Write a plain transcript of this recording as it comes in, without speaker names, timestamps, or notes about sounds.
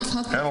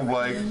Harold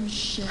Blake.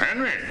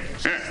 Henry.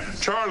 Yeah,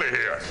 Charlie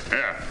here.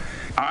 Yeah.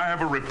 I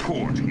have a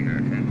report here,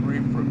 Henry,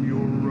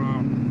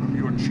 from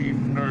your chief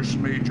nurse,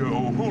 Major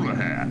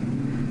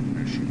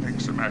O'Houlihan. She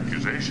makes some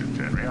accusations,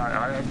 Henry,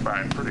 I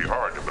find pretty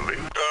hard to believe.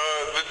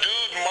 The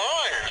dude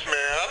minds,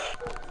 man.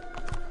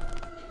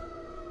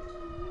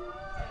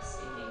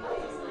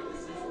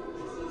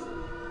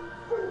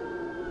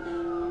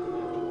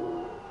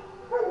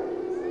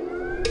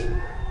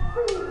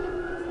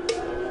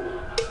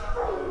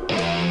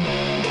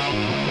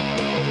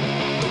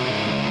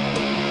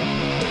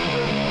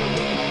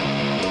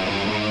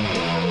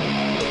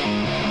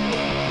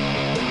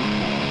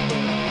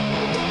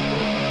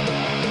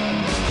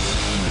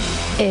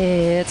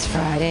 It's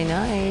Friday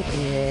night.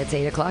 It's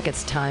 8 o'clock.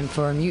 It's time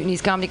for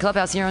Mutiny's Comedy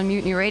Clubhouse here on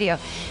Mutiny Radio.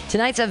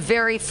 Tonight's a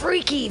very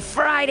freaky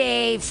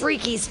Friday,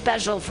 freaky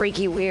special,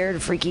 freaky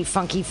weird, freaky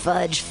funky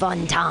fudge,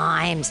 fun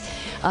times.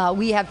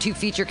 We have two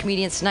feature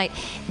comedians tonight,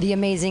 the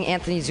amazing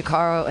Anthony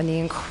Zuccaro and the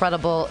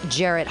incredible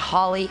Jarrett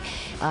Hawley.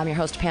 I'm your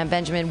host, Pam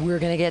Benjamin. We're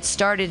going to get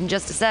started in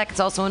just a sec. It's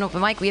also an open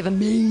mic. We have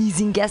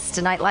amazing guests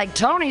tonight like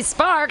Tony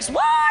Sparks.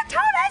 What?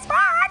 Tony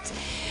Sparks!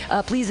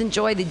 Please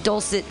enjoy the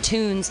dulcet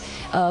tunes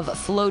of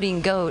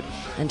Floating Goat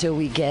until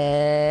we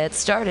get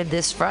started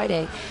this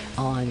Friday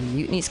on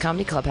Mutiny's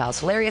Comedy Clubhouse.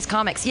 Hilarious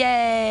comics.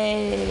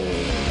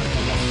 Yay!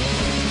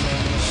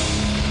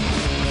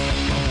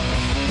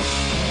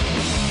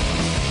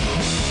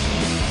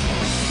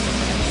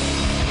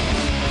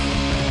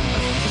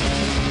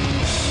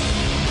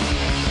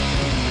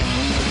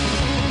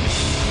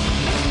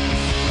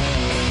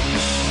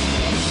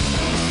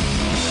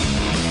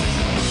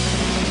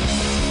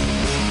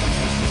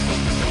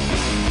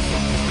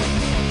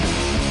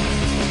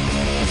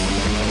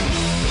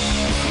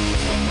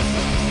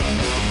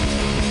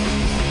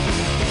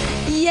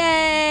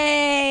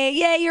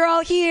 You're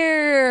all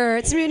here.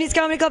 It's Mutiny's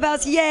Comedy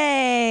Clubhouse.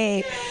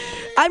 Yay!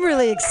 I'm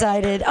really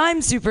excited.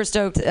 I'm super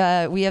stoked.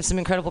 We have some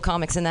incredible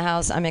comics in the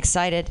house. I'm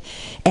excited.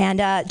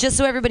 And just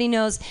so everybody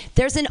knows,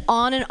 there's an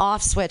on and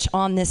off switch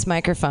on this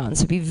microphone.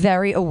 So be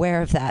very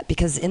aware of that,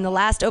 because in the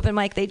last open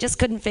mic, they just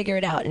couldn't figure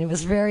it out. And it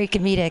was very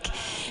comedic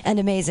and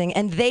amazing.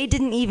 And they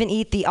didn't even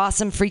eat the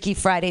awesome Freaky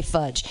Friday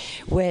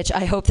fudge, which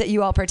I hope that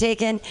you all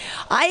partake in.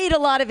 I ate a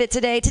lot of it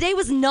today. Today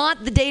was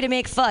not the day to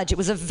make fudge. It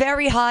was a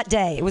very hot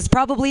day. It was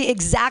probably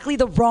exactly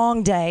the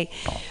wrong day.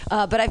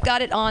 But I've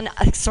got it on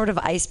sort of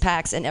ice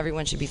packs, and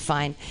everyone should be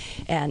fine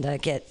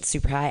and get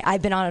super high.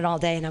 I've been on it all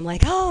day, and I'm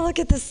like, oh, look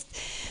at this.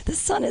 The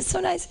sun is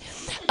so nice.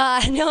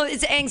 No,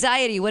 it's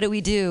anxiety. What do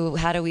we do?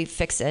 How do we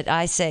fix it?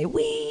 I say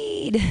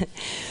weed.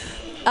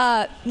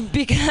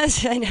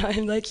 Because I know,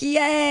 I'm like,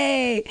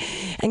 yay!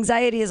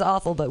 Anxiety is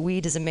awful, but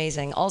weed is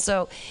amazing.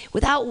 Also,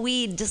 without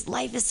weed, just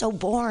life is so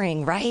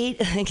boring, right?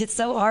 Like, it's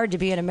so hard to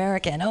be an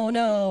American. Oh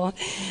no,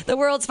 the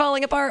world's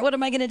falling apart. What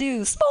am I gonna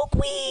do? Smoke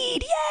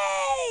weed!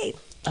 Yay!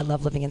 I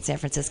love living in San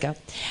Francisco.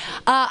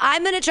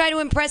 I'm going to try to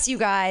impress you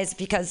guys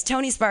because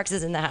Tony Sparks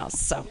is in the house.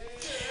 So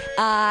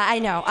I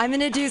know. I'm going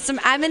to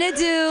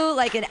do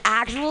like an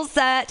actual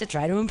set to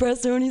try to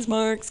impress Tony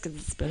Sparks because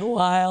it's been a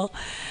while.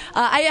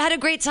 I had a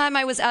great time.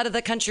 I was out of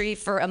the country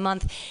for a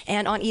month,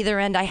 and on either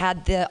end I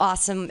had the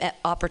awesome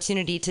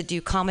opportunity to do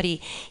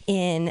comedy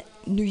in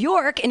New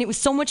York, and it was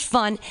so much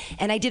fun.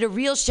 And I did a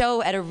real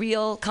show at a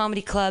real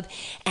comedy club,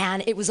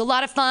 and it was a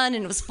lot of fun,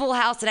 and it was full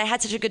house, and I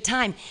had such a good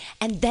time.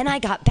 And then I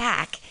got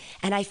back,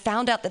 and I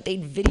found out that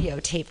they'd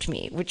videotaped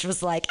me, which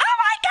was like, oh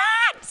my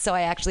God! So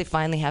I actually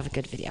finally have a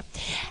good video.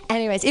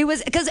 Anyways, it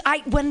was because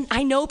when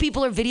I know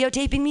people are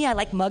videotaping me, I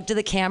like mug to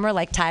the camera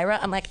like Tyra.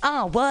 I'm like,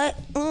 oh, what?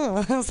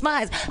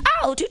 Smiles.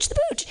 Oh, tooch the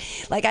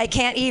pooch. Like, I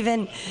can't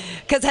even,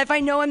 because if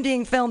I know I'm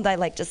being filmed, I'm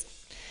like,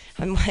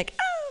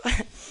 oh.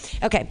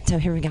 Okay, so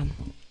here we go.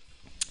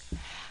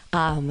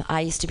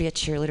 I used to be a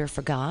cheerleader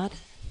for God.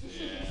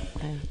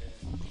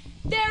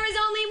 There is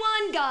only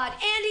one God,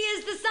 and He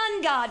is the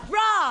sun God.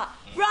 Rah,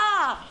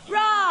 rah,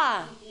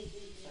 rah.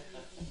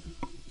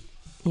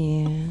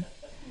 Yeah.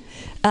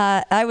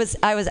 I was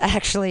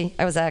actually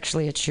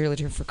a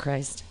cheerleader for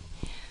Christ.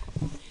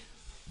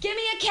 Give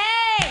me a K.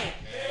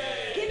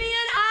 Give me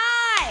an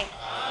I.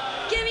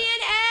 Give me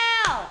an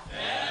L.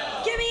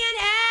 Give me an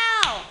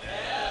L.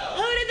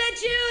 Who did the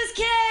Jews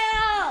kill?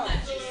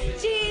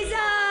 Jesus.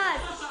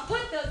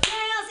 Put those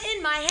nails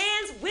in my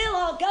hands. We'll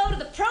all go to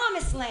the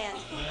promised land.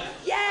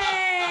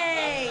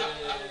 Yay!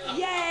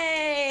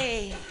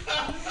 Yay!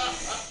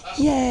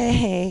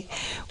 Yay!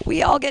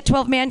 We all get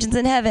 12 mansions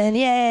in heaven.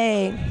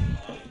 Yay!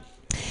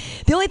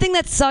 The only thing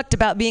that sucked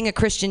about being a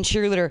Christian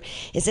cheerleader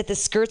is that the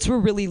skirts were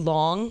really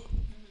long,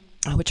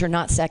 which are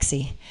not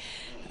sexy,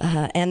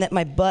 and that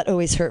my butt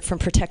always hurt from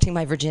protecting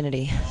my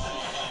virginity.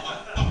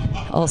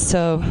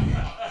 Also,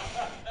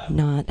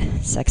 not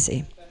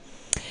sexy.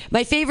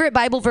 My favorite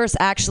Bible verse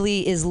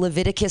actually is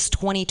Leviticus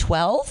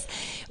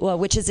 20:12,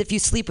 which is, if you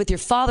sleep with your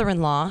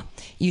father-in-law,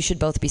 you should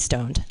both be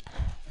stoned.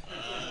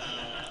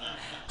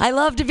 I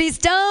love to be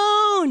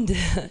stoned.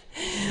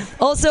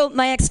 Also,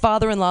 my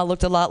ex-father-in-law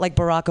looked a lot like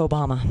Barack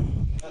Obama.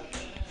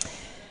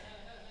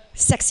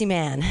 Sexy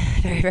man.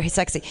 Very, very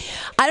sexy.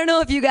 I don't know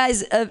if you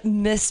guys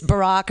miss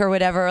Barack or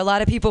whatever. A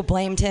lot of people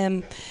blamed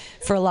him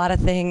for a lot of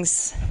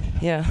things.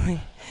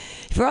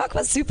 Barack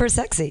was super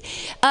sexy.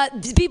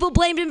 People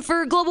blamed him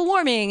for global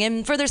warming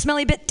and for their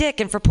smelly bit dick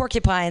and for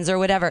porcupines or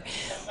whatever.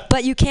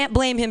 But you can't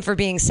blame him for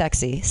being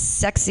sexy.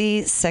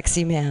 Sexy,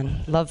 sexy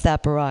man. Love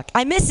that Barack.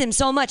 I miss him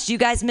so much. Do you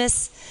guys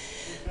miss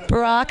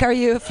Barack? Are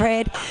you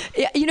afraid?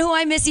 You know who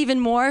I miss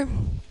even more?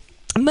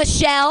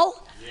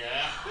 Michelle.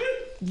 Yeah.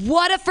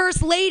 What a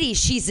first lady.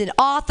 She's an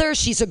author.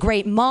 She's a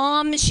great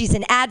mom. She's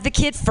an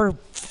advocate for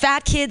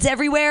fat kids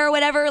everywhere or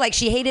whatever. Like,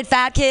 she hated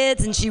fat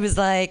kids, and she was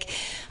like,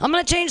 I'm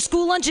going to change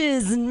school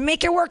lunches and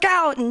make her work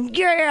out. And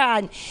yeah.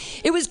 And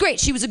it was great.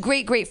 She was a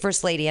great, great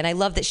first lady, and I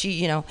love that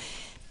she,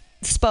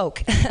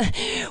 spoke.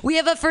 We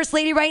have a first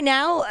lady right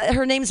now.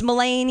 Her name's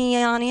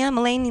Melania.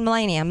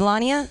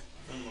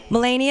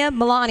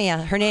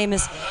 Her name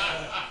is...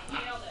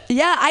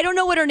 Yeah, I don't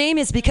know what her name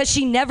is because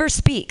she never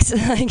speaks.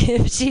 Like,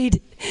 if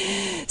she'd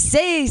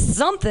say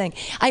something.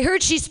 I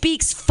heard she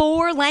speaks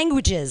 4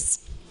 languages.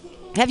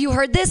 Have you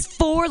heard this?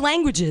 4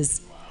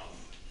 languages.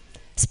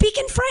 Speak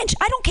in French.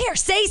 I don't care.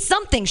 Say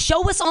something.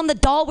 Show us on the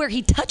doll where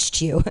he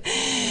touched you.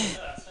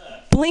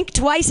 Blink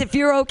twice if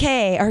you're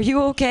okay. Are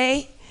you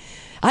okay?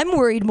 I'm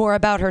worried more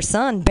about her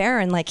son,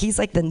 Barron. Like, he's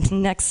like the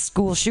next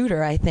school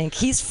shooter, I think.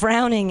 He's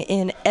frowning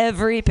in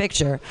every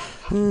picture.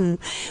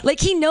 Like,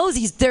 he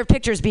knows there are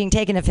pictures being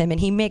taken of him, and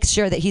he makes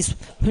sure that he's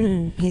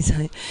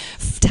like,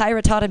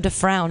 Tyra taught him to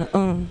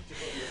frown.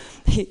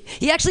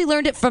 He actually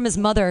learned it from his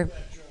mother.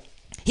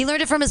 He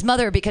learned it from his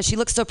mother because she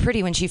looks so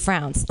pretty when she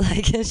frowns.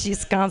 Like,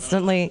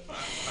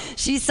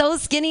 she's so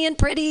skinny and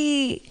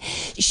pretty.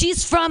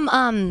 She's from,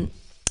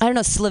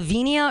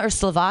 Slovenia or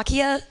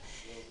Slovakia.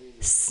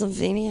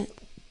 Slovenia.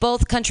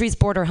 Both countries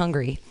border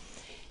Hungary.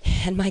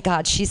 And my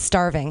God, she's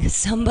starving.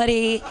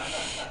 Somebody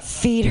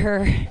feed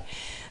her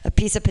a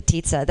piece of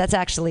pizza. That's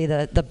actually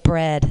the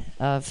bread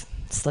of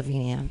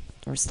Slovenia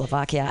or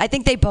Slovakia. I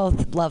think they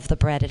both love the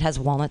bread. It has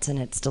walnuts in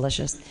it. It's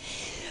delicious.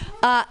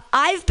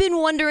 I've been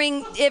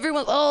wondering,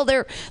 everyone,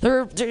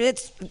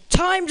 it's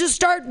time to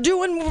start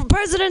doing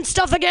president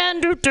stuff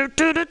again.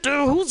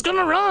 Who's going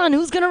to run?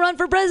 Who's going to run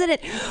for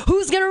president?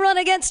 Who's going to run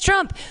against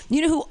Trump?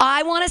 You know who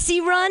I want to see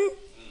run?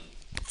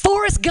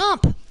 Forrest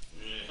Gump.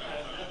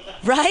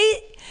 Right?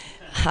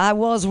 I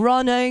was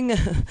running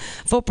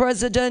for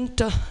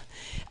president.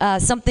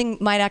 Something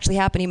might actually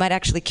happen. He might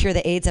actually cure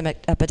the AIDS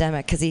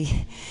epidemic because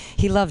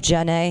he loved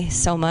Jenny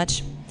so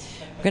much.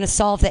 We're going to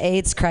solve the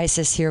AIDS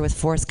crisis here with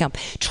Forrest Gump.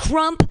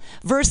 Trump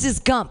versus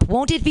Gump.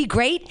 Won't it be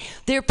great?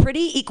 They're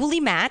pretty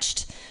equally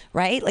matched,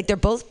 right? Like, they're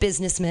both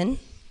businessmen.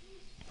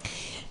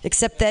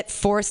 Except that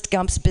Forrest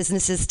Gump's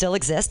businesses still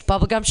exist.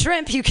 Bubblegum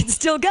Shrimp, you can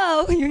still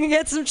go. You can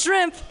get some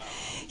shrimp.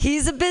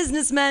 He's a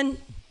businessman.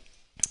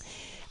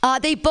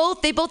 They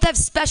both have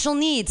special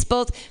needs.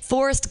 Both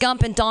Forrest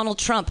Gump and Donald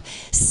Trump,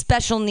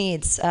 special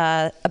needs.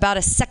 About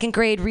a 2nd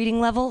grade reading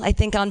level, I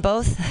think, on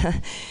both.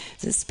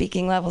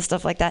 Speaking level,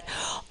 stuff like that.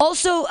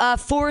 Also,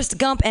 Forrest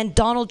Gump and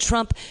Donald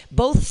Trump,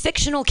 both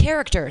fictional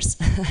characters,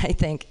 I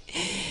think.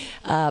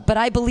 But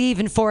I believe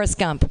in Forrest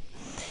Gump.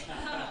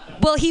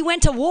 Well, he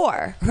went to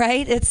war,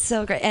 right? It's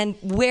so great. And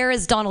where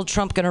is Donald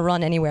Trump going to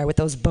run anywhere with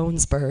those bone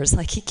spurs?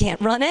 Like, he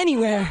can't run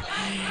anywhere.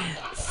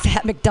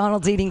 Fat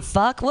McDonald's eating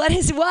fuck. Why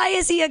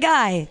is he a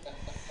guy?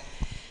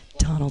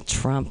 Donald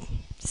Trump.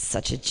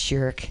 Such a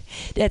jerk.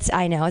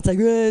 I know. It's like,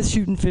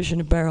 shooting fish in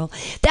a barrel.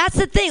 That's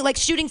the thing. Like,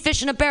 shooting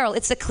fish in a barrel.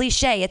 It's a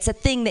cliche. It's a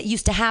thing that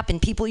used to happen.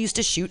 People used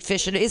to shoot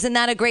fish. Isn't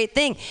that a great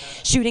thing?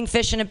 Shooting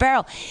fish in a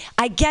barrel.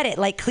 I get it.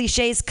 Like,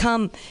 cliches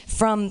come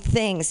from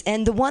things.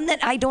 And the one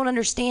that I don't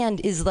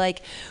understand is,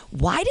 like,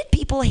 why did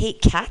people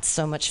hate cats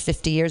so much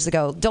 50 years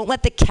ago? Don't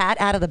let the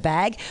cat out of the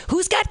bag.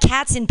 Who's got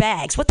cats in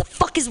bags? What the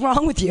fuck is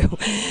wrong with you?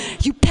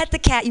 You pet the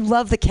cat. You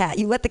love the cat.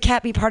 You let the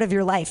cat be part of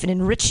your life and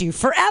enrich you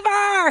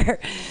forever.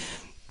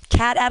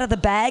 Cat out of the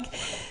bag.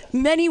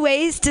 Many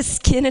ways to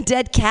skin a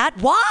dead cat.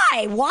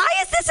 Why? Why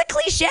is this a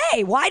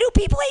cliche? Why do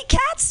people hate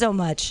cats so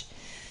much?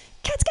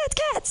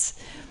 Cats.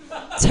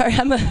 Sorry,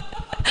 I'm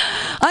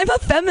a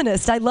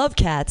feminist. I love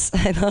cats.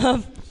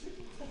 I'm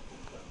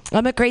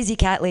a crazy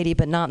cat lady,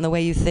 but not in the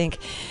way you think.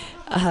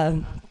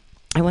 I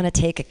want to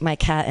take my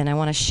cat and I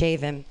want to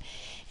shave him,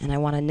 and I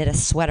want to knit a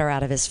sweater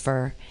out of his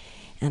fur,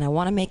 and I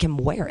want to make him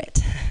wear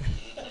it.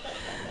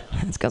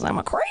 It's because I'm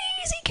a crazy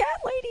cat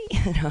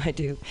lady. No, I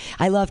do.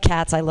 I love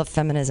cats. I love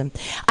feminism.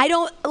 I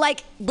don't,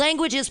 like,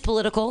 language is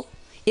political.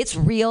 It's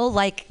real.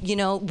 Like,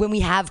 when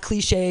we have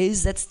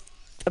cliches, that's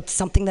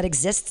something that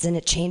exists and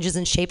it changes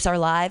and shapes our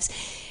lives.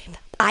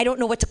 I don't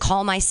know what to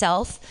call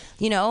myself.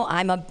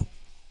 I'm a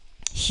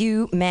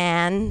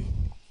human.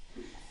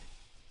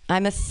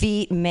 I'm a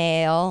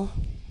female.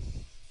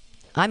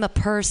 I'm a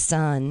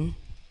person.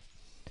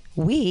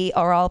 We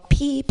are all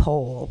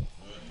people.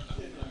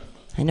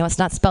 I know it's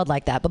not spelled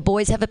like that, but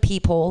boys have a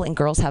peephole and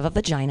girls have a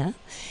vagina.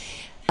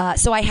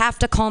 So I have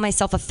to call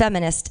myself a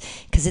feminist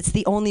because it's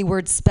the only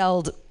word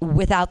spelled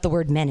without the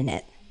word men in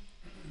it.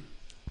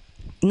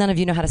 None of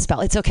you know how to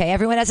spell. It's okay.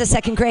 Everyone has a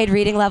second grade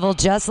reading level,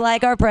 just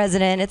like our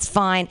president. It's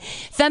fine.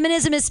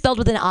 Feminism is spelled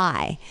with an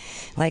I.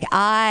 Like,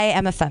 I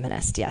am a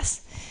feminist,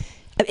 yes.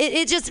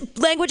 It just,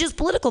 language is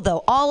political,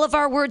 though. All of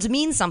our words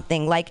mean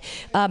something. Like,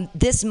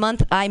 this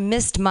month, I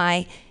missed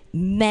my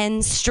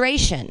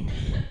menstruation.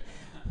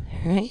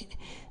 Right?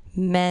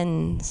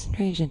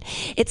 Menstruation.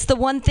 It's the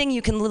one thing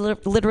you can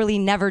literally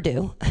never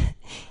do.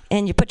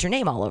 And you put your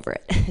name all over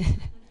it.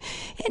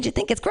 And you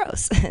think it's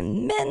gross.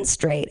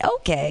 Menstruate.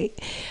 Okay.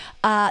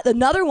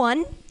 Another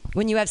one,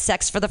 when you have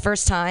sex for the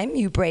first time,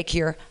 you break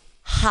your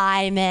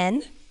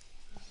hymen.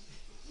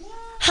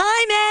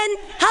 Hi,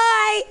 men.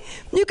 Hi.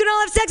 You can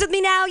all have sex with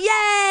me now.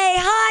 Yay.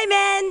 Hi,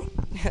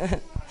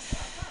 men.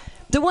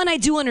 The one I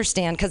do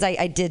understand, because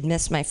I did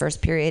miss my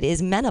first period,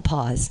 is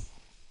menopause.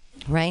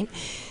 Right?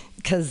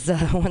 Because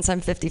once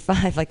I'm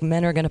 55, like,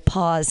 men are going to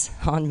pause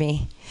on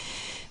me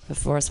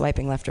before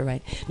swiping left or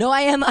right. No,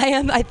 I am.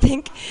 I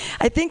think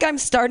I'm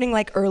starting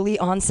like early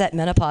onset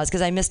menopause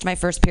because I missed my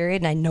first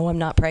period and I know I'm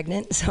not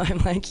pregnant. So I'm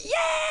like,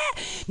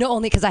 yeah. No,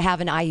 only because I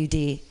have an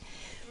IUD.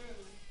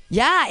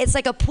 Yeah, it's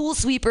like a pool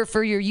sweeper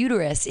for your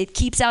uterus. It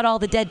keeps out all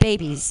the dead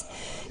babies.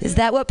 Is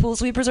that what pool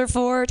sweepers are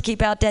for? To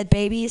keep out dead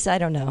babies? I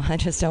don't know. I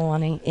just don't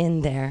want any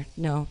in there.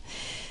 No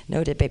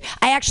dead baby.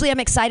 I actually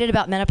am excited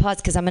about menopause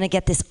because I'm going to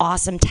get this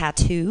awesome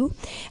tattoo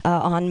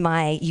on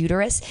my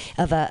uterus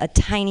of a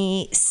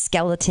tiny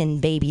skeleton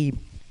baby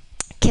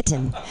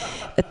kitten.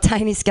 A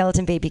tiny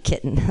skeleton baby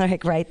kitten,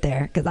 like right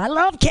there. Because I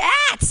love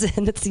cats!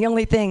 And it's the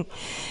only thing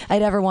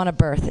I'd ever want to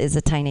birth is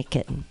a tiny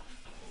kitten.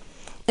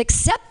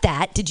 Except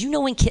that, did you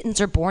know when kittens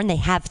are born, they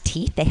have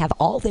teeth? They have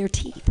all their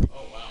teeth.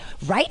 Oh, wow.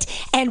 Right?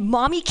 And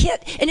mommy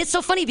kit, and it's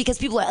so funny because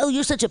people are like, oh,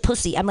 you're such a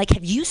pussy. I'm like,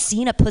 have you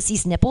seen a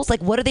pussy's nipples?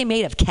 Like, what are they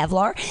made of?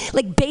 Kevlar?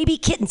 Like, baby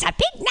kittens have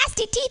big,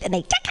 nasty teeth, and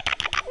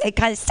they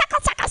kind of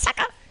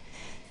suckle.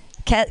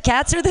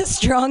 Cats are the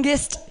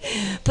strongest.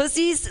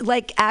 Pussies,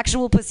 like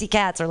actual pussy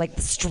cats, are like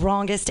the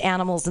strongest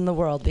animals in the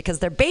world because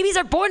their babies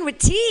are born with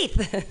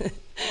teeth.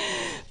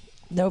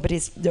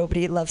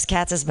 Nobody loves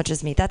cats as much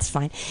as me. That's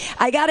fine.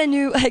 I got a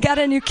new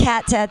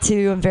cat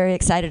tattoo. I'm very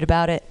excited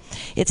about it.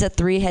 It's a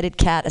 3-headed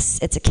cat.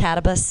 It's a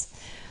catibus.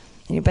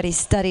 Anybody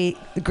study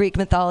the Greek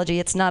mythology?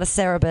 It's not a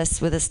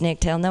Cerberus with a snake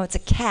tail. No, it's a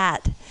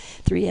cat.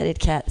 3-headed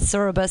cat.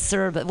 Cerberus,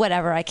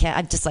 whatever. I can't.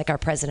 I'm just like our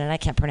president. I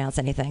can't pronounce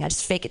anything. I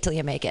just fake it till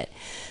you make it.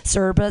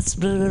 Cerberus.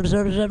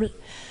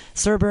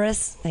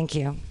 Thank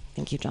you,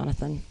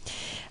 Jonathan.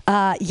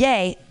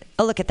 Yay.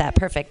 Oh, look at that.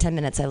 Perfect. 10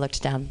 minutes. I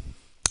looked down.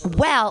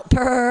 Well,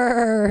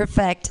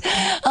 perfect.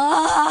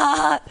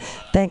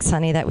 Thanks,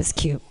 honey. That was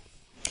cute.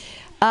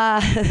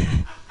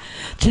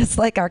 Just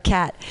like our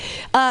cat.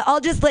 I'll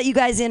just let you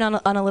guys in on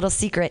a little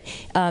secret.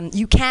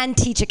 You can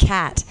teach a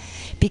cat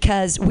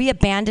because we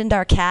abandoned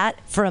our cat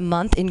for a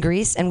month in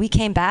Greece and we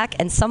came back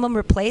and someone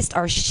replaced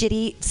our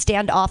shitty,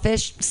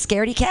 standoffish,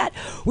 scaredy cat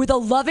with a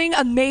loving,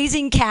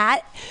 amazing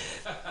cat.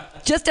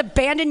 Just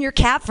abandon your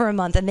cat for a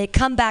month and they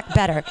come back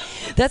better.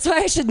 That's why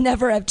I should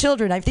never have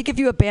children. I think if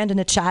you abandon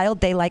a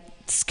child, they like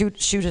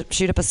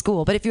shoot up a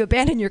school. But if you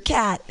abandon your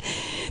cat,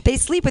 they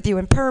sleep with you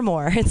and purr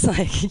more. It's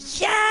like,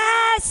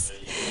 yes!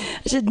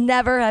 I should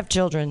never have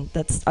children.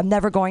 I'm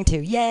never going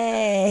to.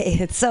 Yay!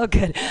 It's so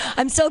good.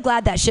 I'm so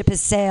glad that ship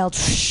has sailed.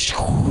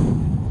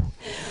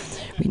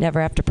 We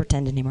never have to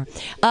pretend anymore.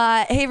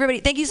 Hey,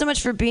 everybody. Thank you so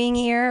much for being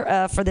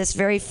here for this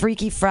very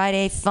Freaky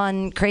Friday,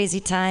 fun,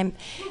 crazy time.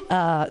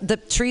 The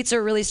treats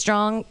are really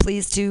strong.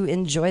 Please to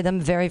enjoy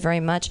them very, very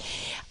much.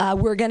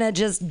 We're going to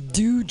just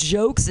do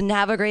jokes and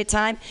have a great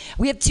time.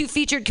 We have 2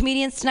 featured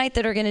comedians tonight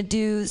that are going to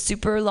do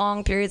super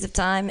long periods of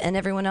time, and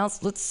everyone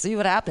else, let's see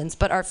what happens.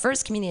 But our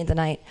first comedian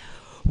tonight,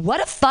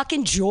 what a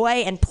fucking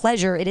joy and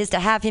pleasure it is to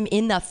have him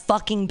in the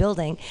fucking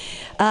building.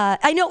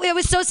 I know it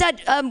was so sad.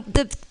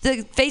 The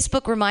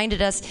Facebook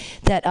reminded us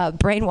that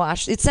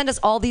Brainwash, it sent us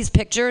all these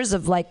pictures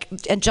of like,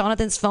 and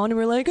Jonathan's phone, and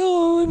we're like,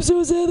 oh, I'm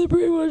so sad that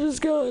Brainwash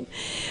is gone.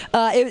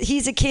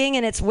 He's a king,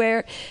 and it's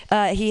where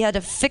he had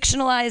a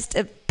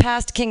fictionalized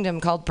past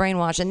kingdom called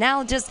Brainwash, and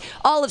now just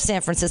all of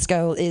San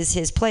Francisco is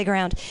his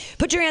playground.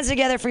 Put your hands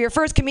together for your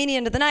first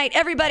comedian of the night.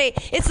 Everybody,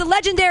 it's the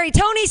legendary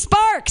Tony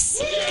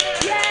Sparks.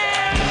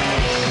 Yeah!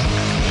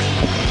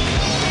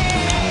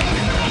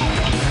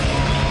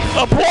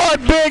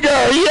 Applaud bigger!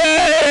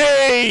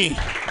 Yay!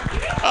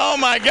 Oh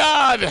my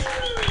God!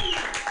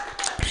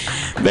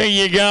 There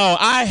you go.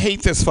 I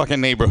hate this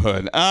fucking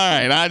neighborhood. All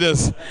right, I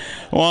just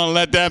want to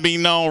let that be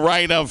known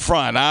right up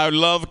front. I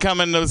love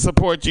coming to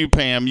support you,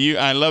 Pam.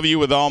 I love you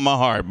with all my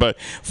heart, but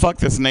fuck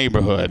this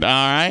neighborhood, all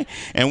right?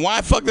 And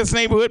why fuck this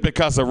neighborhood?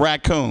 Because of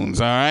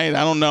raccoons, all right?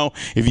 I don't know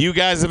if you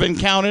guys have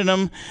encountered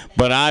them,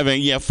 but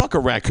fuck a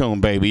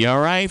raccoon, baby, all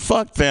right?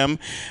 Fuck them.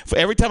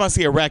 Every time I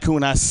see a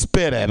raccoon, I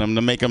spit at them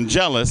to make them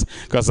jealous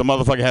because the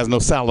motherfucker has no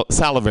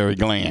salivary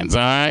glands,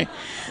 all right?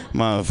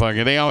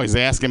 Motherfucker, they always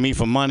asking me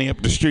for money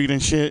up the street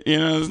and shit. You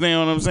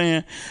understand what I'm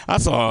saying? I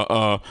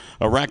saw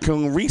a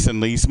raccoon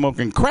recently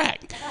smoking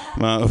crack.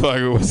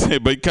 Motherfucker was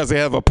because they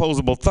have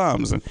opposable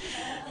thumbs. And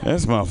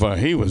this motherfucker,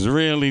 he was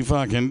really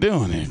fucking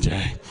doing it,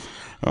 Jay.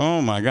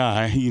 Oh my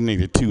God, he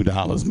needed $2.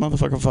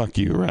 Motherfucker, fuck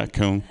you,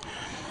 raccoon.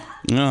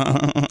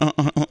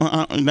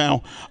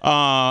 Now,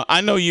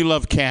 I know you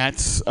love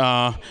cats.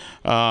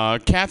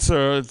 Cats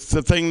are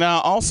the thing that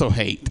I also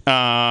hate.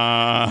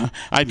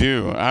 I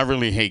do. I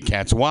really hate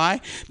cats.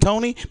 Why,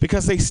 Tony?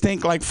 Because they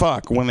stink like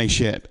fuck when they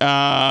shit.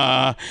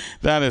 That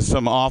is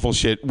some awful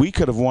shit. We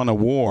could have won a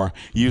war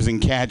using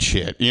cat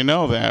shit. You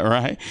know that,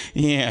 right?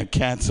 Yeah,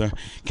 cats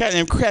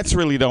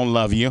really don't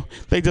love you.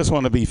 They just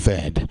want to be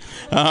fed.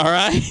 All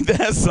right?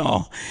 That's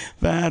all.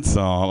 That's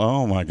all.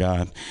 Oh, my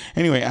God.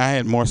 Anyway, I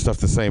had more stuff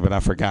to say, but I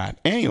forgot.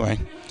 Anyway.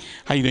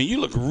 How you doing? You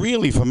look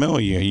really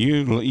familiar.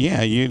 You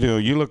do.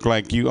 You look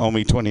like you owe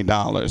me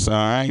 $20. All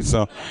right,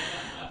 so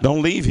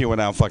don't leave here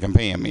without fucking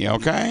paying me.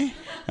 Okay?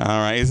 All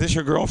right. Is this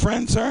your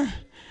girlfriend, sir?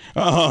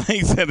 Oh,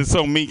 he said it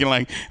so meek and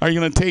like, are you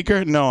gonna take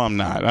her? No, I'm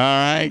not. All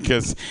right,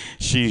 because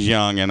she's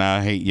young and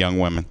I hate young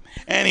women.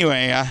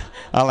 Anyway, I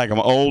like them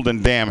old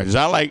and damaged.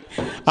 I like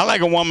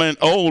a woman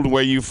old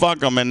where you fuck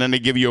them and then they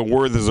give you a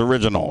Werther's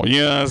original.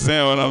 You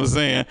understand what I'm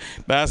saying?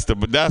 That's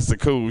the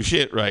cool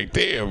shit right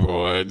there,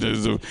 boy.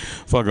 Just a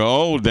fucking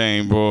old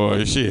dame,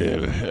 boy.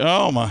 Shit.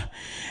 Oh my.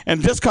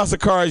 And just because the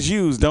car is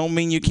used don't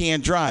mean you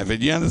can't drive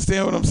it. You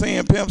understand what I'm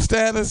saying? Pimp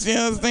status, you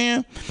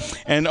understand?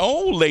 And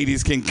old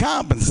ladies can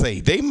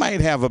compensate. They might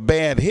have a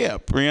bad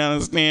hip, you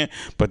understand?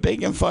 But they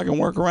can fucking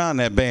work around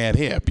that bad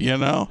hip, you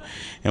know?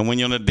 And when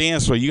you're on the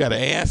dance floor, you got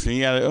to ask and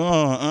you got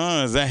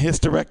to, is that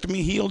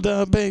hysterectomy healed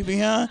up, baby,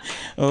 huh?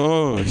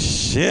 Oh,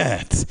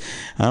 shit.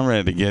 I'm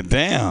ready to get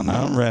down.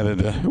 I'm ready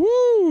to,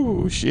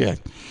 woo, shit.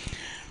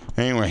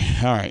 Anyway,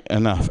 all right,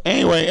 enough.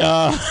 Anyway,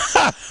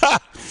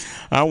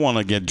 I want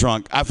to get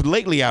drunk.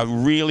 Lately, I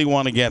really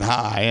want to get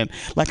high. And,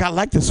 I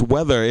like this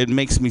weather. It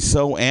makes me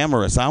so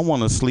amorous. I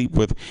want to sleep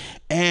with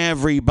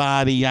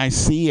everybody I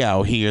see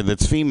out here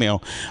that's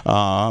female.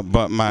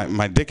 But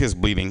my dick is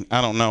bleeding. I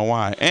don't know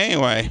why.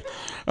 Anyway.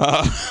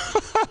 And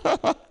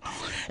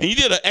you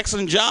did an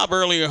excellent job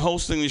earlier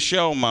hosting the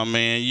show, my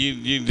man.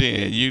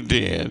 You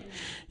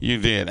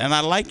did. And I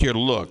like your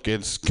look.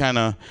 It's kind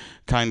of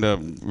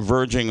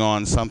verging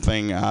on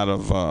something out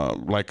of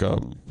like a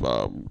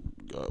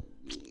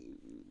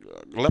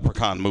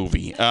Leprechaun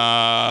movie, like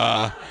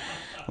a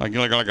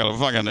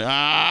fucking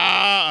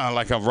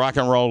like a rock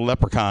and roll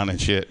leprechaun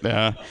and shit.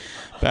 That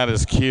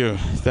is cute.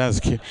 That's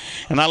cute.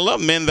 And I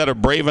love men that are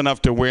brave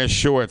enough to wear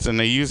shorts and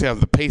they usually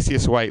have the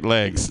pastiest white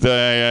legs.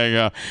 There you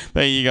go.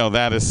 There you go.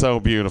 That is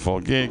so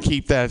beautiful.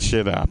 Keep that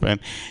shit up.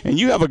 And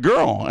you have a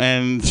girl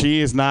and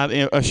she is not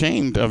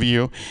ashamed of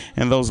you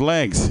and those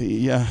legs.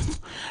 Yeah.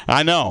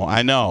 I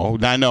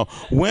know.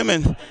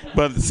 Women,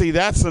 but see,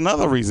 that's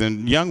another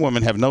reason young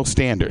women have no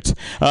standards.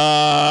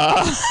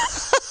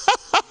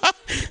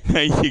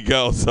 There you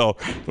go. So,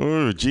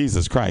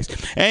 Jesus Christ.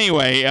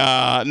 Anyway,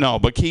 no,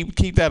 but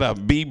keep that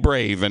up. Be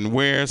brave and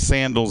wear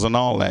sandals and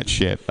all that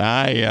shit.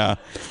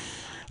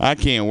 I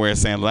can't wear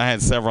sandals. I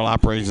had several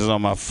operations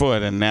on my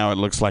foot, and now it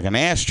looks like an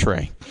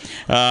ashtray.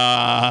 So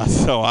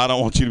I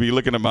don't want you to be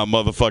looking at my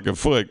motherfucking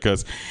foot,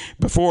 because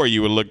before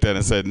you would looked at it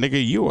and said,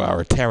 nigga, you are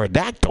a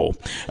pterodactyl.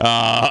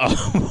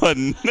 But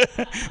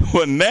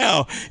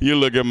now you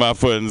look at my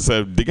foot and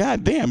said,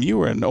 God damn, you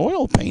were an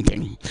oil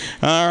painting.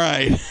 All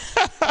right.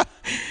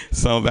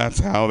 So that's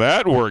how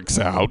that works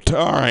out.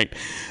 All right.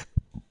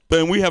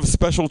 And we have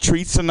special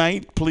treats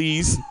tonight.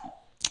 Please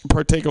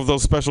partake of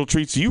those special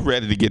treats. You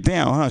ready to get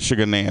down, huh,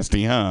 Sugar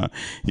Nasty, huh?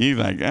 You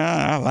like,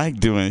 I like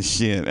doing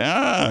shit.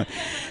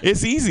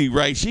 It's easy,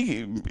 right?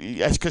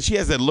 Because she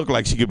has that look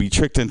like she could be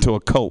tricked into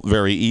a cult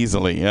very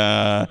easily.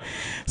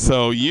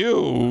 So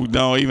you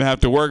don't even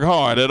have to work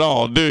hard at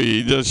all, do you?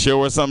 You just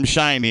show her something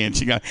shiny and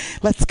she go,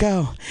 let's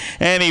go.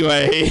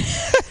 Anyway,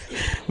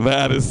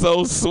 that is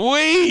so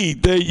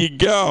sweet. There you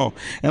go.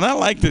 And I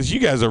like this.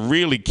 You guys are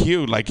really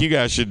cute. Like you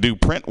guys should do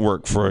print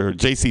work for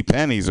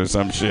JCPenney's or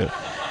some shit.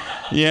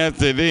 Yes,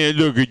 they do.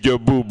 Look at your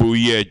boo-boo.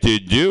 Yes, they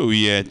do.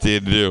 Yes, they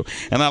do.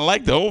 And I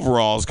like the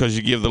overalls because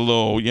you give the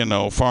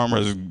little,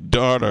 farmer's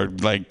daughter,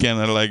 I'm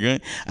a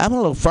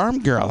little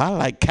farm girl. I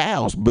like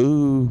cows.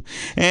 Boo.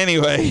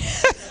 Anyway,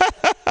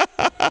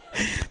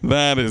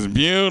 that is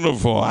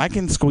beautiful. I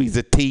can squeeze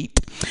a teat.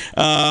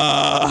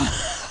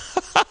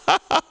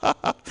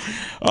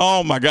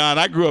 Oh my God,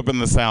 I grew up in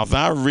the South.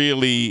 I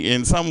really,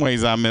 in some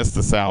ways, I miss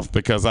the South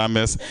because I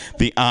miss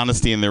the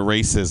honesty and the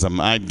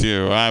racism. I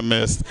do. I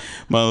miss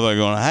motherfucker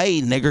going,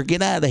 hey, nigger,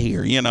 get out of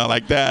here,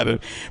 like that.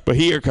 But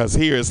because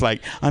here it's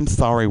like, I'm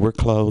sorry, we're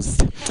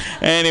closed.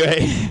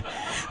 Anyway,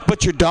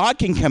 but your dog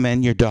can come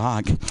in, your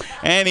dog.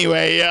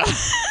 Anyway,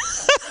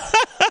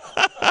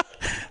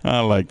 I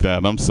like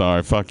that. I'm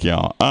sorry. Fuck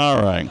y'all. All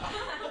right.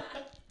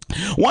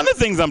 One of the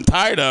things I'm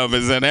tired of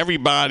is that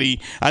everybody,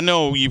 I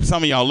know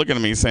some of y'all looking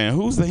at me saying,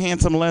 who's the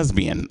handsome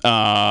lesbian?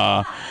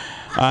 I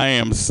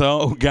am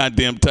so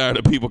goddamn tired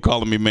of people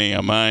calling me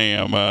ma'am. I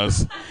am,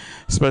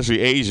 especially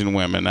Asian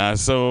women.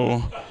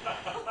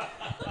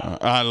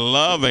 I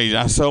love Asian.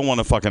 I so want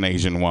to fuck an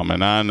Asian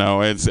woman. I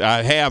know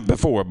I have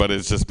before, but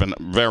it's just been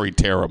very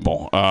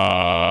terrible.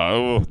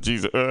 Oh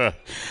Jesus,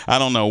 I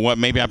don't know what.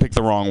 Maybe I picked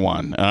the wrong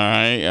one. All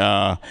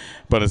right,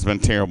 but it's been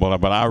terrible.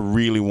 But I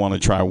really want to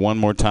try one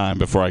more time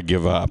before I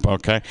give up.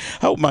 Okay.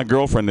 I hope my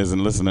girlfriend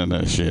isn't listening to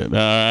this shit. All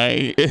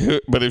right,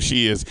 but if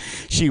she is,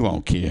 she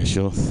won't care.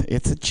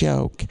 It's a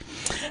joke.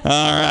 All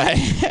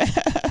right.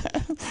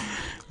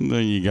 There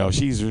you go.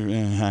 She's. I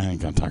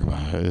ain't gonna talk about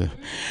her.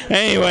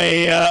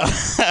 Anyway,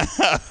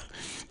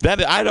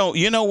 that I don't.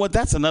 You know what?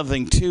 That's another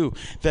thing too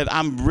that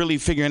I'm really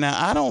figuring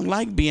out. I don't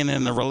like being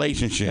in a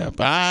relationship.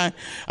 I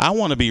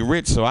want to be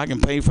rich so I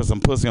can pay for some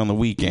pussy on the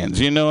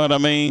weekends. You know what I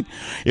mean?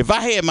 If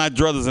I had my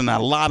druthers and a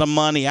lot of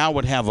money, I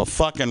would have a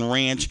fucking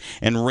ranch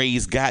and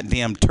raise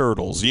goddamn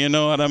turtles. You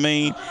know what I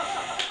mean?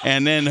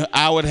 And then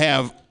I would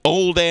have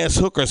old ass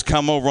hookers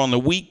come over on the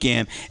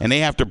weekend and they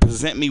have to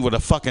present me with a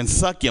fucking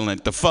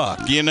succulent to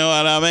fuck. You know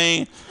what I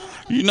mean?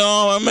 You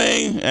know what I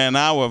mean? And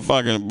I would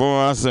fucking, boy,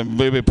 I said,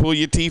 baby, pull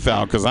your teeth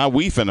out because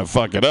we finna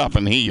fuck it up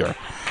in here.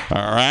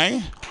 All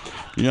right?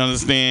 You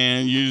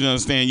understand? You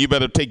understand? You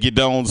better take your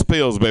Doan's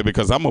pills, baby,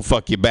 because I'm going to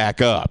fuck you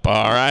back up.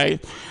 All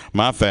right?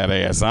 My fat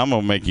ass, I'm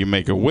going to make you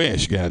make a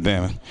wish,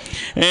 goddammit.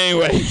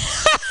 Anyway.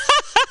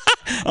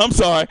 I'm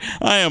sorry.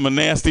 I am a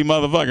nasty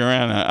motherfucker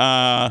around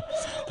here.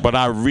 But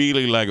I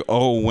really like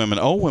old women.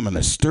 Old women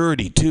are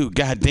sturdy, too.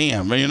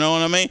 Goddamn. You know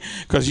what I mean?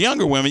 Because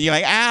younger women, you're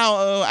like, ow,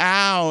 oh,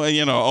 ow.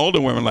 You know, older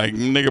women, like,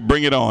 nigga,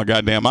 bring it on.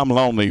 Goddamn. I'm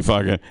lonely,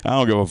 fucker. I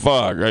don't give a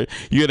fuck, right?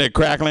 You hear that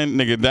crackling?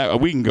 Nigga,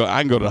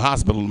 I can go to the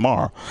hospital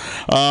tomorrow.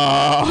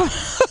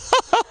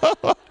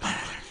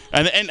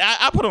 And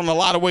I put on a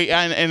lot of weight,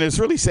 and it's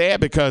really sad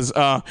because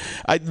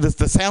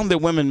the sound that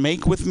women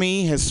make with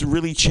me has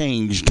really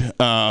changed. You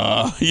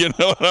know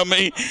what I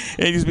mean?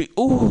 It used to be,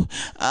 ooh,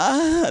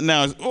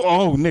 now it's,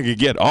 oh, nigga,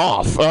 get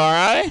off, all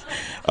right?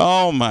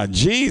 Oh, my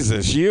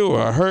Jesus, you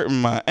are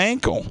hurting my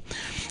ankle.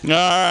 All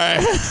right.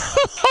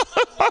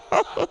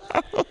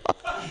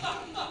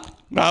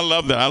 I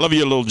love that. I love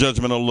your little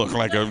judgmental look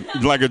like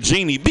a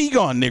genie. Be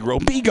gone,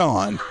 Negro, be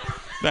gone.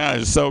 That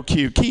is so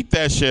cute. Keep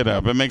that shit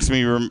up. It makes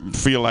me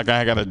feel like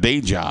I got a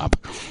day job.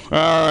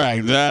 All right.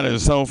 That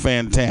is so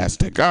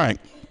fantastic. All right.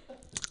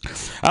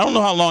 I don't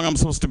know how long I'm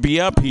supposed to be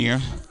up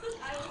here.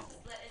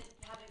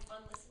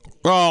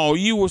 Oh,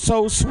 you were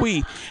so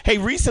sweet. Hey,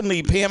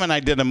 recently Pam and I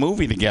did a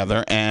movie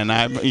together, and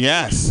I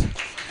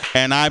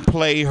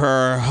play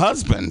her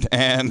husband,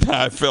 and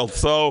I felt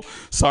so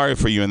sorry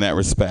for you in that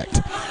respect.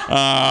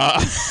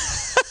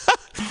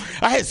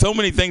 I had so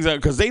many things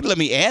because they let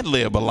me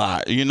ad-lib a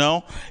lot, you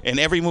know? In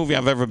every movie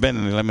I've ever been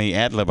in, they let me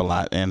ad-lib a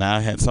lot. And I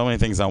had so many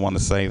things I want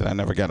to say that I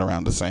never got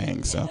around to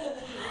saying, so.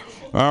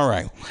 All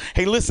right.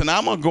 Hey, listen,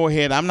 I'm going to go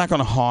ahead. I'm not going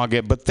to hog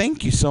it, but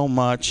thank you so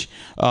much.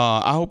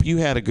 I hope you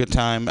had a good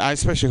time. I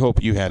especially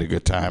hope you had a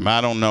good time.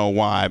 I don't know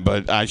why,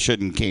 but I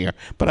shouldn't care.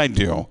 But I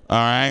do. All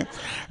right?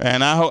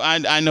 And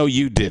I know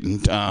you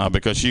didn't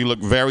because you look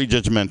very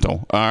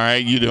judgmental. All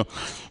right? You do.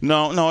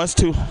 No, it's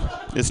too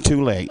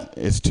late.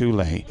 It's too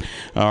late.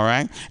 All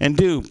right? And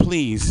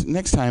please,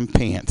 next time,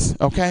 pants.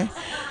 Okay?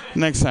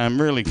 Next time,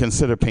 really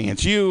consider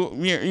pants.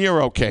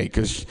 You're okay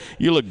because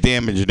you look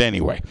damaged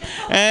anyway.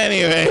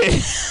 Anyway,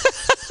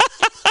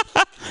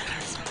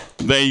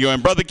 there you go.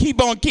 And brother,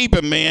 keep on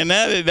keeping, man.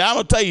 I'm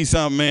gonna tell you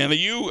something, man.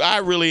 I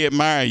really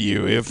admire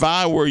you. If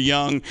I were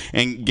young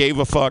and gave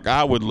a fuck,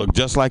 I would look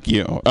just like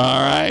you. All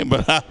right,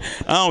 but I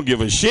don't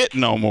give a shit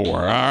no more.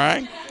 All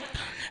right.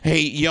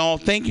 Hey, y'all,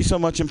 thank you so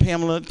much. And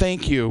Pamela,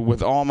 thank you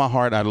with all my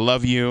heart. I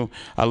love you.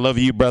 I love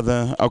you,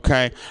 brother.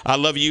 Okay. I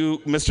love you,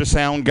 Mr.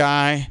 Sound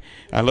Guy.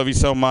 I love you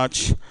so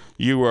much.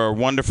 You are a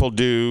wonderful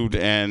dude,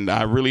 and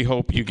I really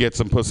hope you get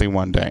some pussy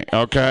one day.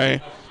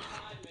 Okay?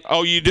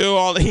 Oh, you do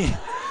all the...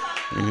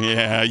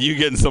 Yeah, you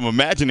getting some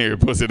imaginary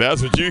pussy.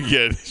 That's what you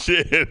get.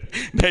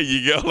 Shit. There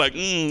you go. Like,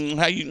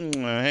 how you...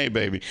 hey,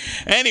 baby.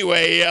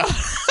 Anyway,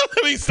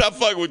 let me stop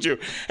fucking with you.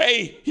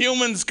 Hey,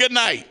 humans, good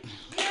night.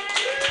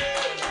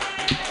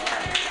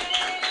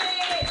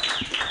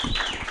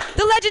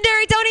 The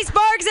legendary Tony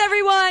Sparks,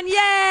 everyone!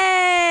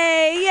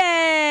 Yay!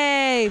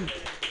 Yay!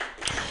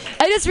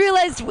 I just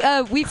realized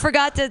we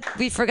forgot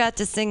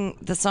to sing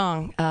the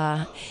song.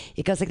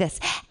 It goes like this.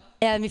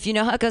 If you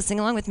know how it goes, sing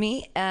along with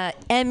me.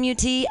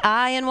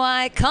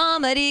 MutinyRadio,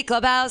 Comedy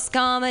Clubhouse,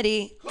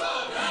 Comedy.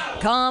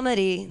 Clubhouse.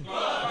 Comedy.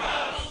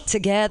 Clubhouse.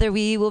 Together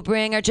we will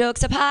bring our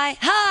jokes up high.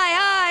 High,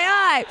 high,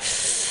 high.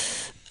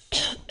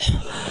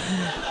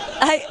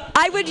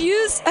 I would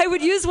use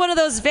one of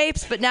those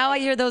vapes, but now I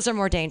hear those are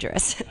more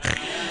dangerous.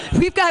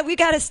 we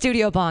got a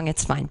studio bong.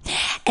 It's fine.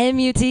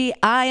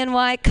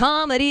 MutinyRadio,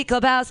 Comedy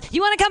Clubhouse.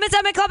 You want to come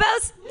inside my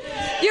clubhouse?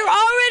 Yeah. You're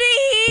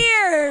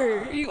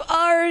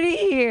already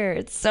here.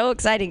 It's so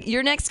exciting.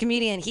 Your next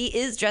comedian, he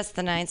is dressed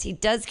the nines. He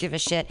does give a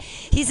shit.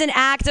 He's an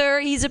actor.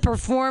 He's a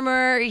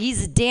performer.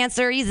 He's a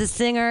dancer. He's a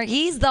singer.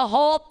 He's the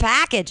whole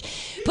package.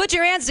 Put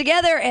your hands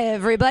together,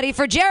 everybody,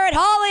 for Jared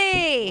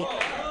Hawley.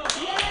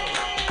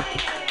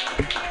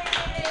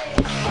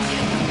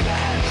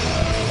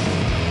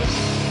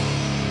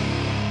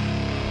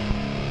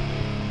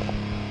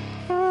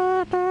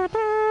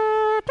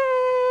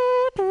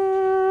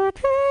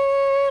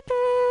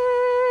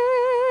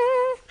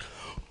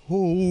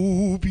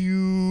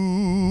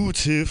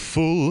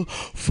 beautiful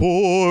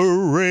for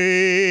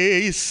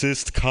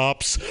racist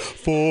cops,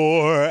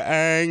 for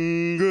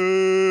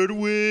angered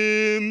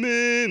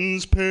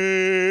women's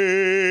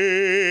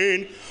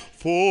pain,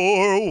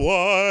 for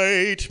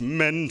white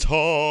men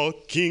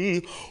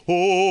talking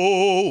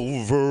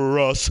over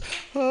us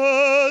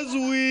as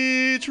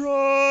we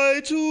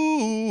try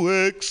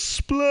to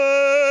explain.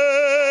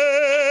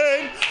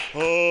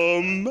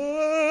 America,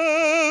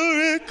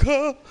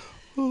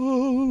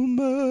 America,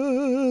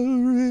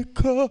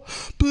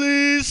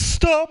 please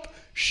stop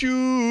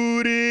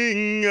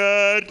shooting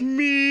at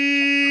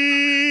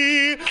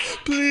me.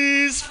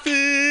 Please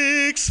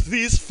fix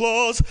these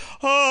flaws.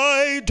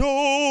 I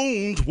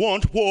don't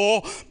want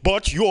war,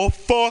 but you're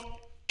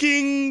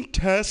fucking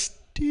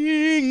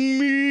testing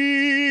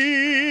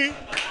me.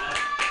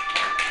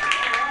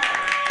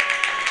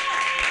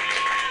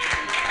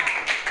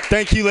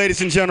 Thank you,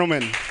 ladies and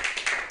gentlemen.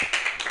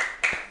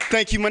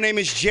 Thank you. My name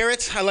is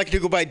Jarrett. I like to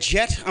go by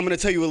Jet. I'm going to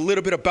tell you a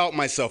little bit about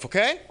myself,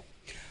 okay?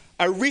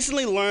 I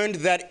recently learned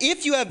that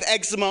if you have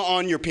eczema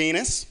on your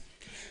penis,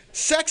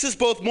 sex is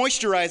both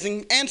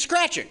moisturizing and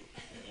scratching.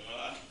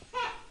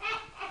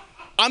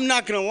 I'm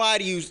not going to lie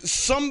to you.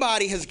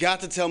 Somebody has got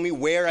to tell me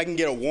where I can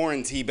get a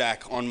warranty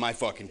back on my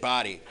fucking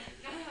body.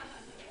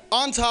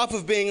 On top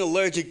of being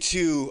allergic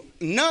to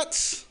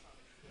nuts,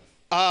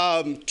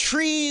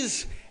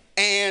 trees,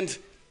 and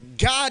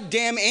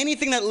goddamn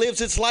anything that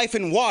lives its life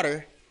in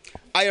water,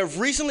 I have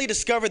recently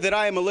discovered that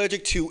I am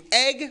allergic to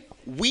egg,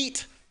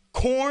 wheat,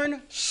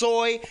 corn,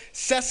 soy,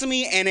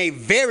 sesame, and a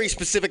very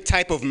specific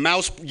type of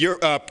mouse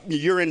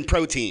urine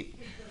protein.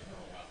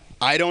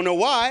 I don't know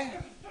why,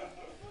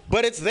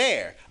 but it's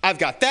there. I've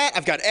got that.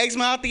 I've got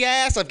eczema out the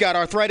ass. I've got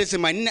arthritis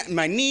in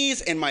my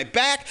knees and my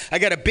back. I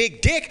got a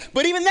big dick,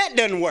 but even that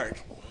doesn't work.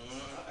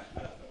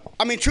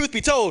 I mean, truth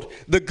be told,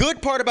 the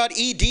good part about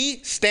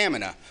ED,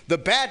 stamina. The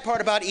bad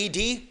part about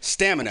ED,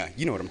 stamina.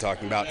 You know what I'm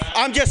talking about.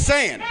 I'm just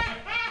saying.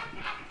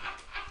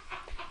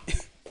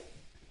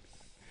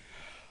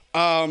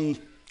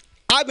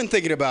 I've been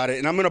thinking about it,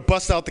 and I'm going to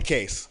bust out the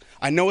case.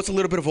 I know it's a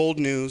little bit of old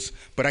news,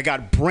 but I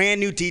got brand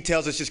new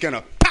details that's just going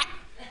to pop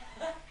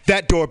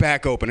that door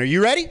back open. Are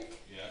you ready? Yeah.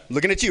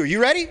 Looking at you. Are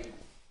you ready?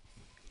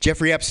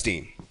 Jeffrey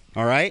Epstein.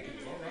 All right?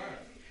 All right.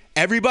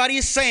 Everybody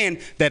is saying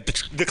that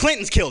the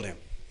Clintons killed him.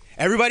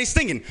 Everybody's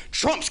thinking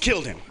Trump's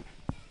killed him.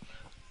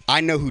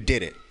 I know who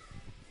did it.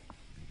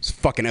 It's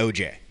fucking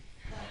OJ.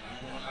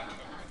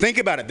 Think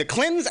about it. The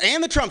Clintons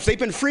and the Trumps, they've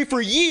been free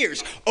for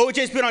years.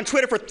 OJ's been on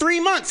Twitter for 3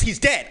 months. He's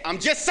dead. I'm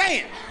just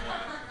saying.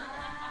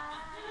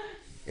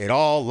 It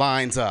all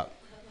lines up.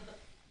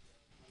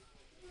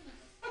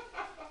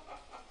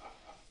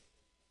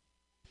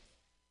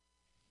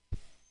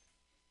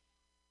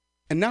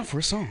 And now for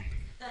a song.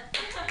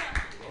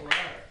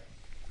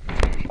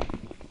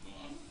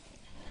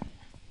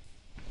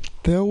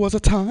 There was a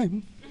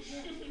time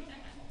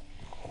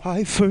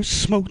I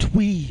first smoked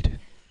weed.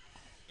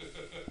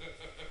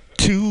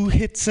 2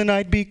 hits and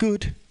I'd be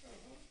good.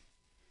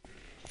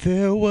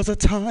 There was a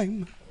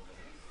time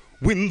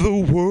when the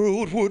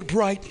world would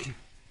brighten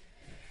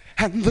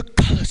and the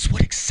colors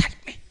would excite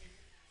me.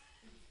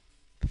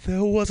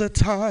 There was a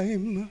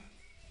time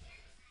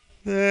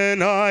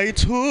then I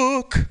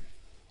took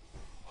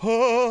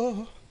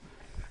a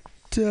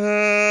dab.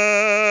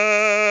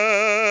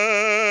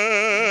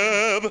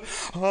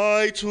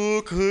 I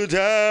took a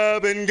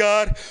dab and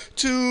got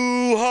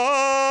too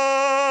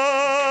high.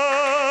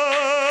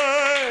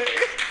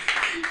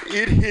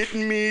 It hit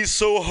me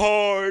so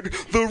hard,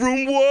 the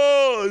room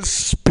was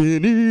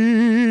spinning.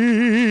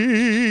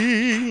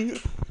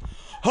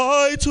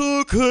 I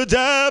took a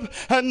dab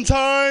and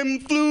time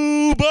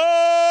flew by.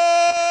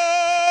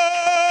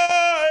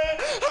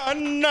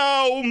 And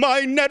now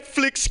my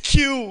Netflix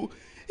queue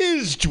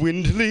is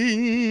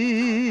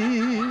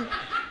dwindling.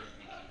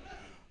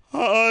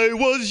 I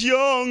was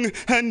young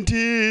and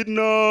did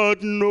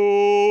not know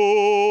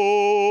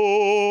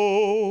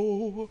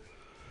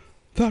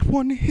that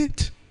one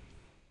hit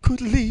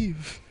could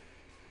leave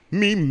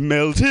me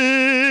melted.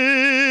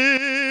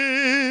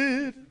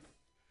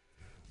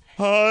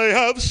 I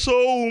have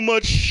so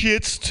much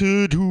shit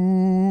to do.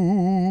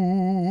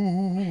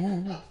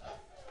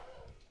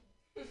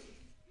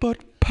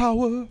 But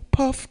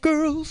Powerpuff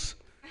Girls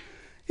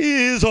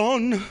is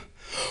on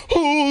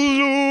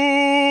Hulu.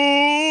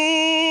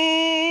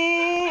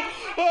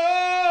 Oh!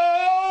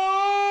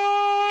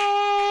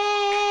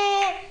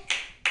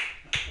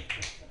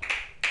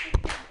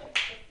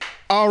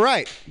 All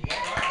right.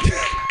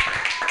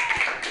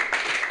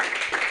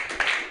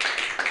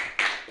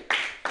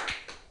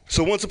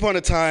 So once upon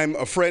a time,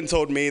 a friend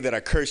told me that I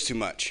cursed too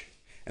much.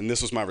 And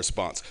this was my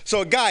response. So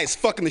a guy is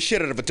fucking the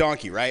shit out of a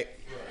donkey, right?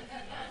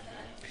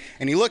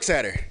 And he looks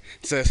at her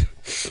and says,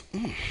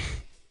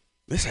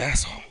 this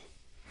asshole.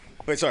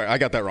 Wait, sorry, I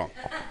got that wrong.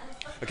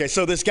 Okay,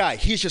 so this guy,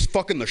 he's just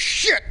fucking the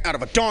shit out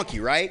of a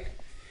donkey, right?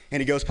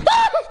 And he goes,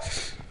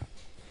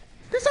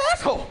 this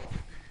asshole.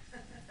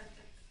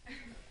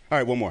 All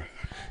right, one more.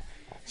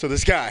 So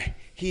this guy,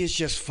 he is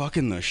just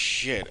fucking the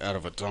shit out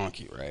of a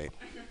donkey, right?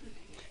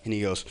 And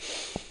he goes,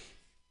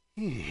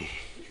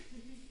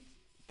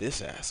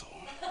 This asshole.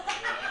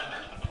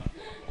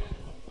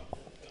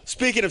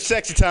 Speaking of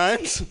sexy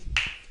times,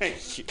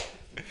 thank you.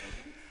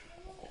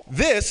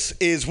 This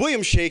is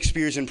William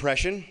Shakespeare's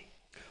impression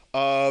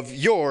of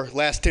your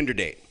last Tinder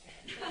date.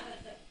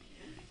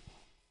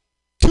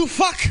 To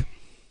fuck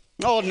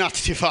or not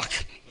to fuck?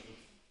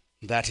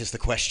 That is the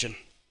question.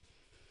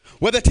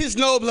 Whether 'tis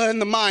nobler in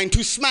the mind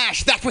to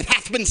smash that which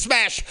hath been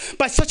smashed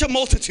by such a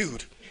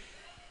multitude,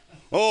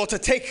 or to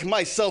take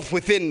myself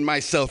within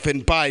myself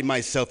and by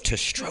myself to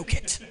stroke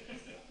it.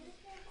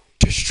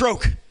 To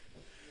stroke,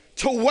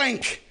 to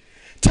wank,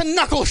 to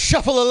knuckle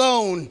shuffle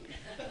alone.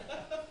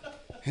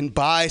 And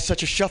by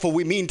such a shuffle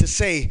we mean to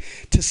say,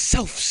 to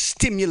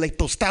self-stimulate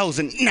those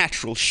 1,000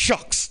 natural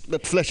shocks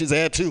that flesh is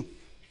heir to.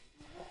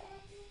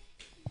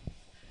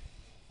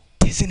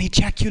 'Tis an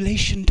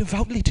ejaculation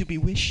devoutly to be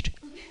wished.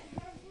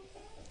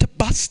 To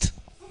bust.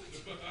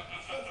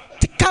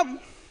 To come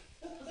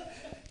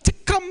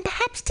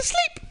perhaps to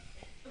sleep.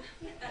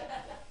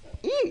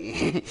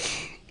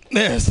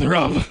 There's the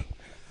rub.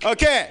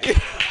 Okay.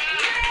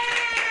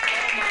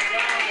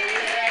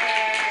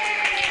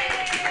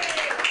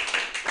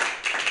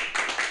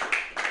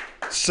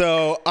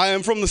 So I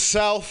am from the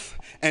South,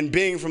 and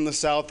being from the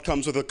South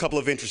comes with a couple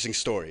of interesting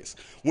stories.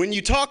 When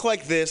you talk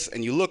like this,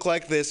 and you look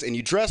like this, and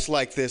you dress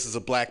like this as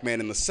a black man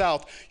in the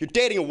South, you're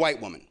dating a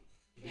white woman.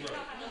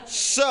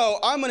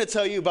 So I'm going to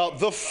tell you about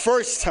the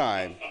first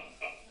time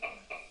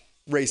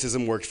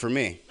racism worked for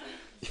me.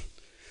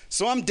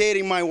 So I'm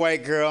dating my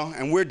white girl,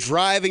 and we're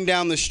driving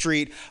down the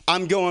street.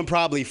 I'm going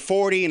probably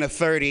 40 and a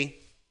 30.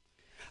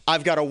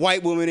 I've got a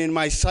white woman in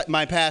my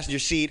passenger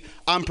seat.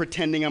 I'm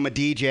pretending I'm a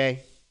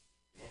DJ.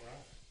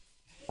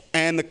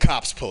 And the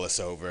cops pull us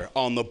over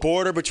on the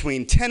border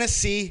between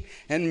Tennessee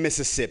and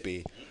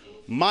Mississippi.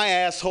 My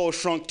asshole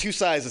shrunk 2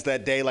 sizes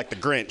that day like the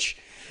Grinch.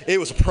 It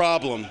was a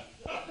problem.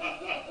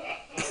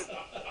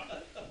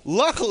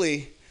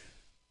 Luckily,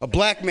 a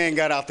black man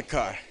got out the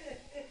car.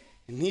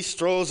 And he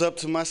strolls up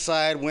to my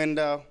side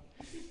window,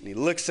 and he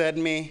looks at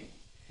me.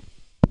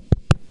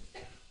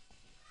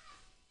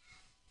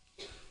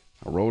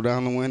 I roll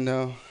down the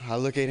window. I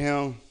look at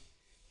him.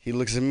 He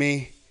looks at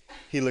me.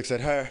 He looks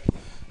at her.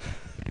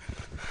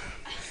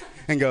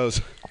 And goes,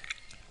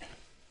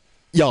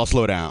 y'all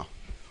slow down.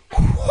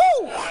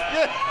 Woo!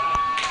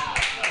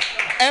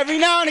 Every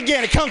now and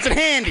again, it comes in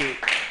handy.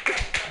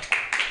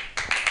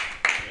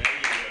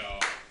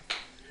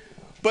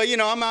 But, you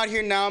know, I'm out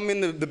here now. I'm in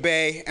the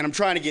Bay, and I'm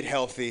trying to get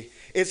healthy.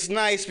 It's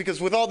nice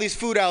because with all these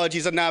food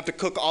allergies, I now have to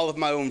cook all of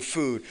my own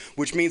food,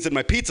 which means that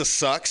my pizza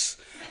sucks.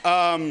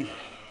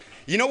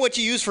 You know what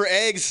you use for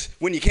eggs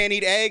when you can't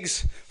eat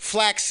eggs?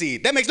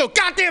 Flaxseed. That makes no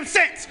goddamn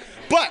sense.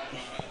 But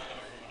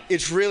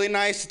it's really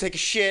nice to take a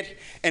shit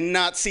and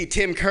not see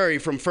Tim Curry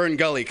from Fern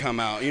Gully come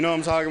out. You know what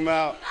I'm talking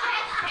about?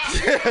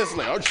 It's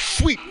like, oh,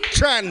 sweet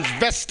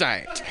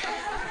transvestite.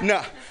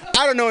 No,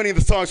 I don't know any of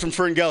the songs from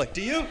Fern Gully.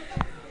 Do you?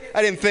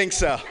 I didn't think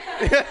so.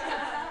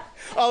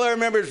 All I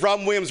remember is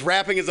Robin Williams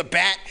rapping as a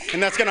bat,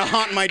 and that's gonna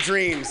haunt my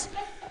dreams.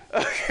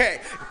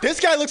 Okay, this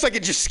guy looks like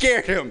it just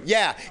scared him.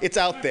 Yeah, it's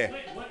out there.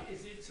 Wait, what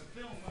is it? It's a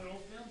film, an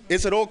old film?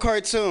 It's an old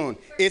cartoon.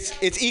 It's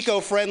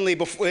eco-friendly.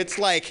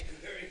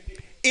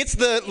 It's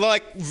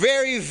the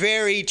very,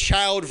 very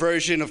child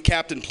version of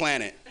Captain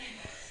Planet.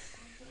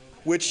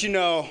 Which, you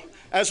know,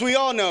 as we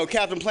all know,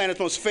 Captain Planet's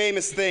most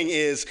famous thing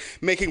is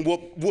making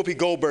Whoopi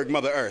Goldberg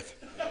Mother Earth.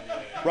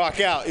 Rock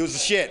out. It was the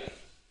shit.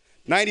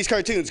 90s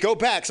cartoons, go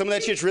back. Some of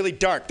that shit's really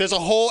dark. There's a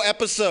whole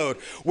episode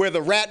where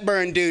the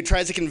Ratburn dude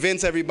tries to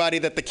convince everybody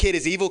that the kid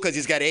is evil because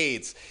he's got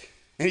AIDS.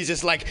 And he's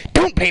just like,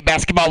 don't play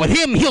basketball with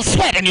him. He'll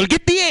sweat and you'll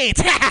get the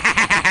AIDS.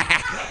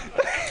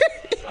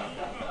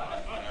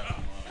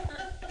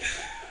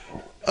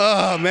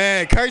 Oh,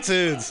 man,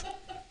 cartoons.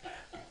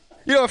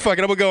 You know what, fuck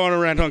it, I'm gonna go on a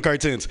rant on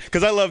cartoons,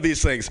 because I love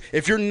these things.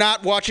 If you're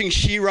not watching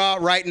She-Ra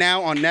right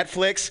now on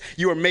Netflix,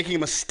 you are making a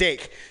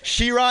mistake.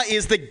 She-Ra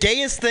is the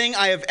gayest thing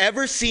I have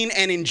ever seen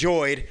and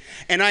enjoyed,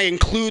 and I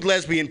include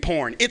lesbian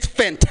porn. It's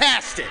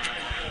fantastic.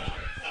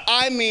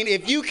 I mean,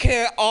 if you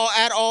care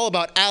at all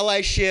about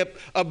allyship,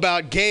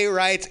 about gay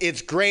rights,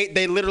 it's great.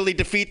 They literally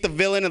defeat the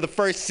villain of the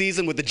first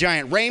season with the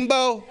giant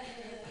rainbow.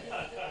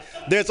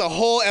 There's a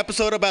whole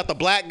episode about the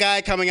black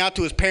guy coming out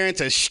to his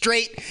parents as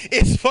straight.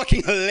 It's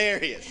fucking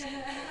hilarious.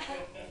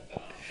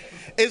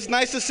 It's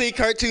nice to see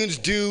cartoons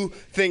do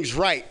things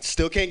right.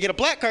 Still can't get a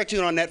black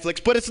cartoon on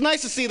Netflix, but it's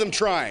nice to see them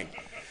trying.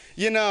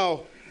 You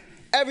know,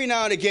 every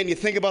now and again you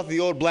think about the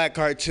old black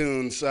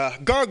cartoons.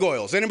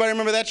 Gargoyles, anybody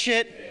remember that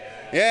shit?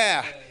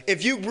 Yeah.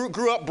 If you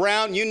grew up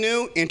brown, you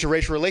knew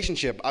interracial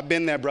relationship. I've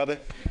been there, brother.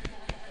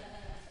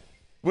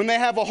 When they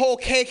have a whole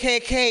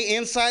KKK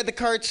inside the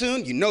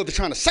cartoon, you know they're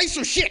trying to say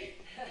some shit.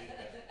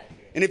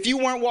 And if you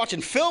weren't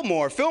watching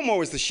Fillmore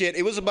was the shit.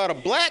 It was about a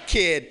black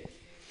kid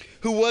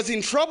who was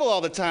in trouble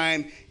all the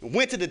time,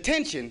 went to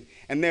detention,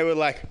 and they were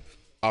like,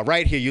 all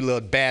right, here, you little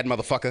bad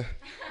motherfucker.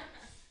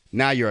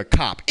 Now you're a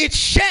cop. It's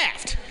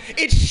Shaft.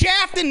 It's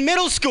Shaft in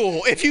middle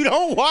school. If you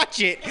don't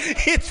watch it,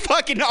 it's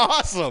fucking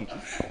awesome.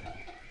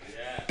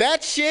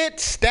 That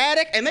shit,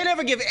 static, and they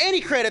never give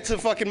any credit to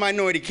fucking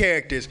minority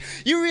characters.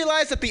 You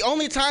realize that the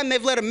only time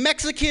they've let a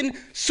Mexican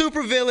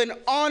supervillain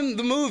on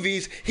the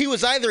movies, he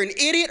was either an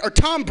idiot or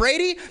Tom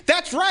Brady?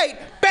 That's right,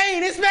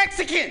 Bane is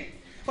Mexican!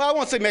 Well, I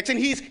won't say Mexican,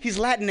 he's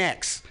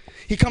Latinx.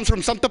 He comes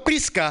from Santa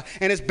Prisca,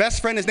 and his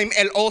best friend is named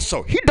El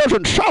Oso. He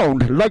doesn't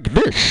sound like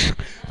this.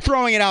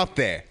 Throwing it out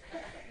there.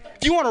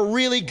 If you want a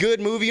really good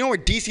movie, you know where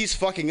DC's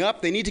fucking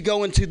up? They need to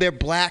go into their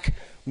black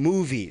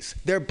movies.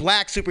 They're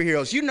black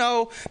superheroes. You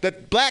know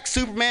that black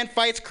Superman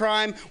fights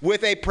crime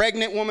with a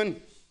pregnant woman.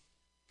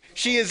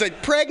 She is a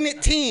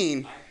pregnant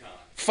teen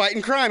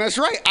fighting crime. That's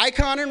right,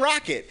 Icon and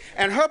Rocket.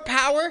 And her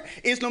power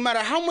is no matter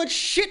how much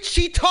shit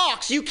she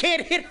talks, you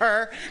can't hit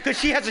her because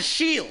she has a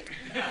shield.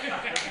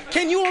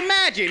 Can you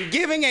imagine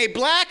giving a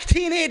black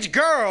teenage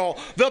girl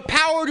the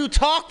power to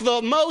talk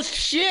the most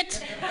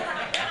shit?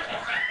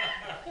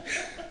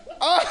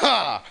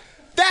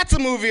 That's a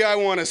movie I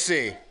want to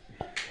see.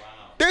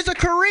 There's a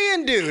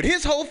Korean dude.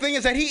 His whole thing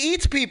is that he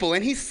eats people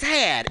and he's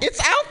sad. It's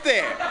out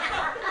there.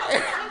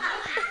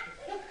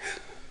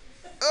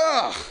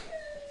 Ugh.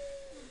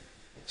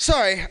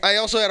 Sorry, I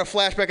also had a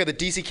flashback of the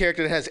DC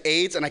character that has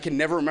AIDS and I can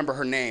never remember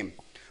her name.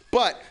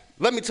 But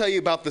let me tell you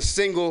about the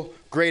single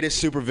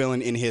greatest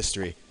supervillain in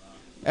history.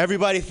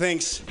 Everybody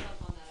thinks...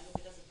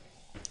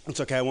 It's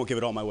okay, I won't give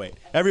it all my weight.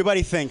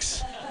 Everybody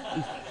thinks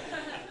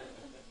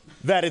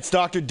that it's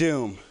Dr.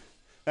 Doom,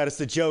 that it's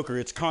the Joker,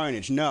 it's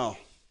Carnage. No.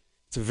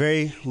 It's a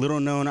very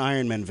little-known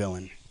Iron Man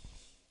villain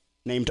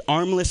named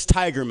Armless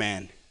Tiger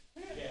Man.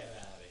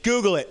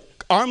 Google it.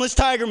 Armless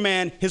Tiger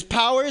Man. His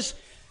powers,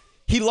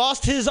 he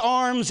lost his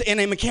arms in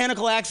a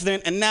mechanical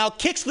accident and now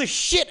kicks the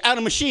shit out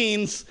of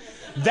machines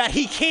that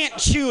he can't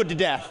chew to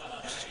death.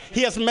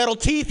 He has metal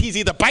teeth. He's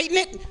either biting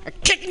it or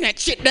kicking that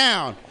shit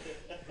down.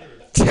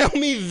 Tell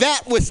me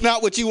that was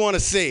not what you want to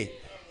see.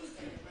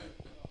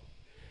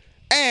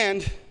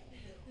 And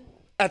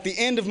at the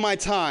end of my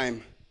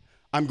time,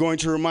 I'm going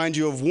to remind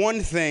you of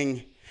one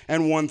thing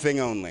and one thing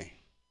only.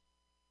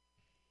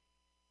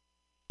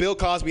 Bill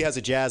Cosby has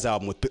a jazz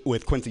album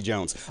with Quincy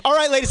Jones. All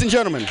right, ladies and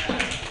gentlemen,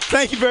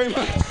 thank you very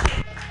much.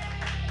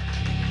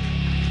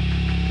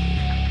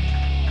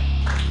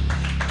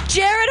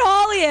 Jared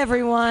Hawley,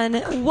 everyone.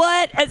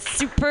 What a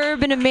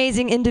superb and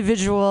amazing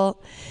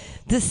individual.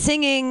 The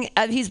singing,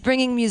 he's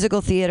bringing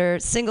musical theater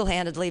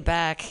single-handedly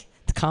back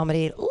to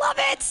comedy. Love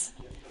it!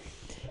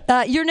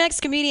 Your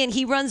next comedian,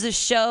 he runs a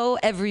show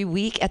every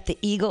week at the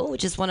Eagle,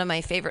 which is one of my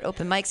favorite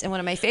open mics and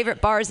one of my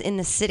favorite bars in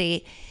the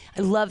city.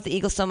 I love the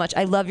Eagle so much.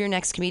 I love your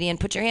next comedian.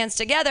 Put your hands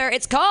together.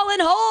 It's Colin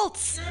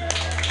Holtz.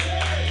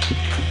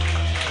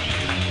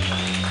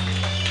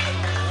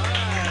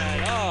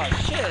 Oh,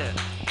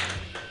 shit.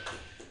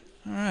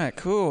 All right,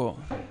 cool.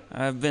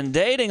 I've been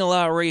dating a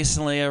lot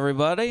recently,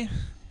 everybody.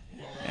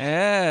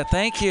 Yeah,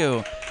 thank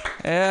you.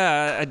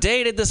 Yeah, I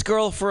dated this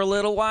girl for a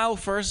little while.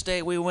 First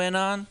date we went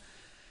on.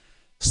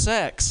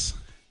 Sex.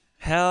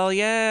 Hell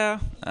yeah.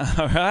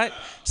 All right.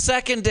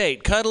 Second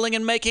date, cuddling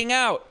and making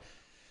out.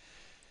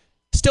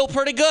 Still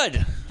pretty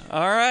good.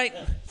 All right.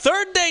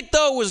 Third date,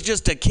 though, was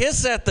just a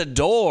kiss at the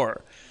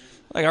door.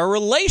 Like, our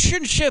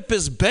relationship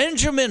is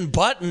Benjamin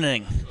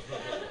Buttoning.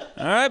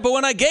 All right, but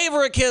when I gave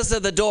her a kiss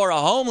at the door, a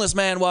homeless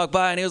man walked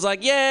by and he was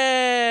like,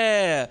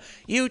 yeah,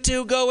 you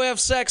two go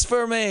have sex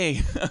for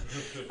me.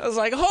 I was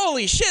like,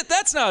 holy shit,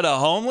 that's not a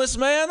homeless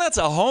man. That's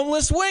a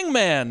homeless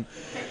wingman.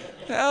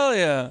 Hell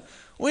yeah.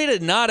 We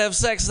did not have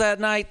sex that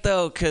night,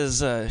 though,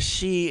 because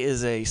she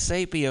is a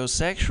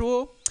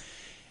sapiosexual.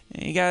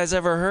 You guys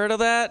ever heard of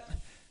that?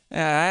 I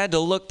had to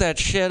look that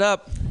shit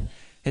up.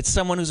 It's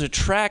someone who's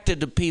attracted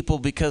to people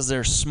because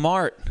they're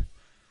smart.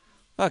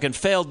 Fucking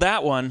failed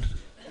that one.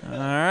 All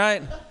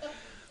right.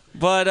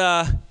 But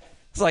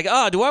it's like,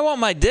 do I want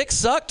my dick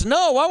sucked?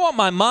 No, I want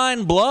my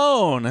mind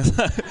blown.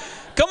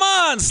 Come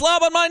on,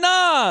 slob on my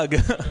nog.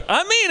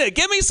 I mean it.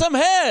 Give me some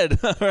head.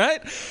 All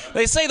right?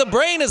 They say the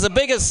brain is the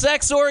biggest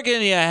sex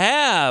organ you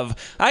have.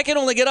 I can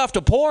only get off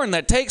to porn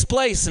that takes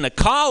place in a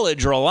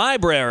college or a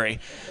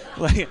library.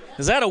 Like,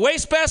 is that a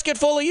wastebasket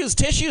full of used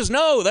tissues?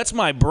 No, that's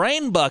my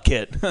brain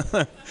bucket.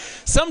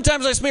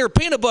 Sometimes I smear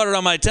peanut butter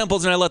on my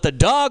temples and I let the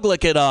dog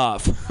lick it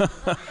off.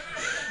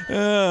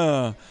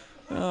 Yeah.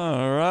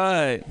 All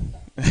right.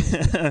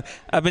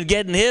 I've been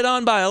getting hit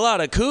on by a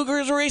lot of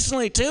cougars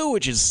recently, too,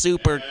 which is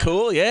super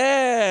cool.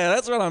 Yeah,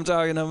 that's what I'm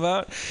talking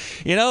about.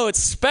 You know, it's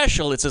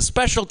special. It's a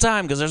special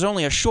time because there's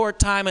only a short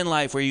time in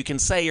life where you can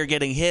say you're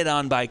getting hit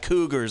on by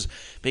cougars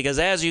because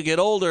as you get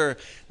older,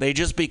 they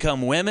just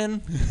become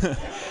women.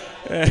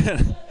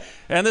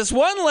 And this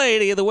one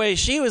lady, the way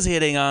she was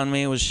hitting on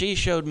me was she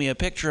showed me a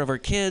picture of her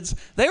kids.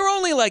 They were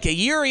only like a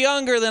year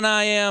younger than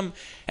I am,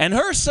 and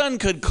her son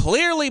could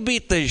clearly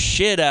beat the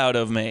shit out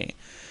of me.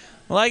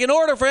 Like, in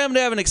order for him to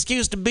have an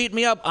excuse to beat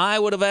me up, I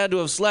would have had to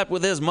have slept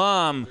with his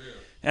mom.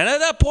 And at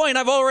that point,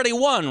 I've already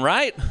won,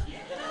 right?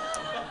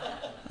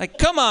 Like,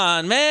 come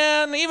on,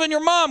 man. Even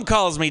your mom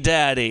calls me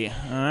daddy,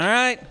 all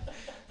right?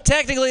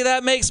 Technically,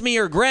 that makes me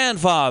your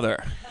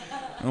grandfather.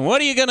 And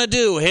what are you going to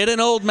do, hit an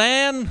old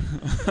man?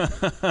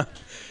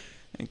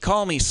 And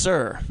call me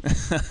sir.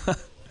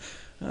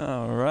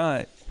 All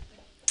right.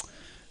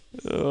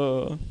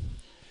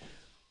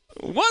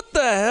 What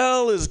the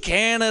hell is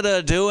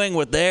Canada doing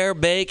with their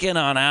bacon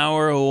on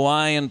our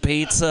Hawaiian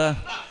pizza?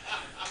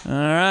 All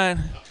right.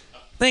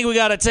 Think we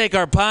got to take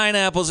our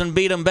pineapples and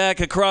beat them back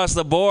across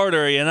the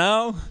border, you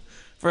know?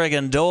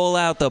 Friggin' dole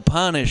out the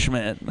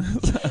punishment.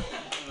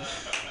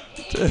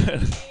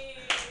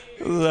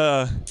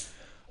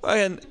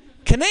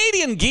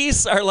 Canadian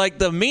geese are like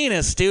the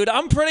meanest, dude.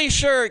 I'm pretty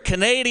sure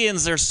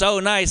Canadians are so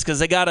nice because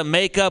they got to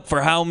make up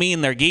for how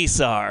mean their geese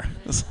are.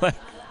 It's like,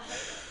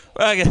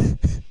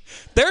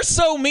 they're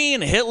so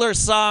mean, Hitler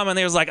saw them and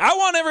he was like, I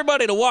want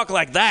everybody to walk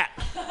like that.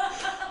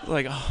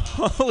 Like,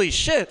 holy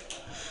shit.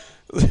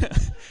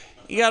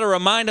 You got to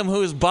remind him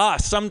who's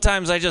boss.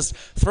 Sometimes I just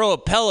throw a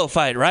pillow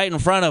fight right in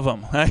front of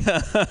him.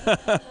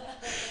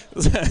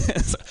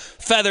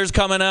 Feathers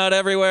coming out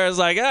everywhere. It's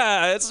like,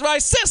 it's my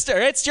sister.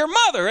 It's your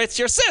mother. It's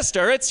your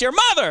sister. It's your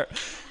mother.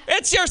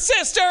 It's your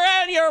sister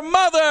and your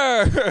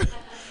mother.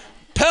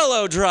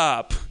 Pillow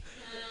drop.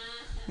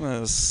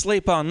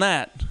 Sleep on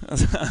that.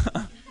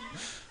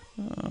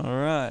 All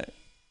right.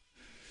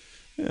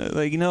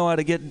 Like, you know how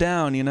to get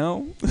down, you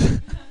know?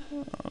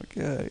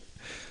 Okay.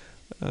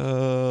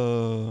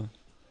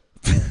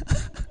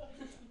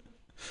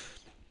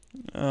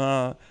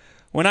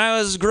 When I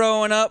was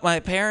growing up, my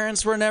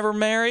parents were never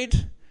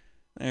married.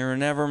 They were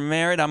never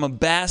married. I'm a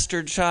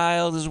bastard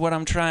child is what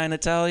I'm trying to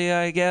tell you,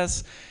 I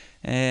guess.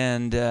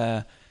 And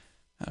I'd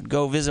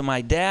go visit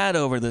my dad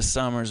over the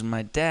summers. And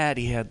my dad,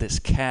 he had this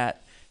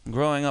cat.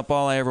 Growing up,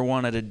 all I ever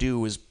wanted to do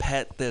was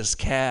pet this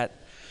cat.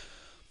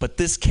 But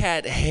this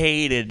cat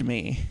hated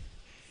me.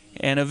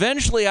 And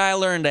eventually I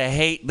learned to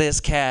hate this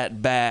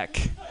cat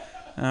back.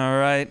 All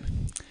right?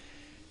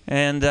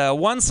 And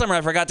one summer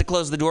I forgot to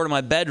close the door to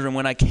my bedroom.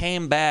 When I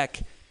came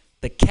back,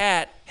 the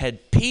cat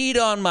had peed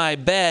on my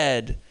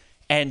bed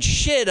and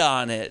shit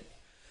on it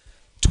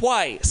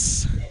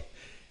twice.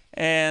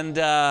 And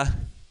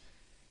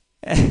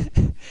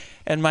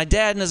and my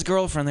dad and his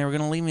girlfriend, they were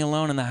going to leave me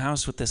alone in the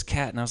house with this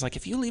cat. And I was like,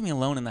 if you leave me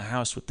alone in the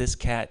house with this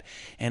cat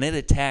and it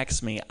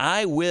attacks me,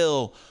 I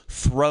will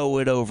throw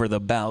it over the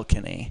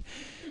balcony.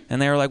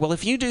 And they were like, well,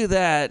 if you do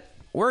that,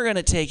 we're going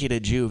to take you to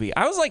juvie.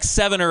 I was like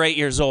 7 or 8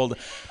 years old.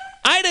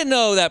 I didn't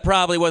know that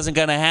probably wasn't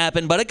going to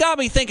happen, but it got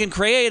me thinking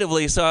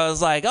creatively. So I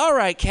was like, all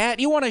right, cat,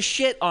 you want to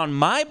shit on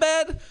my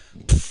bed?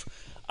 Pff,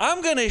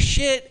 I'm going to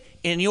shit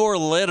in your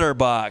litter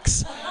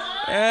box.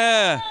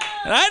 Yeah.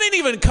 And I didn't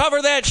even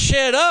cover that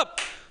shit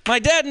up. My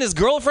dad and his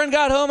girlfriend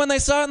got home and they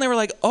saw it and they were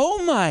like,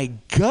 oh my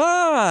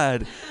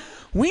God,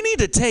 we need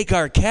to take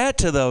our cat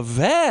to the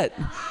vet.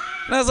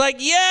 And I was like,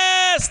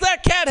 yes,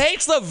 that cat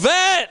hates the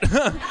vet.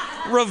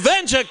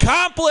 Revenge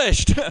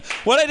accomplished.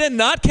 What I did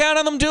not count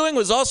on them doing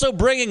was also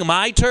bringing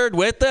my turd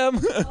with them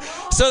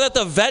so that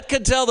the vet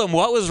could tell them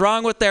what was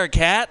wrong with their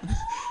cat.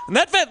 And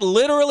that vet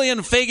literally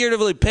and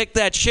figuratively picked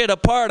that shit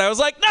apart. I was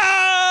like, no!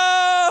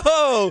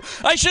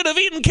 I should have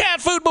eaten cat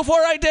food before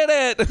I did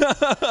it.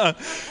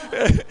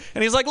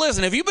 And he's like,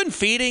 listen, have you been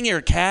feeding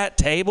your cat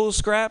table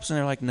scraps? And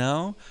they're like,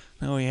 no,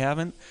 we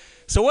haven't.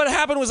 So what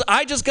happened was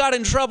I just got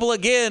in trouble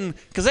again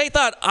because they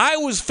thought I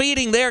was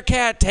feeding their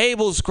cat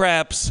table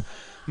scraps,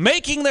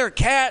 making their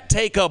cat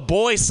take a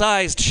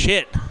boy-sized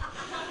shit.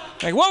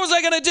 Like, what was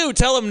I going to do?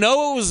 Tell them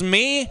no, it was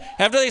me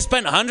after they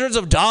spent hundreds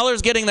of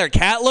dollars getting their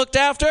cat looked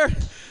after?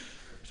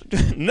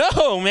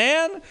 No,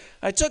 man.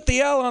 I took the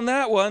L on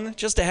that one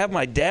just to have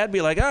my dad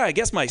be like, I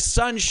guess my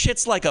son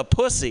shits like a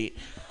pussy.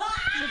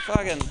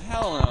 Fucking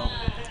hell no.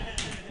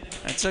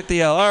 I took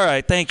the L. All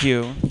right, thank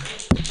you.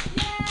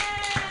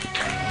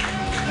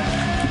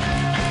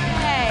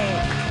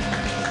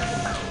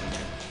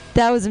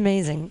 That was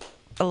amazing.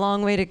 A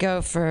long way to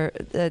go for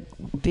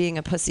being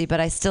a pussy, but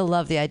I still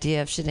love the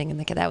idea of shitting in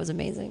the cat. That was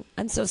amazing.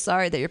 I'm so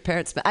sorry that your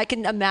parents... I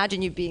can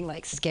imagine you being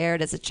like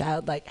scared as a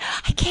child, like,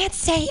 I can't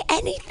say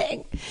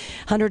anything.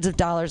 Hundreds of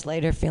dollars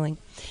later feeling...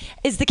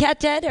 Is the cat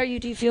dead?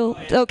 Do you feel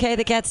okay?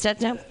 The cat's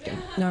dead now? Okay.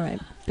 All right.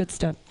 Good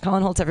stuff.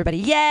 Colin Holtz, everybody.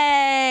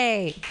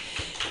 Yay!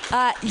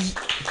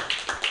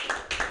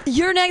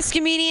 Your next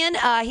comedian,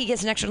 he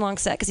gets an extra long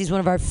set because he's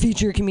one of our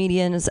feature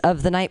comedians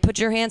of the night. Put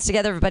your hands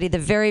together, everybody. The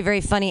very,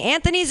 very funny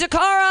Anthony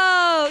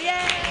Zuccaro. Yay!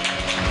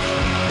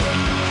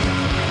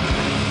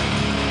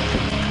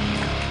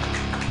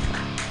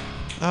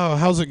 Oh,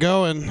 how's it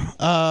going?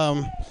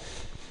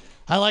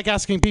 I like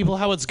asking people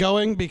how it's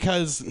going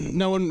because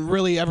no one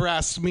really ever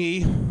asks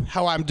me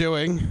how I'm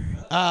doing.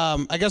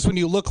 I guess when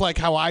you look like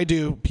how I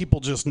do,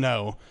 people just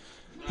know.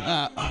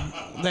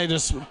 They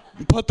just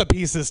put the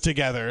pieces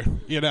together,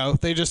 you know.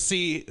 They just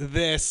see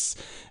this,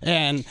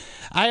 and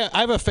I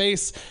have a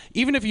face.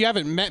 Even if you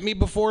haven't met me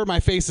before, my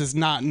face is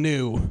not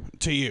new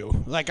to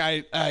you. Like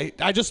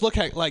I just look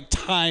at like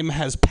time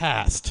has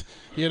passed,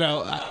 you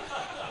know.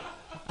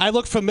 I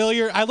look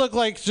familiar. I look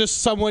like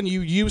just someone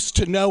you used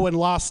to know and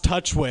lost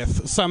touch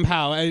with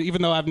somehow,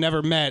 even though I've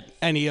never met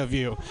any of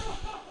you.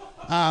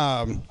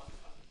 I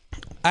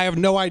have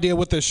no idea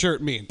what this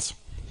shirt means.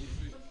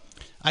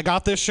 I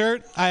got this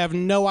shirt. I have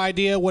no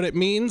idea what it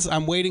means.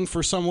 I'm waiting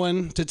for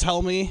someone to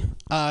tell me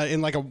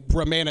in like a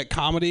romantic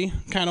comedy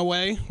kind of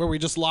way where we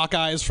just lock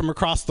eyes from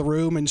across the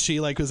room and she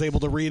like was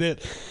able to read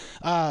it.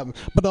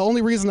 But the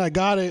only reason I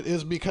got it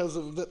is because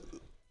of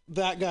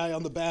that guy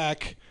on the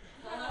back.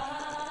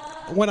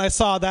 When I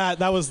saw that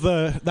was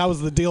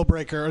the deal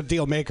breaker or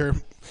deal maker.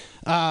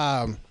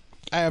 I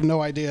have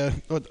no idea.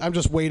 I'm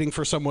just waiting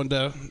for someone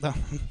to.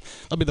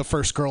 That'll be the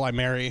first girl I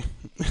marry.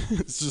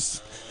 It's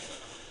just.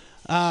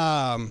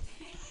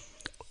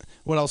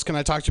 What else can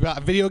I talk to you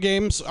about? Video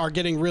games are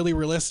getting really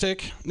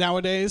realistic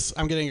nowadays.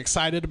 I'm getting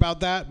excited about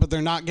that, but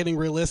they're not getting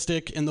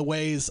realistic in the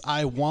ways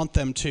I want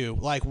them to.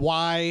 Like,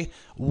 why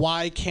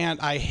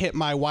can't I hit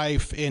my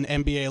wife in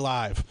NBA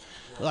Live?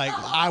 Like,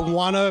 I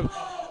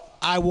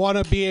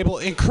wanna be able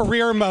in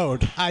career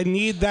mode. I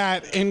need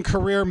that in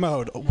career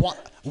mode.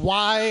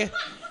 Why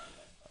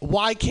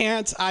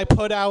can't I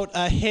put out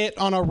a hit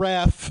on a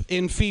ref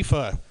in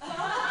FIFA?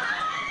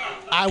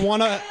 I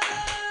want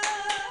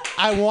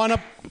to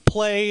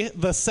play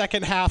the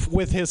second half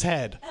with his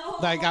head.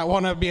 Like, I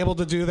want to be able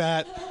to do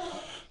that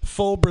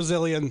full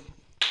Brazilian.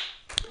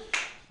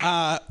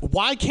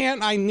 Why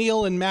can't I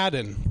kneel in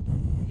Madden?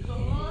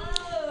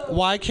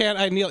 Why can't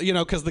I kneel? You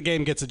know, because the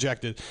game gets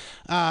ejected.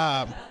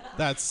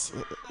 That's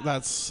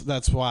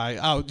why.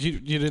 Oh, you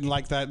didn't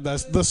like that?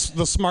 That's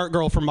the smart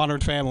girl from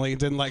Modern Family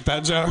didn't like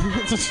that joke.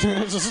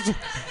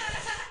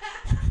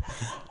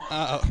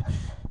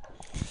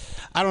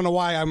 I don't know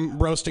why I'm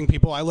roasting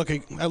people. I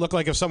look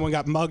like if someone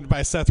got mugged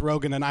by Seth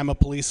Rogen and I'm a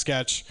police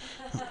sketch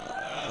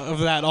of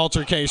that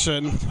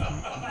altercation.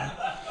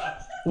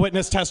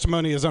 Witness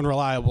testimony is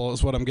unreliable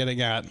is what I'm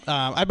getting at.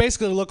 I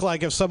basically look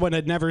like if someone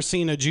had never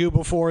seen a Jew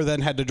before then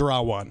had to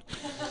draw one.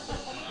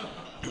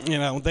 You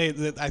know,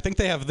 I think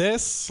they have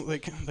this.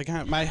 Like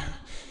my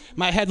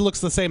head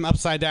looks the same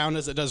upside down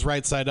as it does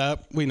right side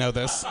up. We know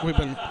this. We've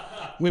been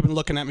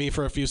looking at me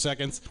for a few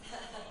seconds.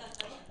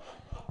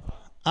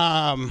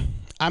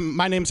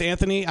 My name's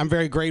Anthony. I'm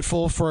very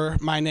grateful for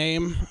my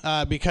name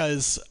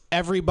because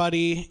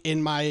everybody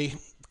in my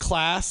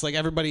class, like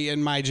everybody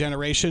in my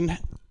generation,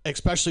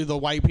 especially the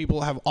white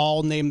people, have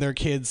all named their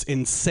kids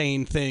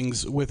insane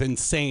things with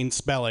insane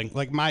spelling.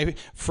 Like my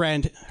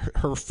friend,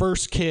 her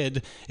first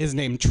kid is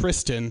named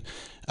Tristan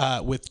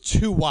with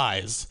 2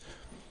 Y's.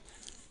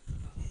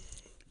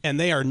 And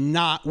they are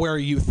not where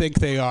you think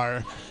they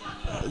are.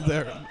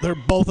 They're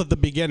both at the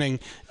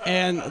beginning.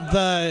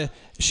 And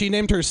she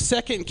named her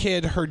second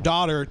kid, her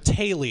daughter,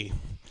 Tayleigh.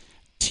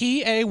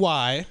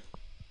 Tayleigh.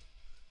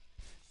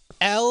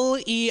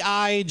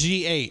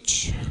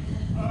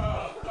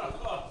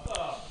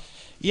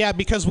 Yeah,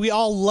 because we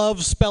all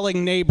love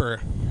spelling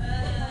neighbor.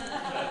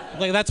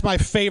 Like, that's my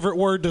favorite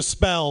word to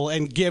spell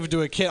and give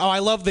to a kid. Oh, I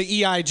love the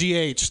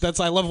EIGH.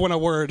 I love when a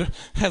word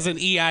has an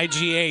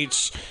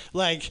EIGH.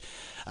 Like,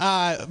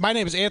 my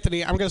name is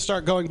Anthony. I'm going to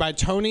start going by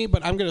Tony,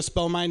 but I'm going to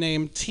spell my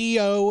name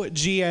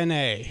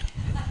Togna.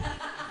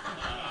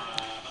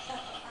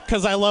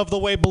 Because I love the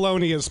way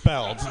bologna is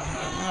spelled.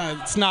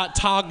 It's not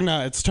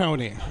Togna, it's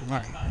Tony. All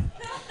right.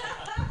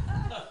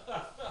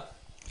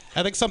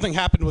 I think something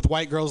happened with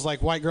white girls.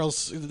 Like, white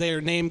girls, their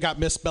name got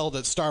misspelled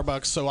at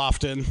Starbucks so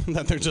often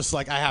that they're just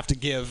like, I have to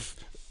give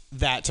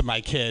that to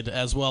my kid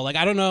as well. Like,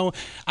 I don't know,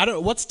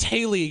 what's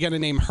Tayleigh gonna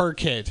name her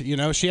kid? You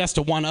know, she has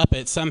to one up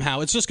it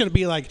somehow. It's just gonna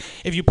be like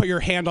if you put your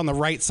hand on the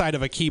right side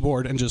of a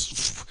keyboard and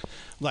just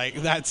like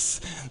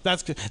this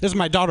is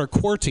my daughter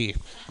Qwerty.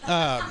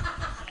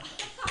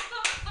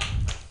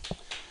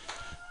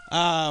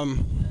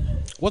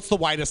 What's the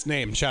whitest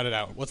name? Shout it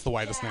out. What's the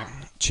whitest name?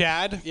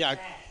 Chad? Yeah.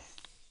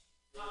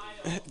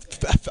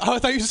 Oh, I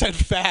thought you said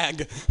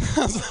fag.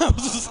 I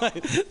was just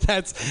like,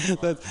 that's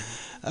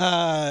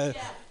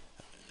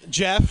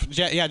Jeff.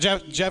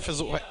 Jeff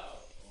is.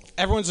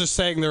 Everyone's just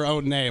saying their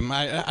own name.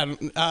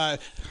 No,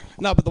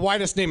 but the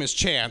whitest name is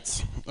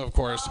Chance, of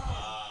course,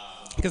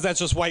 because that's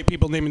just white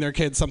people naming their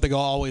kids something they'll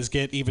always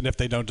get, even if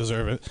they don't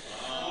deserve it.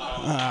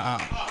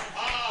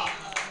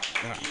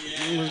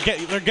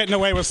 They're getting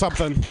away with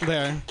something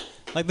there.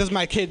 Like, this is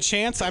my kid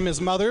Chance. I'm his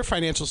mother.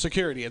 Financial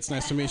security. It's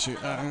nice to meet you.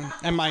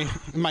 And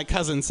my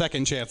cousin,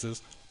 Second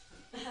Chances.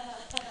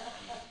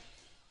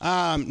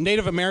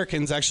 Native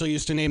Americans actually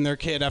used to name their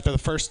kid after the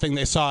first thing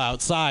they saw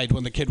outside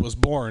when the kid was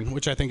born,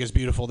 which I think is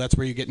beautiful. That's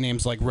where you get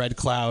names like Red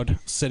Cloud,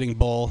 Sitting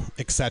Bull,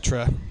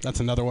 etc.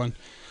 That's another one.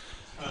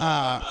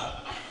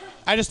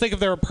 I just think if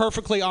they were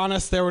perfectly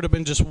honest, there would have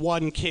been just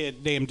one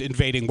kid named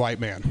Invading White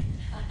Man.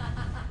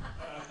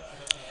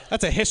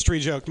 That's a history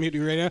joke,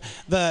 MutinyRadio.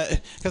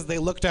 Because they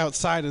looked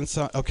outside and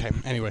saw. Okay,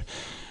 anyway.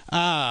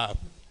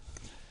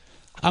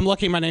 I'm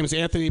lucky my name's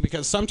Anthony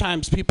because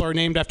sometimes people are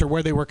named after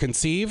where they were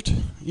conceived,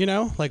 you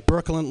know, like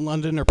Brooklyn,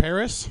 London, or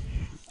Paris.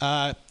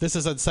 This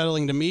is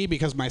unsettling to me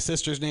because my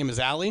sister's name is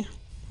Allie.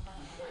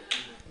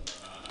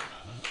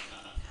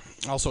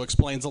 Also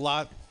explains a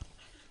lot.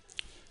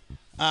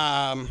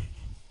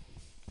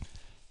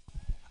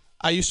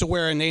 I used to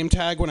wear a name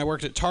tag when I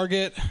worked at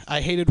Target. I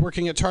hated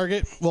working at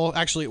Target. Well,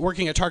 actually,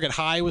 working at Target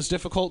High was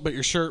difficult, but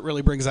your shirt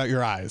really brings out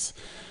your eyes.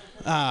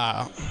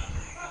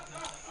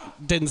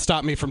 didn't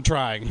stop me from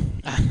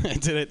trying. I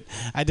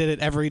did it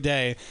every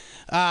day.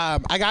 I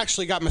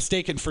actually got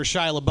mistaken for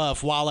Shia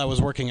LaBeouf while I was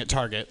working at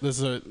Target.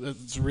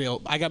 It's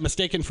real. I got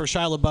mistaken for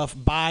Shia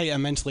LaBeouf by a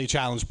mentally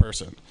challenged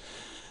person.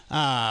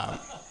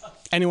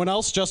 Anyone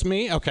else? Just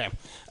me? Okay.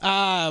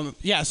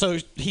 Yeah, so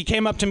he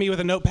came up to me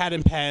with a notepad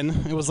and pen.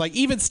 It was like,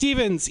 even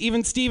Stevens,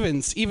 even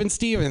Stevens, even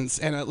Stevens.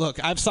 And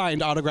look, I've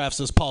signed autographs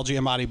as Paul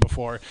Giamatti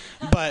before,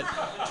 but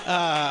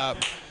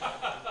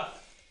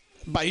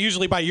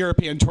usually by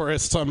European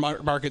tourists on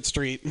Market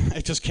Street. I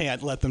just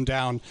can't let them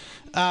down.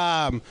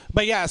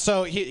 But yeah,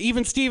 so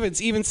even Stevens.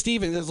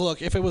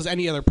 Look, if it was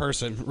any other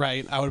person,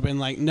 right, I would have been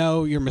like,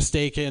 no, you're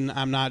mistaken.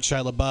 I'm not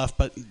Shia LaBeouf.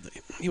 But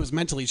he was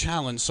mentally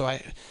challenged, so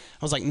I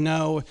was like,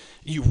 no,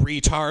 you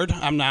retard.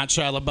 I'm not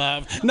Shia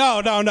LaBeouf.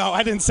 No,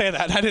 I didn't say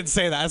that.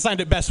 I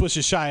signed it Best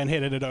Wishes Shia and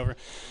handed it over.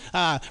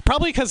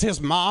 Probably because his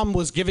mom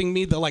was giving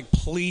me the, like,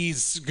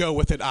 please go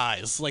with it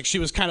eyes. Like, she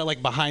was kind of,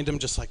 like, behind him,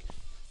 just like,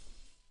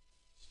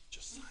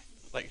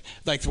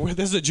 Like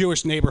this is a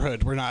Jewish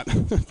neighborhood. We're not.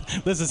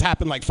 This has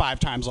happened like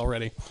 5 times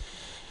already.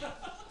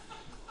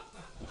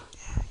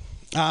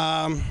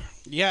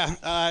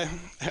 Yeah.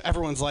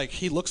 Everyone's like,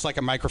 he looks like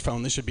a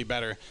microphone. This should be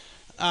better.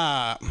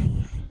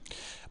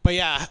 But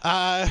yeah,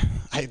 I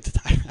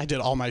did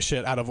all my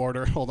shit out of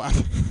order. Hold on.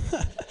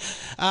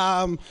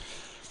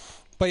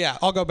 But yeah,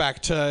 I'll go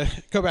back to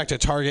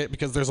Target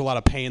because there's a lot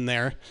of pain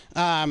there.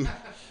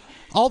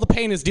 All the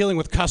pain is dealing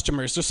with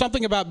customers. There's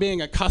something about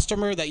being a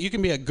customer that you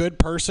can be a good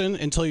person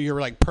until you're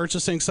like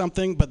purchasing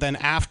something, but then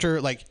after,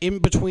 like in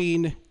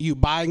between you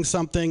buying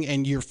something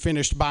and you're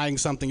finished buying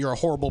something, you're a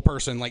horrible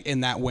person, like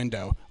in that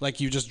window. Like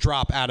you just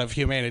drop out of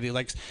humanity.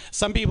 Like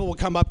some people would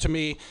come up to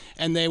me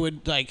and they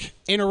would like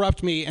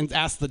interrupt me and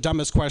ask the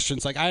dumbest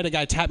questions. Like I had a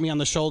guy tap me on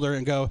the shoulder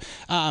and go,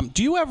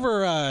 do you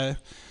ever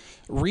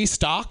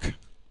restock?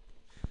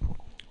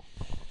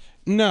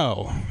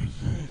 No.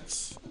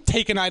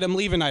 Take an item,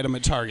 leave an item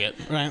at Target,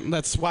 right?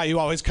 That's why you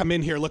always come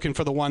in here looking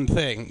for the one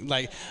thing.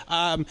 Like,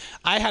 I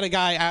had a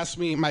guy ask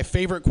me, my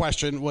favorite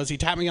question was, he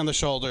tapped me on the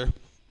shoulder.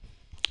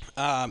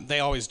 They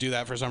always do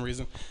that for some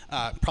reason.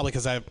 Probably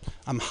because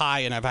I'm high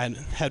and I've had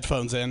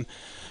headphones in.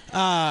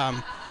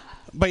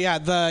 But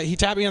yeah, he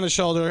tapped me on the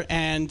shoulder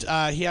and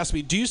he asked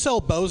me, do you sell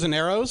bows and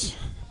arrows?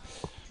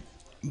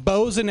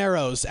 Bows and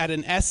arrows at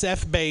an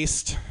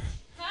SF-based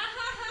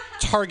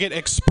Target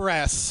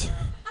Express.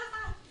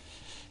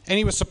 And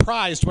he was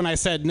surprised when I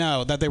said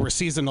no, that they were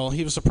seasonal.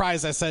 He was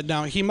surprised I said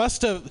no. He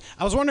must have,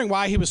 I was wondering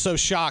why he was so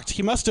shocked.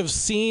 He must have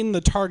seen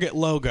the Target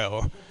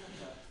logo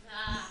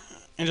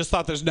and just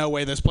thought there's no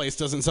way this place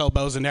doesn't sell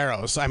bows and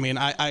arrows. I mean,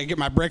 I get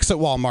my bricks at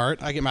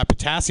Walmart. I get my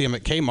potassium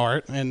at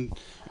Kmart. And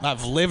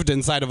I've lived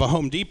inside of a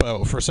Home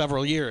Depot for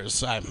several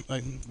years. I'm a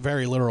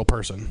very literal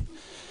person.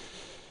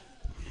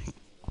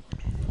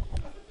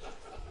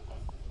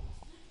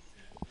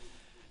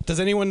 Does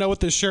anyone know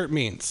what this shirt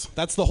means?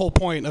 That's the whole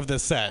point of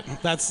this set.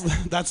 That's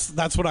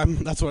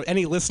what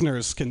any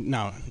listeners can.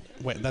 No,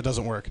 wait, that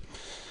doesn't work.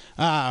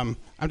 My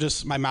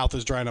mouth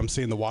is dry and I'm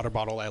seeing the water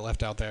bottle I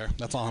left out there.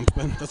 That's all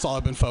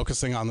I've been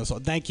focusing on this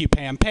one. Thank you,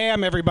 Pam.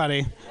 Pam,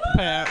 everybody.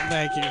 Pam,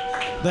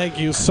 thank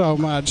you so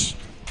much.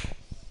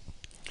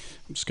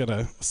 I'm just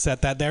gonna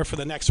set that there for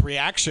the next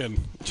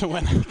reaction to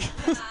when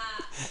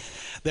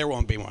there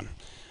won't be one.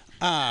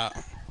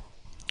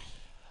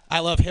 I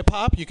love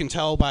hip-hop. You can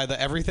tell by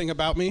the everything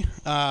about me.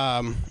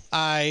 I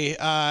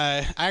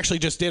actually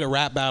just did a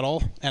rap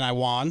battle, and I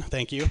won.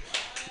 Thank you.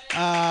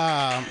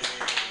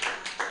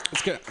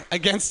 It's good.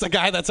 Against a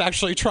guy that's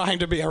actually trying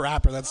to be a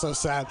rapper. That's so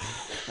sad.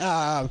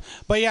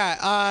 But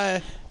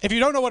yeah, if you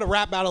don't know what a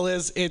rap battle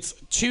is, it's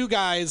 2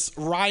 guys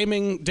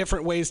rhyming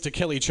different ways to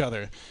kill each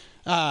other.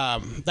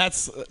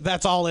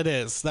 That's all it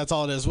is. That's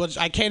all it is. Which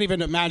I can't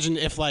even imagine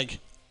if, like,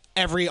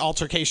 every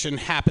altercation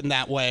happened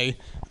that way.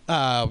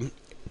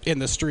 In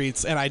the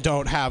streets, and I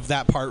don't have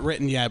that part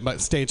written yet,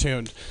 but stay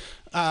tuned.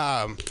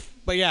 But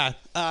yeah,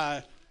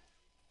 I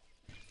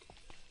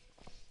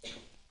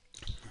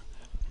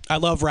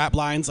love rap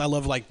lines. I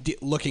love like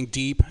looking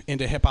deep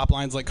into hip hop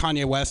lines. Like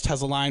Kanye West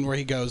has a line where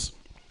he goes,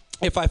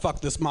 "If I fuck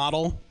this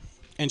model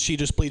and she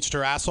just bleached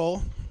her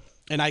asshole,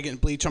 and I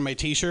get bleach on my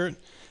t-shirt,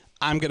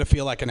 I'm gonna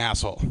feel like an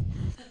asshole."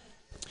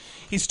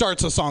 He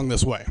starts a song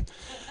this way.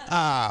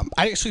 I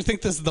actually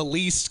think this is the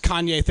least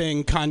Kanye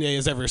thing Kanye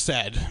has ever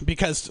said,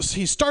 because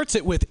he starts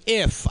it with,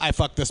 if I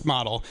fuck this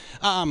model.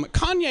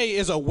 Kanye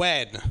is a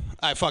when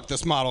I fuck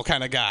this model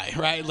kind of guy,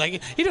 right?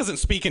 Like, he doesn't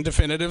speak in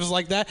definitives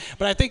like that,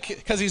 but I think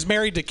because he's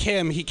married to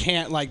Kim, he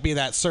can't like be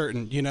that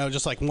certain, you know,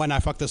 just like when I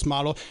fuck this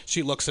model,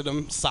 she looks at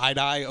him side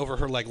eye over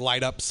her like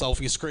light up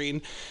selfie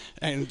screen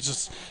and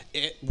just,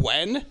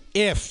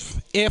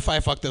 if I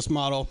fuck this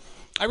model.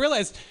 I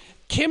realized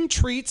Kim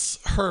treats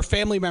her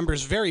family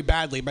members very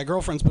badly. My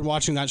girlfriend's been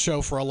watching that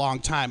show for a long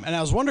time, and I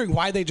was wondering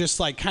why they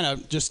just like kind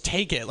of just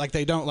take it, like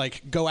they don't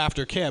like go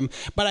after Kim.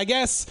 But I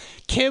guess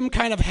Kim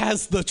kind of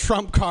has the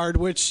trump card,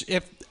 which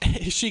if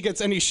she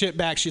gets any shit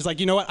back, she's like,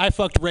 you know what? I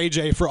fucked Ray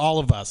J for all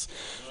of us.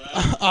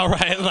 All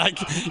right, like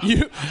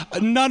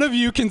none of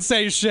you can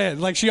say shit.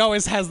 Like she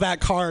always has that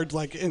card,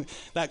 like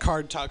that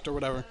card tucked or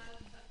whatever.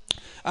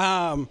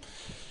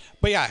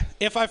 But yeah,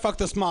 if I fuck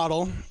this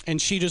model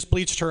and she just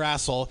bleached her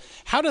asshole,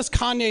 how does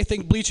Kanye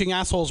think bleaching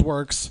assholes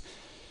works?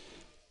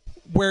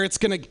 Where it's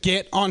gonna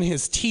get on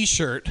his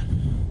T-shirt?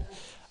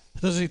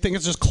 Does he think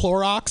it's just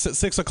Clorox at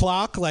 6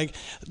 o'clock? Like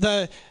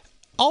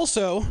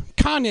also,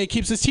 Kanye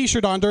keeps his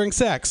T-shirt on during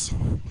sex.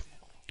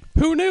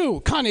 Who knew?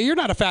 Kanye, you're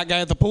not a fat guy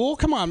at the pool.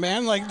 Come on,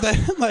 man. Like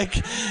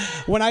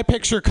when I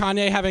picture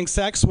Kanye having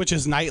sex, which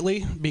is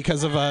nightly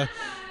because of a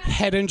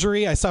head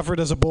injury I suffered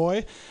as a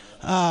boy.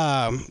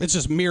 It's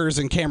just mirrors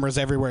and cameras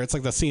everywhere. It's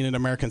like the scene in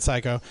American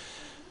Psycho.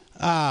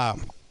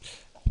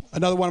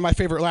 Another one of my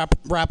favorite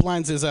rap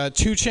lines is 2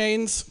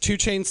 Chainz. 2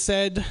 Chainz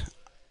said,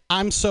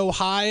 "I'm so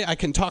high I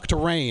can talk to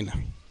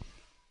rain."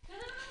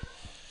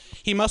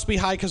 He must be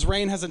high because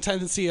rain has a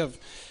tendency of,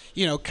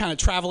 kind of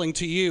traveling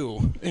to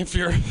you if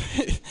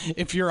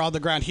you're on the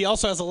ground. He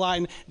also has a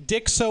line,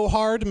 "Dick so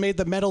hard made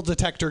the metal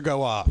detector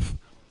go off."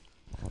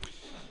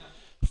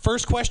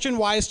 First question,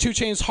 why is 2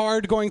 Chainz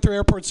hard going through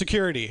airport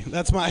security?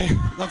 That's my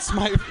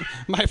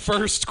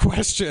first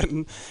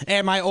question,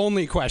 and my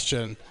only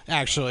question,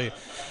 actually.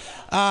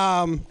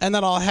 And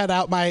then I'll head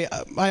out my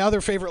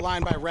other favorite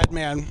line by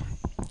Redman.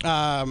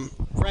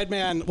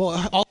 Redman,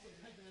 well, all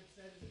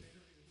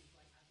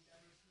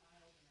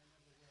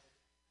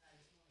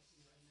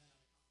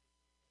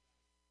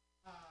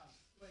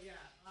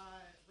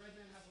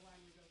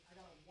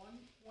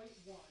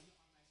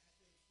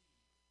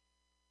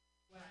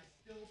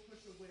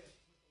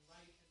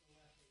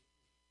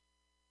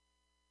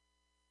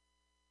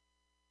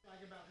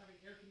about having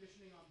air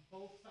conditioning on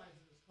both sides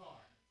of his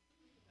car.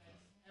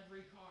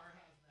 Every car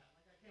has that.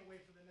 Like, I can't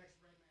wait for the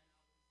next Redman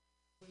album.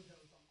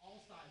 Windows on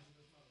all sides of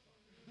this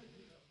motherfucker.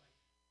 Like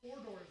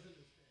 4 doors in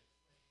this bitch.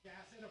 Like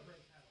gas and a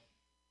brake pedal.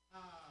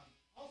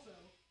 Also,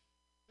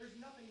 there's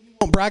nothing he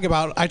won't brag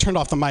about. I turned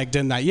off the mic,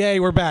 didn't I?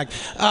 Yay, we're back.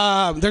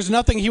 There's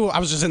nothing I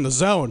was just in the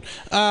zone.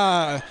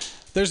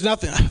 There's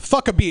nothing.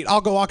 Fuck a beat.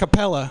 I'll go a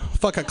cappella.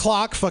 Fuck a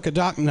clock. Fuck a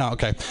doc. No,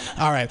 okay.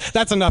 All right.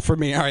 That's enough for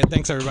me. All right.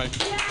 Thanks, everybody.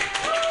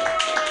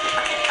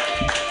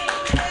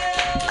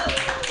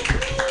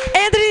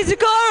 Anthony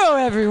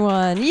Zucaro,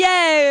 everyone.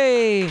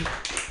 Yay!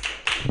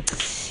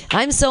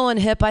 I'm so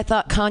unhip, I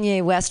thought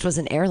Kanye West was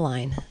an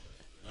airline.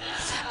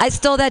 I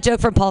stole that joke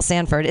from Paul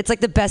Sanford. It's like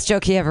the best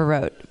joke he ever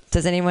wrote.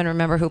 Does anyone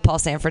remember who Paul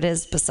Sanford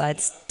is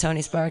besides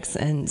Tony Sparks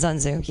and Sun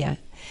Tzu? Yeah.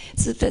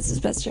 It's his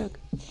best joke.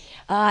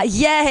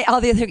 Yay! All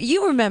the other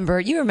you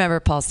remember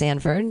Paul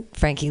Sanford,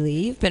 Frankie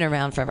Lee. You've been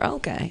around forever.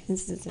 Okay.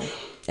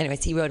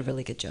 Anyways, he wrote a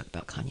really good joke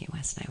about Kanye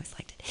West, and I always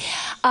liked it.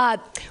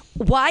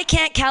 Why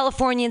can't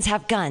Californians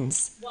have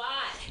guns?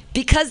 Why?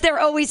 Because they're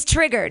always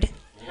triggered.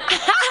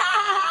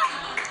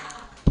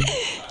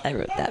 I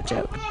wrote that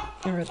joke.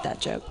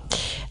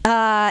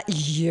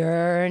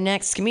 Your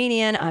next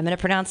comedian, I'm going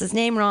to pronounce his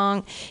name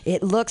wrong.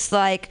 It looks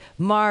like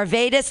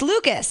Marvatus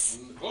Lucas.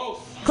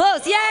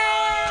 Close. Yay!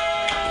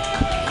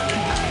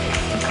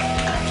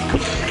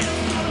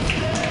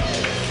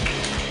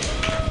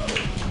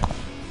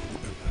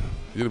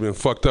 You'd have been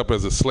fucked up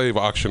as a slave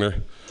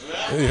auctioneer.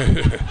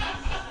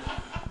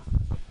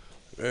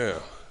 Yeah,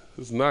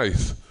 it's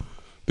nice.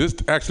 This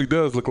actually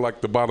does look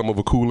like the bottom of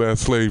a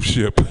cool-ass slave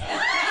ship.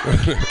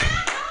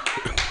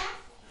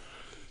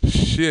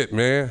 Shit,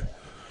 man.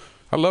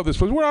 I love this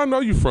place. Where I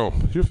know you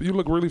from? You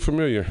look really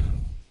familiar.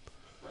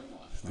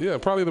 Yeah,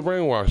 probably the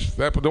Brainwash.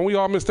 Don't we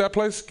all miss that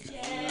place?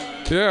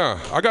 Yeah.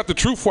 I got the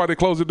truth why they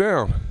closed it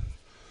down.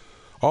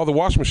 All the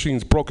wash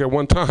machines broke at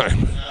one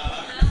time.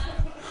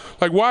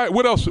 Like, why?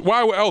 What else?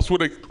 Why else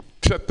would they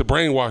shut the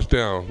Brainwash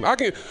down? Now.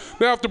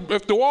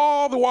 If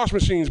all the wash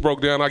machines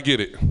broke down, I get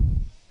it,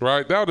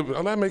 right?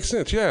 That makes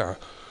sense, yeah.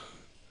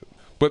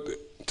 But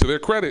to their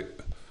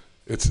credit,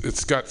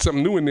 it's got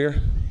something new in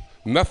there.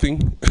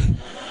 Nothing.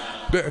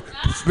 the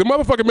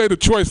motherfucker made a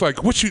choice like,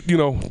 the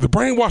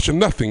Brainwash or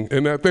nothing,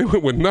 and that they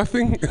went with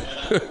nothing.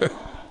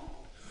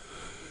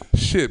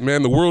 Shit,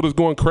 man, the world is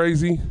going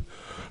crazy.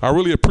 I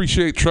really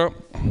appreciate Trump.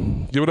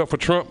 Give it up for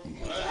Trump.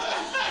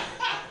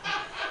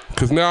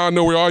 Because now I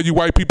know where all you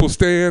white people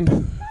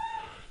stand,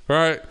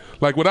 right?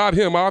 Like without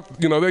him,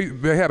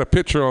 they had a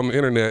picture on the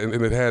internet and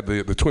it had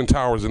the Twin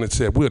Towers and it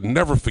said, "We'll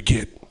never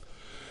forget."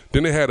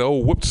 Then they had an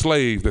old whipped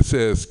slave that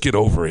says, "Get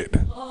over it."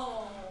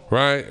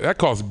 Right? That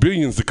costs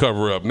billions to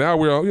cover up. Now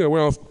we're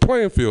on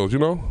playing fields,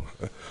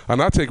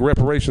 And I take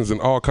reparations in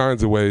all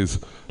kinds of ways,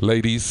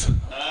 ladies.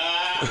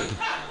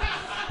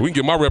 We can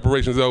get my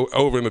reparations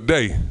over in a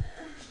day.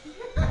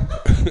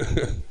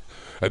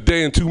 A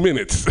day and 2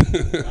 minutes.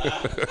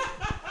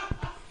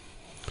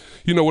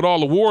 With all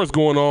the wars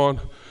going on,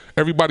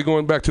 everybody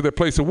going back to their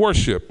place of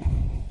worship.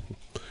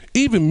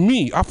 Even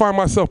me, I find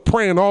myself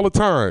praying all the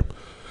time.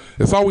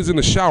 It's always in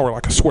the shower,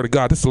 like, I swear to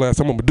God, this is the last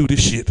time I'm going to do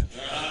this shit.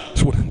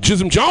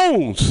 Jism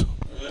Jones.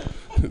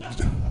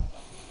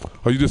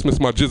 Oh, you just missed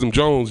my Jism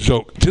Jones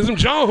joke. Jism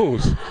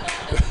Jones.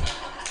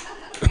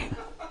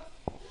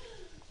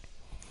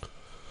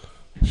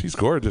 She's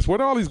gorgeous.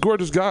 What are all these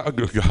gorgeous guys?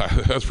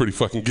 That's pretty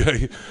fucking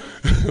gay.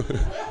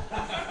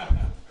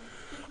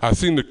 I've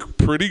seen the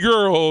pretty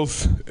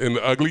girls and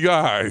the ugly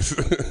guys.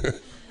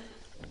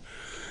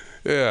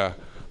 Yeah.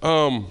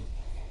 I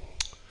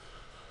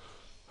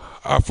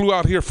flew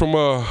out here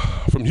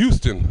from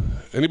Houston.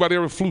 Anybody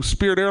ever flew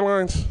Spirit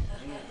Airlines?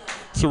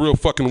 It's a real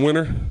fucking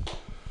winner.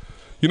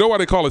 You know why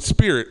they call it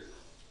Spirit?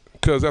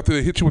 Because after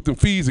they hit you with them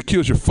fees, it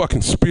kills your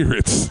fucking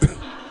spirits.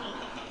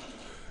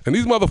 And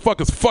these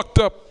motherfuckers fucked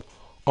up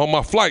on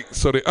my flight,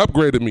 so they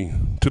upgraded me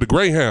to the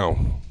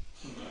Greyhound.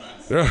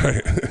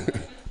 Right.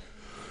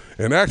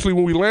 And actually,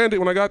 when we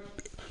landed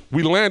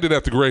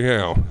at the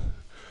Greyhound.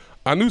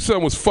 I knew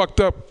something was fucked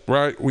up,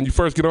 right? When you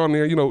first get on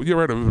there, you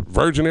ever heard of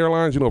Virgin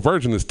Airlines?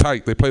 Virgin is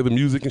tight. They play the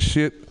music and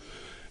shit,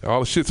 and all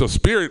the shit. So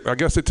Spirit, I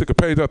guess they took a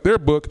page out their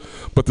book,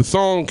 but the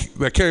song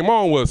that came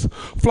on was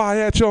 "Fly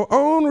at Your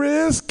Own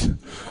Risk."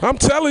 I'm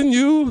telling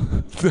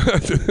you.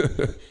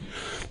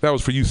 That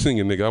was for you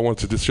singing, nigga. I wanted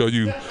to just show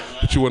you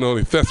that you weren't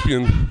only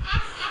thespian.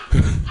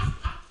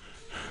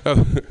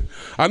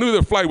 I knew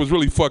their flight was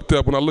really fucked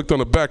up when I looked on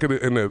the back of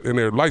it, and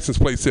their license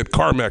plate said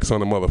CarMax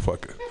on the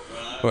motherfucker.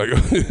 Like,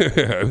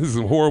 yeah, this is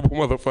some horrible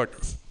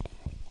motherfuckers.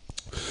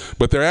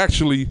 But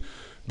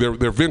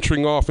they're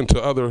venturing off into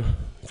other,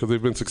 because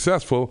they've been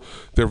successful,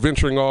 they're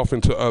venturing off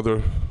into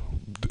other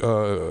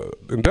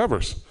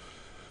endeavors.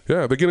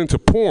 Yeah, they get into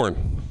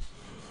porn.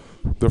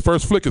 Their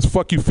first flick is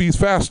Fuck You Fees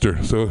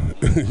Faster, so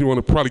you want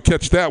to probably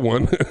catch that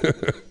one.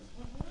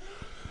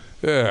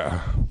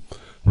 Yeah.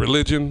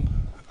 Religion.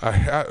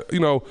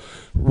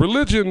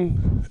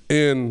 Religion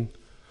in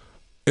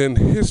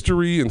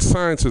history and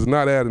science is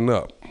not adding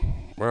up.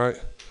 Right?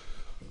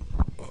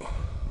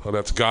 Oh,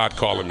 that's God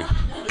calling me.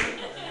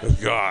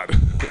 That's God.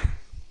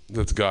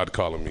 That's God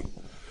calling me.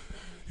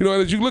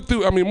 As you look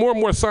through, more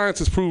and more science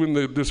is proving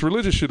that this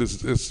religious shit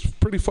is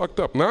pretty fucked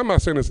up. Now, I'm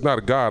not saying it's not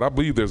a God. I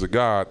believe there's a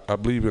God. I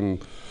believe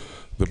in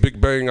the Big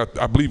Bang.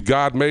 I believe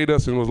God made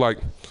us and was like,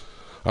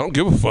 I don't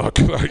give a fuck.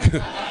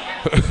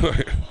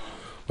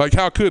 Like,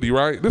 how could he,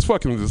 right? This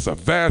fucking is a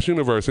vast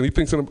universe, and he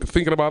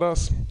thinking about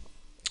us.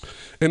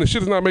 And the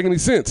shit is not making any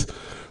sense.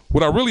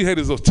 What I really hate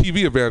is those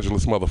TV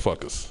evangelist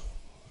motherfuckers.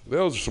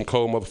 Those are some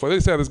cold motherfuckers. They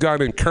just had this guy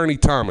named Kearney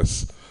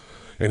Thomas.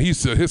 And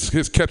his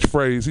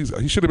catchphrase,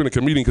 he should have been a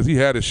comedian because he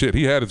had his shit.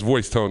 He had his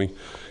voice, Tony.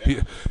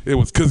 It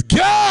was, cause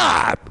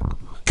God.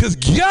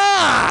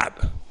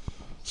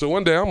 So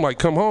one day I'm like,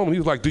 come home, and he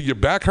was like, did your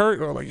back hurt?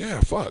 And I'm like,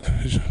 yeah, fuck.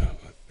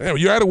 Damn,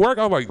 you had to work?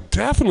 I was like,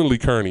 definitely,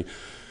 Kearney.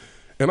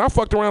 And I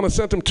fucked around and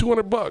sent him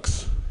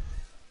 $200.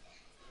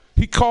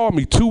 He called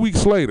me 2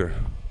 weeks later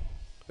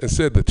and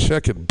said the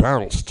check had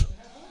bounced.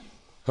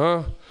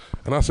 Huh?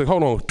 And I said,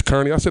 hold on,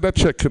 Kearney. I said, that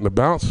check couldn't have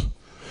bounced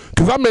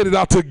because I made it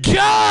out to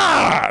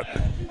God.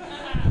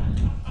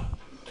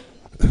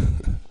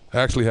 I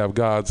actually have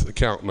God's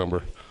account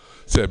number.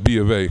 It's at B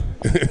of A.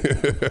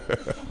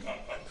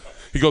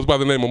 He goes by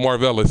the name of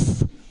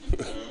Marvelous.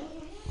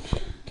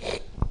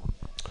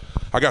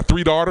 I got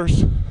 3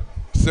 daughters,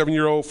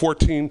 7-year-old,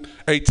 14,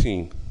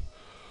 18.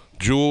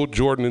 Jewel,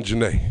 Jordan, and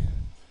Janae.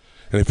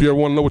 And if you ever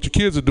want to know what your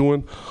kids are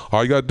doing,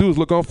 all you got to do is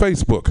look on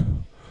Facebook.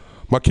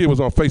 My kid was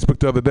on Facebook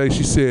the other day.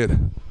 She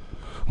said,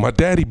 my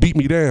daddy beat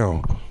me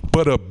down,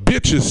 but a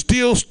bitch is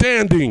still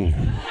standing.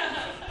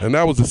 And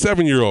that was a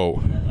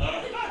 7-year-old.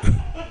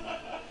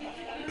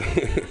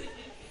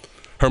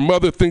 Her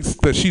mother thinks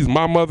that she's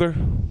my mother.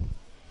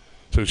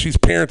 So she's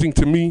parenting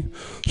to me.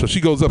 So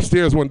she goes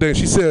upstairs one day and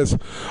she says,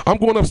 I'm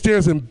going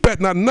upstairs and bet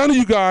not none of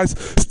you guys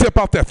step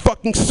out that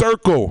fucking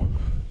circle.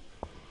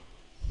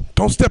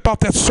 Don't step out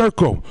that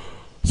circle.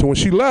 So when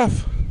she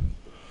left,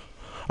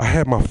 I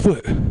had my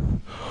foot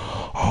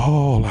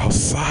all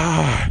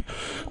outside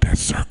that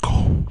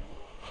circle.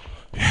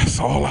 Yes,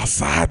 all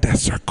outside that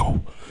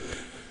circle.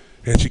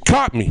 And she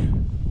caught me.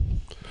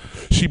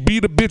 She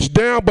beat a bitch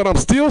down, but I'm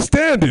still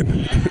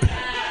standing.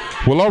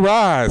 Well, all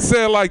right.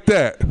 Say it like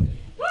that.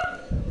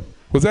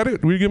 Was that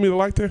it? Will you give me the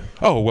light there?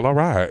 Oh, well, all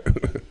right.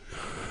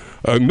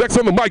 Next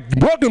on the mic,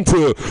 welcome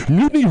to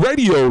Mutiny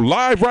Radio,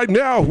 live right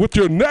now with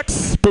your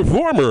next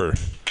performer.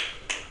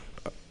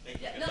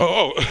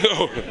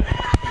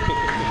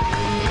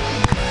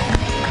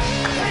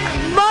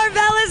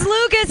 Marvelous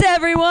Lucas,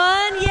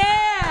 everyone.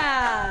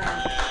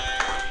 Yeah.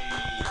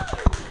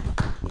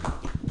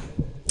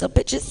 The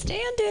bitch is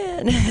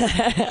standing.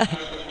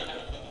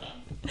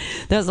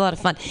 That was a lot of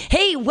fun.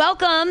 Hey,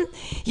 welcome,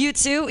 you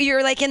two.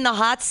 You're like in the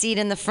hot seat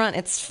in the front.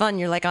 It's fun.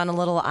 You're like on a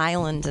little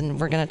island, and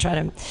we're gonna try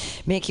to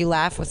make you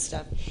laugh with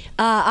stuff.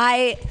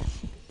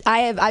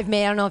 I've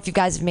made, I don't know if you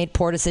guys have made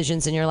poor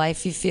decisions in your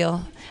life, you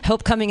feel? I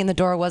hope coming in the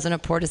door wasn't a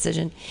poor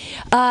decision.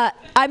 I'm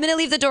going to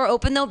leave the door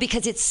open, though,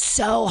 because it's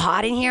so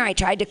hot in here. I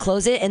tried to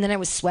close it, and then I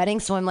was sweating,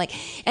 so I'm like...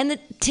 And the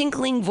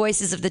tinkling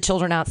voices of the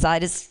children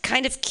outside is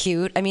kind of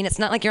cute. I mean, it's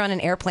not like you're on an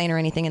airplane or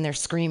anything, and they're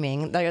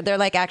screaming. They're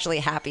like, actually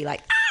happy,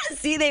 like, ah!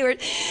 See, they were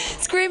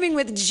screaming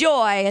with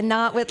joy and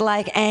not with,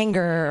 like,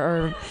 anger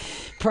or...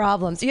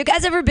 problems. You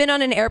guys ever been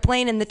on an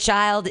airplane and the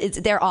child,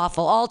 they're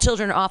awful. All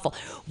children are awful.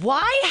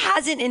 Why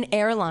hasn't an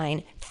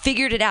airline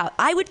figured it out.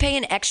 I would pay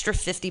an extra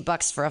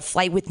 $50 for a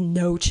flight with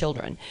no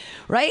children,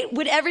 right?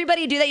 Would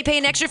everybody do that? You pay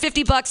an extra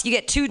 $50, you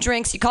get 2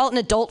 drinks, you call it an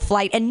adult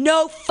flight, and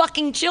no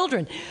fucking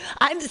children.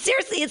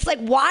 Seriously, it's like,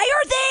 why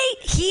are they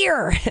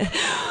here?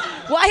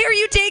 Why are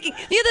you taking?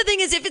 The other thing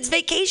is, if it's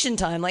vacation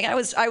time, like I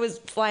was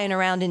flying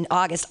around in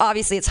August.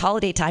 Obviously, it's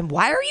holiday time.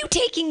 Why are you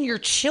taking your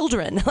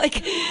children?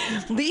 Like,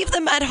 leave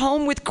them at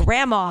home with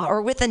grandma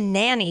or with a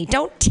nanny.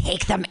 Don't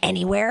take them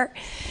anywhere.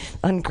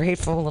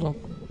 Ungrateful little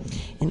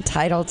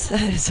entitled.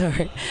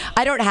 Sorry,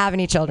 I don't have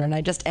any children.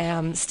 I just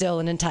am still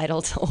an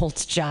entitled old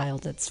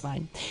child. It's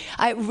fine.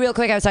 Real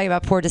quick, I was talking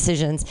about poor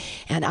decisions,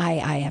 and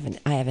I have an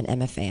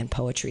MFA in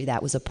poetry.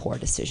 That was a poor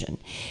decision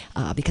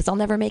because I'll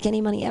never make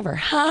any money ever.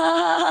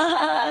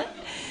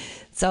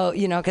 So,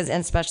 and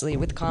especially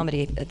with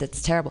comedy,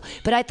 that's terrible.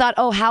 But I thought,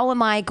 how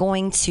am I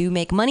going to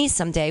make money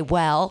someday?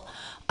 Well,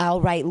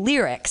 I'll write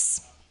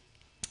lyrics.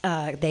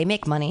 They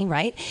make money,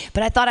 right?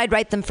 But I thought I'd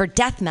write them for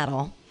death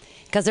metal,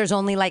 because there's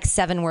only like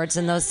 7 words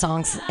in those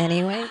songs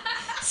anyway.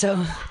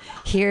 So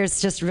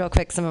here's just real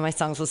quick some of my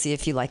songs. We'll see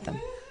if you like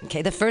them.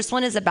 Okay, the first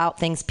one is about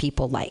things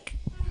people like.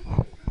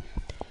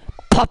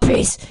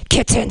 Puppies,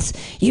 kittens,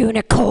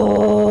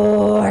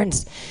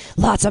 unicorns,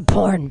 lots of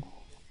porn.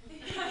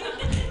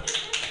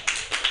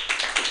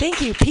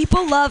 Thank you.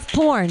 People love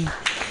porn.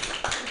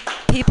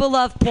 People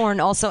love porn,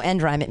 also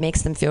end rhyme. It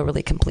makes them feel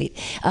really complete.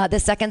 The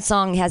second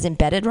song has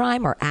embedded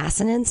rhyme or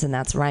assonance, and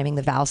that's rhyming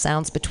the vowel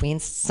sounds between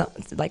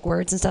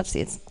words and stuff. See,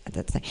 it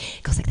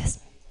goes like this.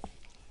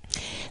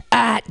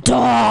 At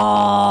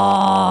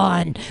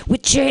dawn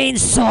with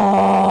chainsaws.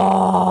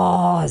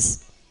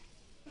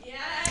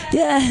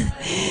 Yeah.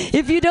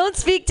 If you don't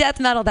speak death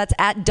metal, that's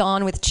At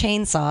Dawn with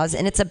Chainsaws,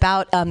 and it's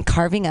about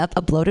carving up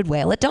a bloated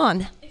whale at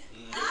dawn.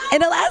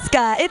 In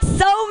Alaska. It's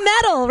so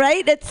metal,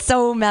 right? It's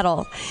so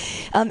metal.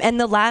 And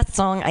the last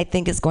song, I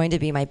think, is going to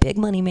be my big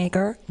money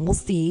maker. We'll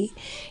see.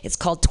 It's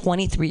called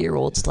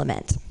 23-Year-Old's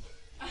Lament.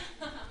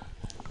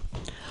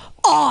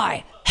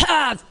 I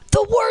have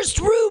the worst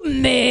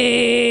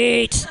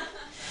roommate.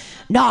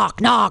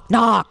 Knock, knock,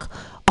 knock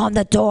on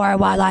the door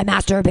while I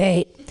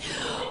masturbate.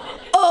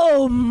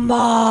 Oh,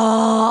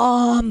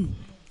 Mom.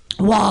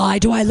 Why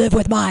do I live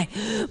with my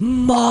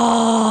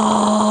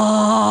mom?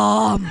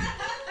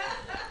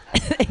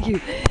 Thank you.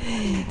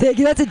 Thank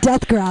you. That's a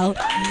death growl.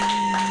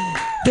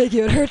 Thank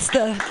you. It hurts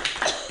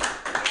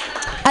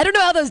I don't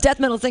know how those death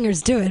metal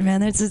singers do it,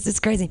 man. It's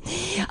crazy.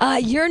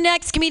 Your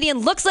next comedian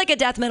looks like a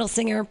death metal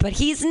singer, but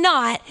he's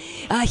not.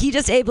 He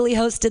just ably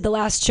hosted the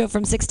last show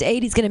from 6 to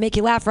 8. He's going to make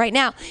you laugh right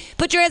now.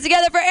 Put your hands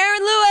together for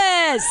Aaron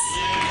Lewis.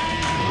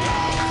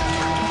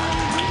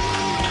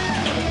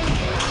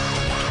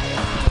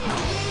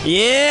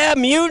 Yeah,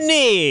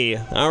 Mutiny.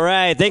 All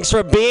right. Thanks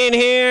for being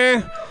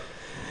here.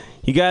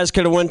 You guys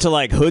could have went to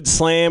like Hood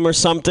Slam or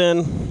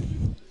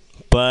something,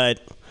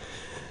 but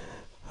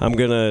I'm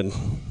going to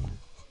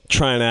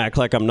try and act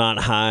like I'm not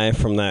high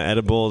from that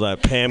edible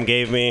that Pam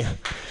gave me.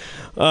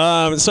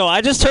 So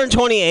I just turned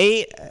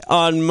 28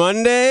 on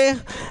Monday,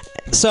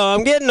 so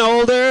I'm getting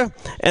older,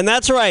 and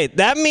that's right.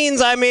 That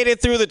means I made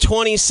it through the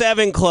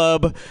 27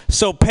 club,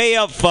 so pay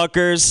up,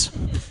 fuckers.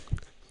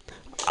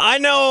 I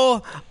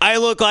know I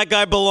look like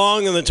I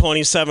belong in the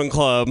 27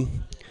 club,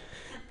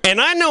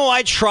 and I know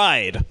I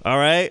tried, all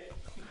right?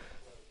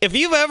 If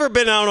you've ever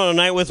been out on a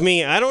night with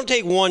me, I don't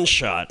take 1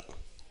 shot.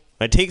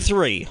 I take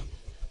 3.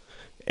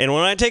 And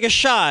when I take a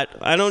shot,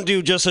 I don't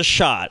do just a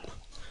shot.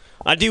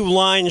 I do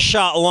line,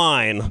 shot,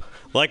 line,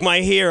 like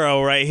my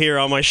hero right here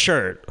on my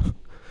shirt.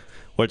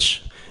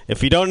 Which,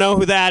 if you don't know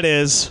who that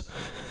is,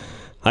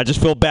 I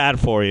just feel bad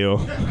for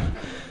you.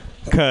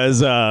 Because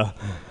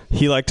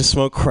he liked to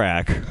smoke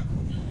crack.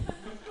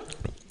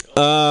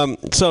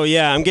 So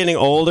yeah, I'm getting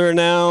older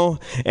now,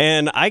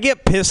 and I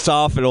get pissed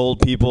off at old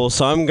people,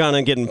 so I'm kind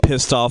of getting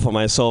pissed off at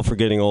myself for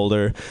getting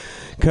older,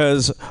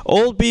 because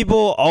old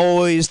people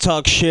always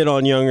talk shit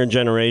on younger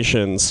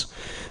generations.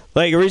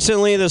 Like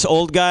recently, this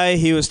old guy,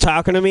 he was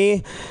talking to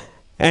me,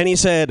 and he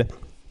said,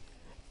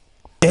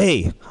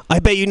 "Hey, I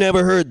bet you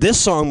never heard this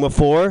song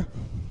before."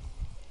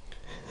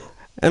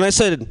 And I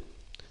said,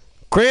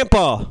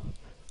 "Grandpa,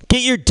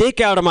 get your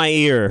dick out of my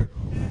ear.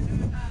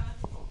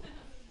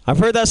 I've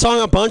heard that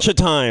song a bunch of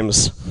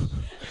times,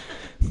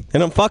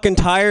 and I'm fucking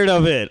tired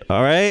of it,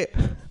 all right?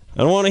 I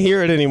don't want to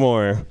hear it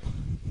anymore."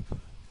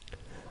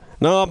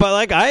 No, but,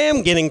 like, I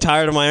am getting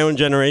tired of my own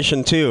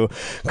generation, too,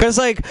 because,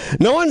 like,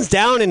 no one's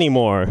down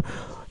anymore.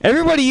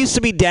 Everybody used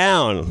to be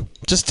down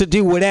just to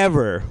do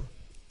whatever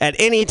at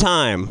any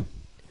time,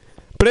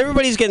 but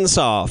everybody's getting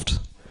soft.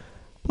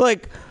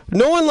 Like,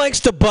 no one likes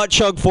to butt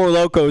chug Four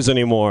Locos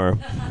anymore,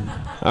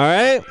 all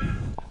right?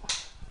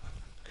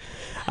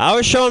 I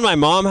was showing my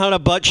mom how to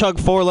butt chug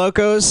Four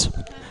Locos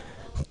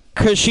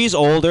because she's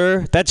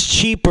older. That's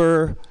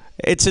cheaper.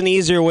 It's an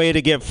easier way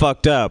to get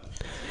fucked up.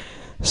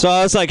 So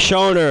I was like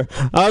showing her.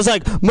 I was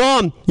like,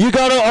 "Mom, you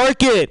gotta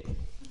arc it.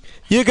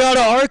 You gotta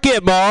arc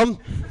it, Mom."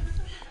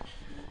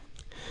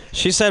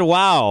 She said,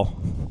 "Wow,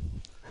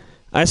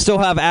 I still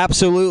have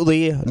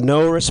absolutely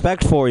no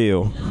respect for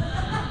you."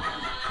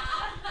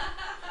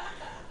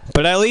 But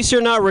But at least you're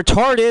not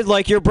retarded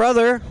like your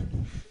brother.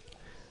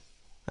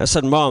 I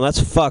said, Mom, that's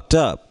fucked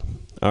up.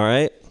 All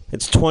right?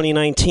 It's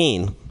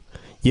 2019.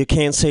 You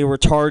can't say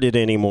retarded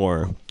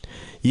anymore.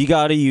 You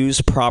got to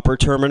use proper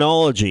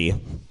terminology.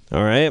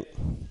 All right?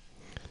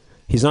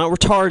 He's not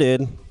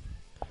retarded.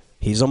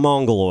 He's a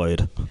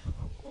mongoloid.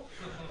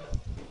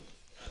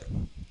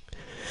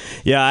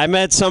 Yeah, I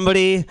met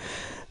somebody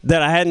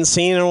that I hadn't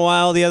seen in a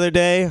while the other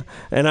day,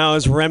 and I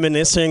was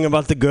reminiscing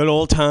about the good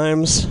old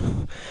times.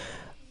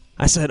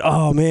 I said,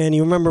 oh, man,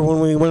 you remember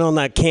when we went on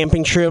that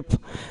camping trip,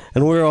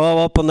 and we were all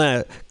up on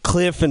that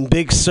cliff in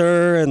Big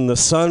Sur, and the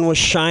sun was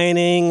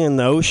shining, and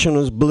the ocean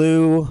was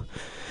blue,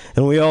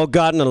 and we all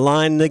got in a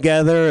line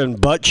together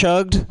and butt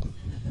chugged?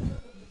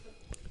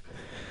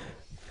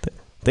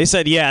 They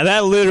said, yeah,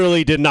 that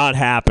literally did not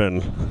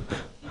happen.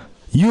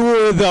 You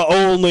were the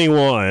only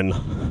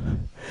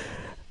one.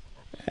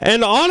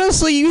 And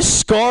honestly, you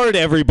scarred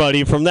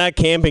everybody from that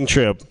camping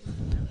trip.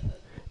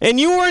 And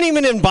you weren't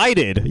even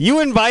invited. You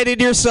invited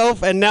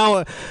yourself, and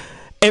now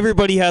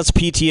everybody has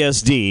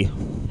PTSD.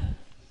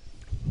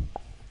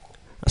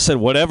 I said,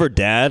 whatever,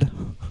 Dad.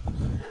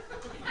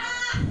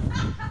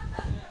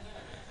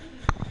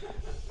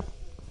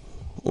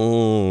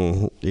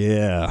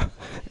 Yeah.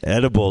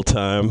 Edible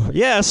time.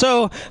 Yeah,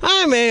 so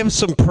I may have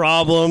some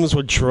problems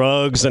with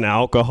drugs and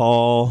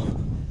alcohol.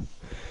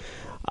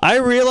 I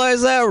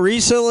realized that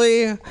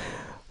recently.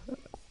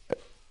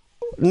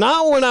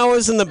 Not when I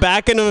was in the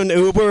back end of an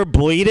Uber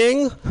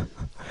bleeding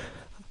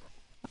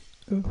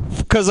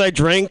because I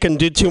drank and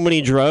did too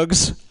many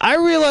drugs. I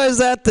realized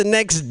that the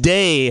next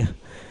day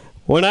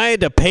when I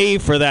had to pay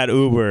for that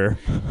Uber.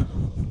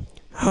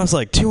 I was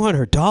like,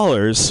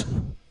 $200?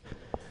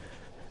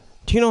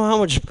 Do you know how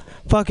much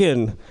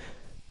fucking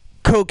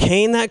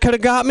cocaine that could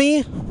have got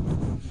me?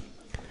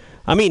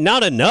 I mean,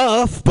 not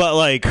enough, but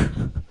like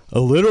a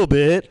little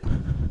bit.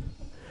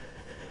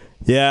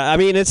 Yeah, I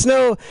mean, it's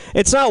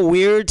not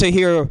weird to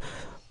hear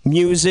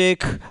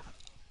music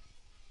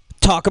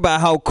talk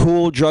about how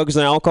cool drugs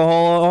and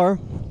alcohol are,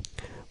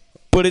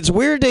 but it's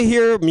weird to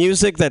hear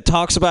music that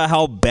talks about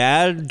how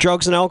bad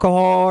drugs and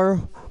alcohol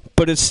are,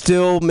 but it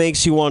still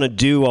makes you want to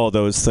do all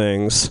those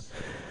things.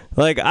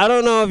 Like, I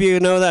don't know if you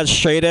know that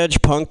straight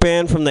edge punk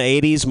band from the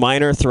 80s,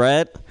 Minor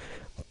Threat,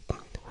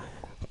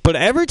 but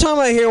every time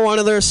I hear one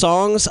of their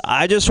songs,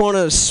 I just want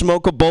to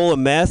smoke a bowl of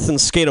meth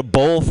and skate a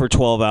bowl for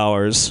 12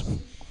 hours.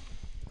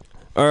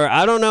 Or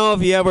I don't know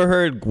if you ever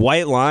heard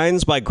White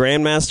Lines by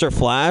Grandmaster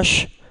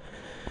Flash,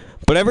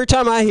 but every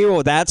time I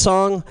hear that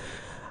song,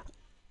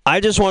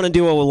 I just want to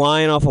do a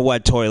line off a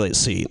wet toilet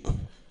seat.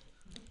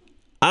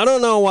 I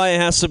don't know why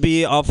it has to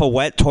be off a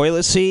wet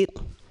toilet seat,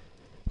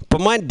 but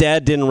my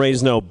dad didn't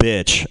raise no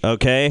bitch,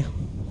 okay?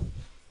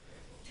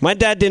 My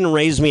dad didn't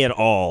raise me at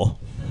all.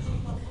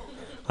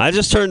 I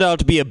just turned out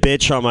to be a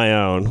bitch on my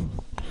own.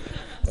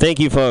 Thank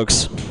you,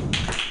 folks.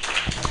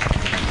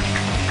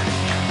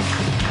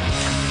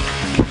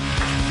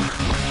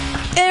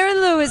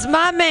 Aaron Lewis,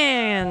 my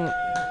man.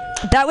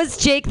 That was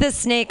Jake the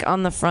Snake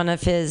on the front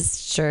of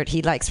his shirt.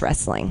 He likes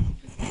wrestling.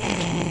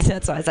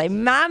 That's why I say,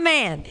 my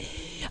man.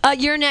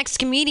 Your next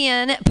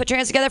comedian, put your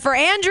hands together for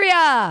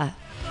Andrea.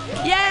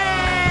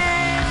 Yay!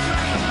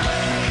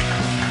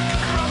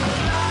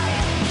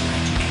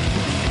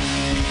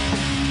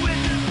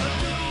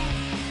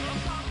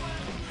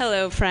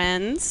 Hello,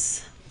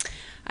 friends.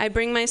 I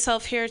bring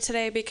myself here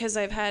today because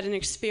I've had an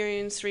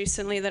experience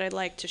recently that I'd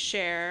like to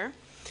share.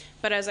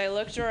 But as I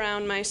looked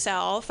around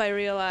myself, I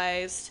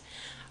realized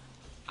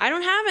I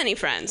don't have any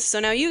friends. So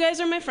now you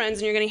guys are my friends,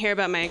 and you're going to hear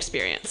about my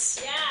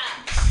experience. Yeah.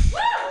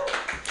 Woo!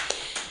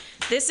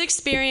 This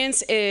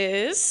experience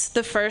is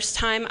the first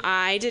time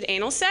I did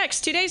anal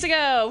sex 2 days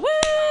ago.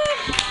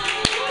 Woo!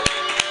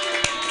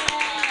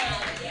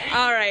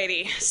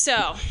 Alrighty,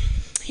 so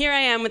here I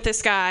am with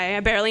this guy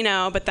I barely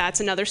know, but that's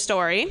another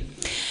story.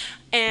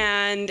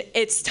 And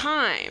it's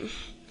time.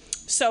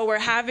 So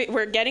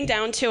we're getting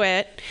down to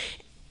it.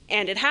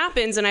 And it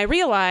happens, and I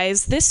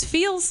realize this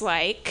feels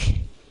like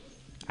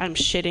I'm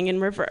shitting in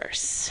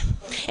reverse.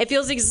 It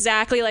feels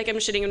exactly like I'm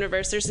shitting in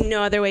reverse. There's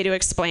no other way to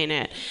explain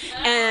it.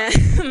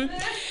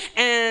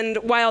 And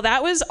while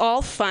that was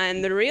all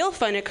fun, the real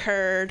fun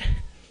occurred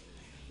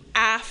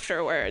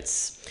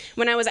afterwards,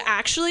 when I was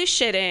actually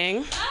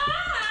shitting,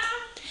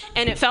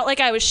 and it felt like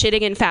I was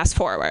shitting in fast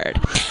forward.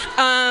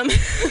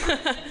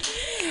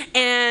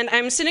 And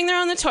I'm sitting there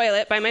on the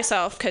toilet by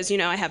myself because,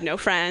 I have no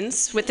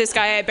friends, with this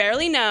guy I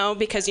barely know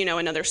because,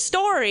 another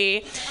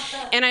story.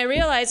 And I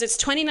realize it's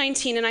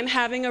 2019 and I'm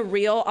having a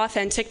real,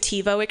 authentic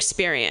TiVo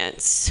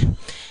experience.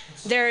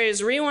 There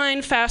is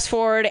rewind, fast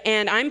forward,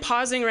 and I'm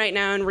pausing right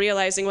now and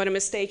realizing what a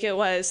mistake it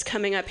was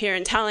coming up here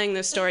and telling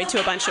this story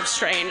to a bunch of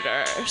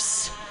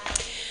strangers.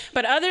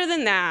 But other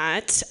than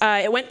that,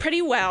 it went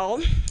pretty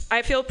well.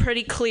 I feel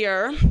pretty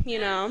clear,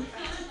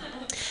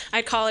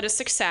 I'd call it a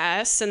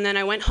success. And then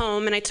I went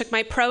home and I took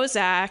my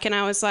Prozac and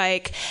I was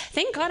like,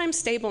 thank God I'm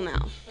stable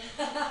now.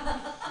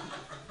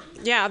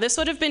 Yeah, this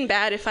would have been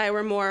bad if I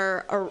were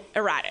more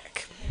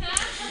erratic.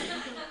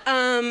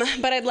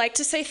 But I'd like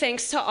to say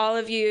thanks to all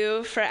of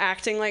you for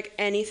acting like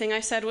anything I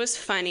said was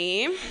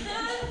funny.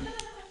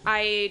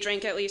 I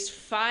drank at least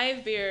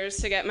 5 beers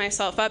to get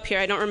myself up here.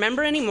 I don't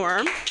remember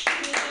anymore.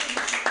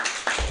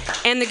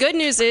 And the good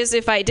news is,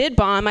 if I did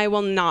bomb, I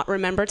will not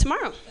remember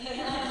tomorrow.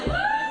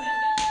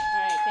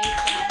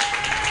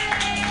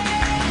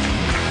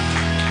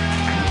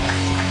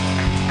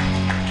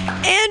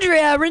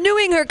 Andrea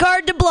renewing her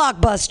card to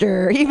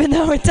Blockbuster, even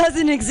though it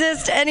doesn't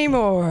exist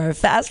anymore.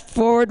 Fast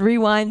forward,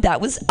 rewind. That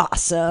was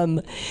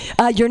awesome.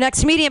 Your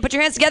next comedian, put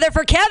your hands together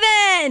for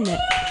Kevin.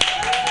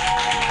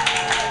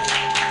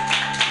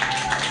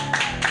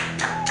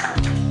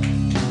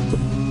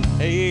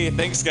 Hey,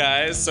 thanks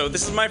guys. So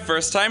this is my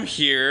first time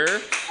here.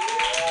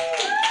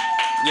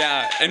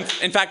 Yeah,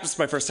 in fact, this is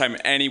my first time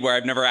anywhere.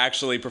 I've never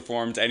actually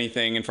performed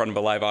anything in front of a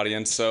live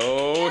audience,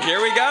 so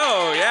here we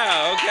go.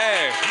 Yeah,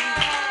 okay.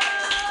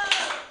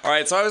 All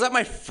right, so I was at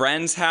my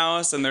friend's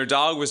house, and their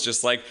dog was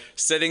just, like,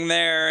 sitting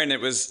there, and it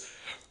was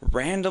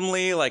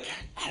randomly, like,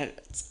 had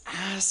its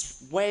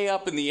ass way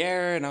up in the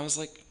air, and I was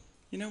like,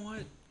 you know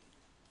what?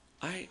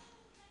 I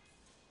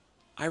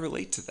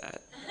relate to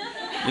that.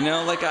 You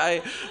know, like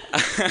I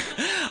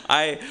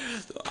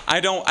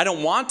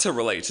don't want to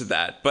relate to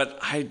that, but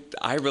I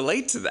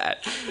relate to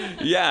that.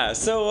 Yeah.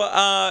 So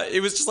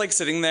it was just like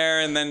sitting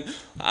there, and then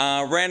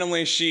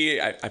randomly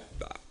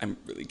I'm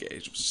really gay.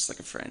 It was just like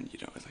a friend, you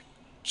know, like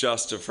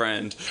just a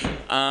friend.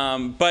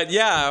 But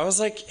yeah, I was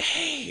like,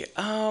 hey,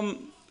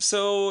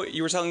 so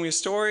you were telling me a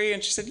story,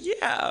 and she said,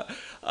 yeah.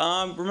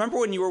 Remember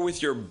when you were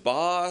with your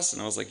boss?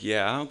 And I was like,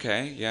 yeah,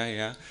 okay,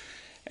 yeah.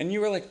 And you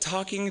were like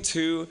talking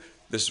to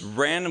this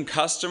random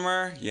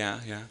customer, yeah,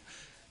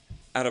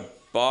 at a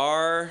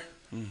bar,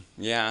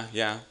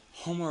 yeah,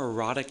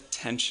 homoerotic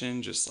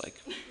tension just like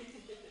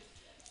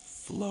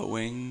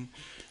flowing.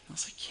 I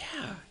was like,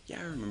 yeah,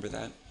 I remember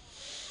that.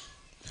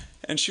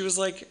 And she was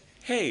like,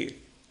 hey,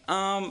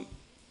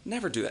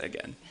 never do that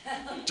again.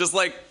 Just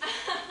like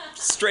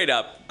straight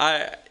up,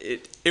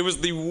 it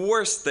was the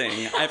worst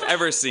thing I've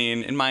ever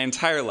seen in my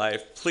entire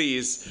life.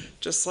 Please,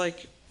 just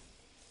like,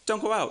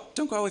 don't go out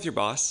with your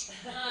boss.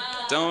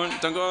 Don't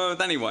go out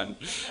with anyone.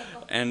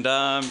 And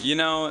you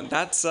know,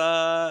 that's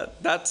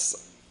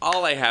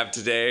all I have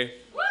today.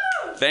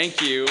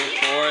 Thank you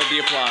for the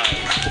applause.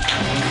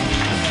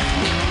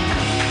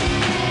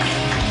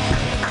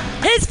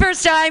 His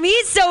first time,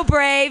 he's so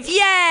brave.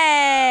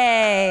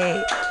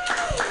 Yay!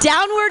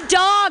 Downward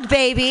dog,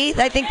 baby.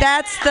 I think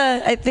that's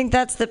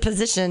the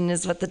position,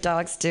 is what the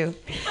dogs do.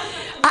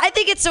 I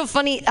think it's so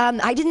funny.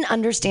 I didn't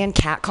understand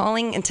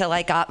catcalling until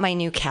I got my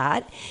new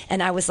cat,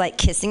 and I was like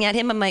kissing at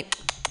him. I'm like,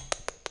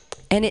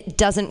 and it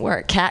doesn't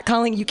work.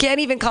 Catcalling, you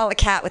can't even call a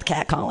cat with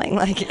catcalling.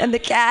 Like, and the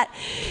cat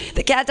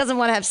doesn't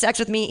want to have sex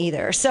with me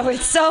either. So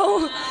it's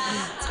so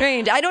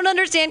strange. I don't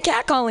understand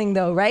catcalling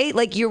though, right?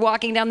 Like you're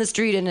walking down the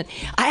street, and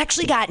I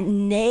actually got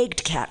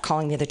nagged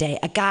catcalling the other day.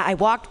 I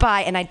walked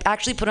by, and I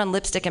actually put on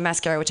lipstick and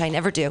mascara, which I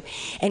never do,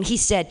 and he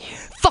said,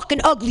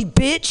 "Fucking ugly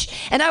bitch,"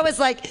 and I was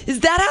like,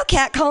 "Is that how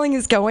catcalling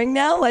is going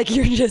now? Like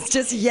you're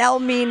just yell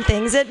mean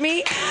things at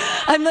me?"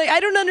 I'm like, I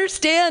don't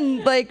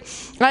understand. Like,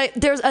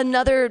 there's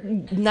another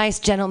nice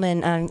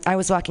gentleman. I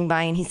was walking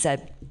by, and he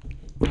said,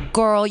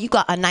 "Girl, you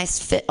got a nice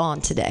fit on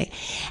today."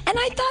 And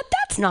I thought,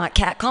 that's not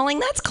catcalling,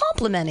 that's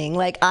complimenting.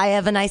 Like, I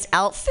have a nice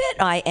outfit,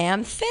 I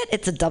am fit.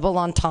 It's a double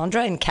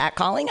entendre in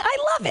catcalling. I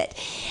love it.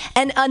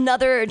 And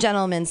another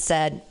gentleman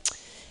said,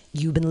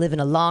 "You've been living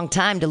a long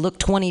time to look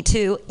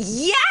 22.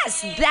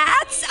 Yes,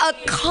 that's a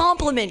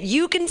compliment.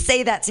 You can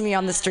say that to me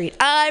on the street.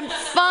 I'm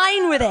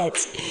fine with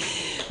it.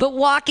 But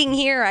walking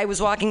here, I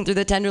was walking through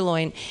the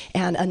Tenderloin,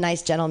 and a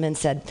nice gentleman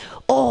said,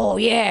 "Oh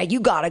yeah, you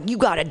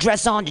gotta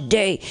dress on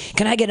today.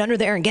 Can I get under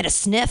there and get a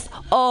sniff?"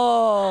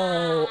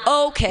 Oh,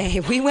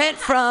 okay. We went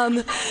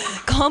from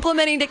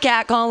complimenting to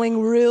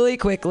catcalling really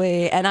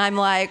quickly, and I'm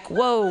like,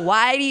 whoa,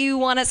 why do you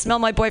want to smell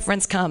my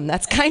boyfriend's cum?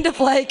 That's kind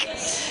of like,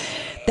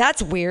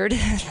 that's weird.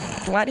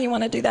 Why do you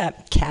want to do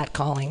that?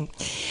 Catcalling.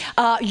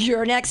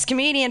 Your next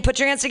comedian, put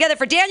your hands together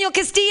for Daniel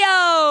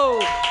Castillo.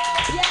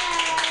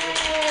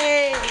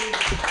 Yay!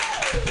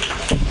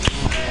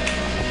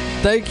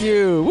 Thank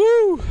you.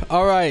 Woo!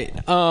 All right.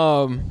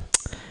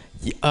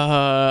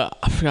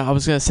 I forgot I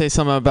was gonna say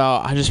something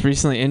about, I just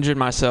recently injured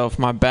myself,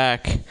 my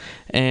back,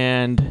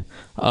 and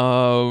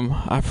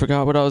I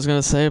forgot what I was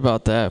gonna say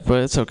about that,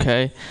 but it's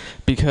okay,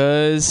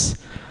 because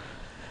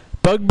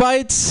bug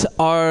bites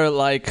are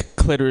like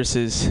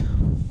clitorises.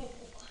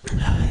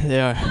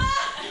 They are.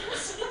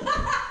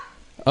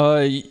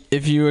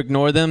 If you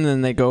ignore them,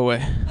 then they go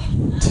away.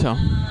 So,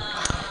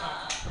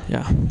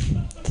 yeah,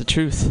 the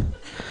truth.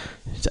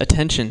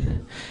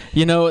 Attention.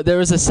 You know, there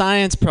was a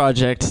science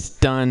project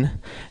done,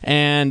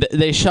 and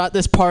they shot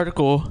this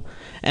particle,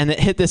 and it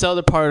hit this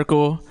other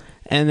particle,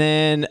 and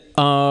then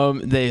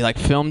they like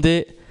filmed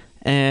it,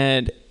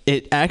 and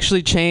it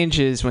actually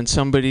changes when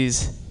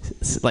somebody's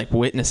like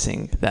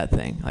witnessing that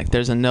thing. Like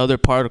there's another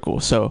particle.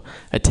 So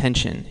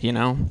attention. You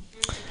know,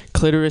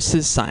 clitoris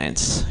is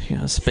science. You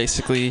know, it's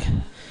basically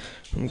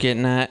I'm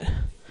getting at.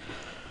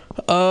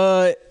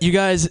 You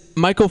guys,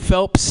 Michael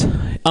Phelps,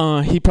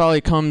 he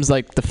probably comes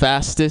like the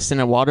fastest in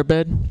a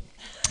waterbed,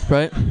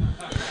 right?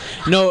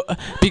 No,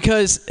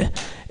 because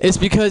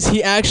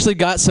he actually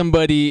got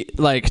somebody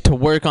like to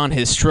work on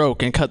his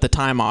stroke and cut the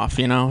time off,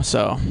 you know?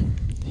 So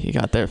he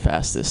got there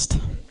fastest.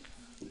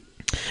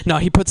 No,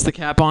 he puts the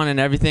cap on and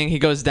everything. He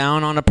goes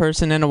down on a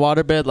person in a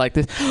waterbed like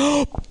this.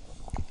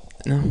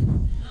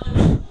 No.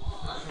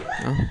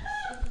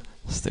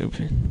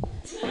 Stupid.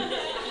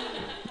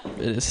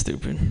 It is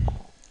stupid.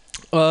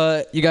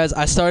 You guys,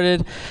 I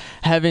started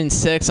having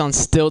sex on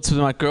stilts with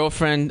my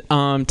girlfriend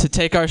to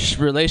take our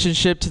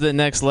relationship to the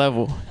next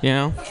level, you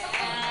know?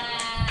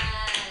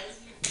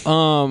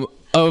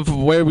 Of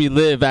where we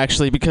live,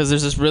 actually, because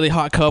there's this really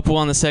hot couple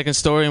on the second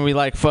story, and we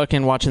like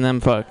fucking watching them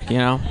fuck, you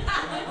know?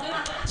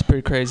 It's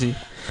pretty crazy.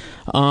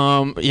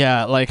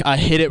 Yeah, like I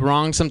hit it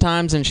wrong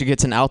sometimes, and she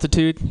gets an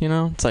altitude, you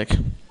know? It's like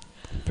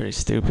pretty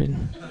stupid.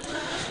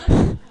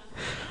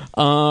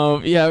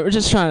 Yeah, we're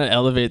just trying to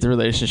elevate the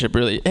relationship,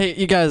 really. Hey,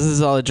 you guys, this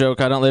is all a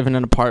joke. I don't live in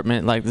an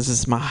apartment. Like,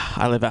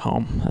 I live at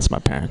home. That's my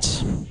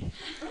parents.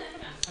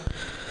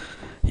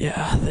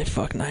 Yeah, they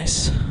fuck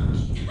nice.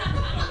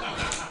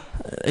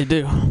 They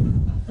do.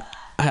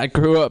 I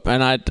grew up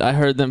and I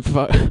heard them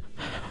fuck.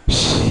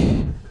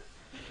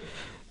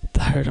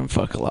 I heard them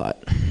fuck a lot.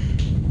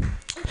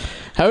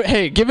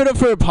 Hey, give it up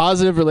for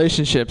positive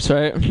relationships,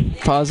 right?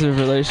 Positive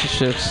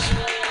relationships.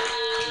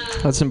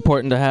 That's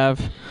important to have.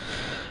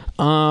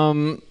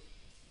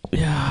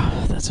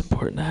 Yeah, that's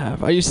important to have.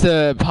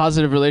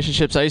 Positive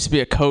relationships. I used to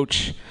be a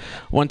coach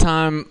one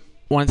time,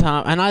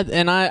 and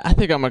I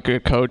think I'm a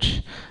good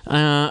coach.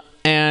 I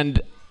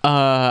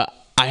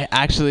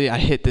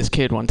hit this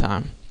kid one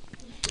time.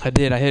 I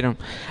hit him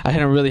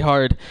really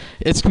hard.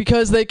 It's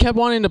because they kept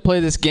wanting to play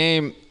this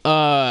game,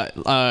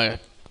 clear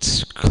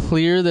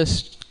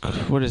this,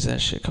 what is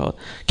that shit called?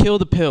 Kill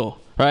the pill.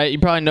 Right, you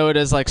probably know it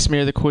as like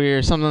smear the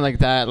queer, something like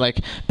that. Like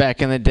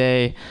back in the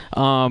day,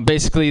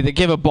 basically they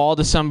give a ball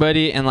to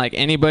somebody, and like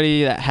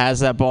anybody that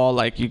has that ball,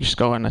 like you just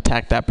go and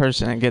attack that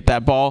person and get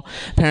that ball.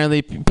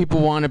 Apparently,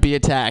 people want to be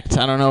attacked.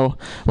 I don't know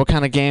what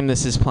kind of game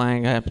this is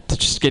playing. I'm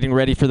just getting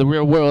ready for the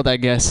real world, I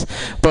guess.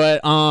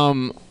 But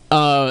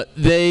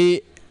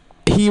they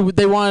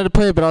wanted to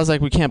play it, but I was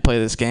like, we can't play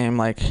this game.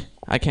 Like,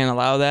 I can't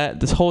allow that.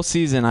 This whole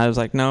season, I was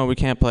like, no, we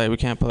can't play.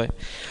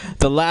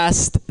 The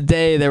last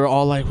day, they were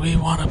all like, we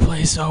want to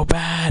play so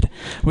bad.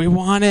 We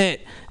want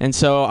it. And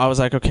so I was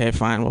like, okay,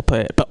 fine, we'll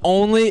play it. But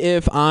only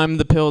if I'm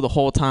the pill the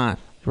whole time,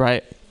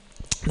 right?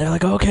 They're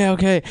like,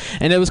 okay.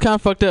 And it was kind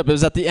of fucked up. It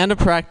was at the end of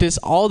practice.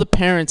 All the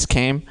parents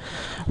came,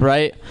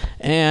 right?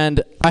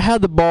 And I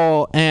had the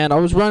ball, and I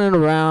was running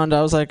around.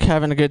 I was like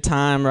having a good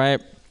time,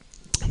 right?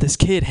 This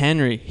kid,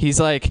 Henry, he's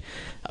like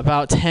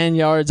about 10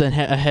 yards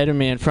ahead of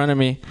me, in front of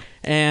me.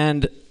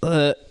 And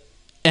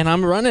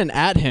I'm running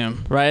at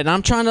him, right? And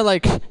I'm trying to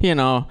like playing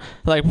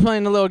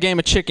a little game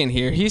of chicken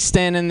here. He's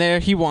standing there,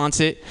 he wants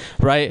it,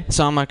 right?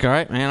 So I'm like, all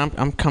right, man,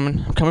 I'm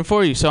coming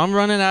for you. So I'm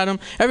running at him.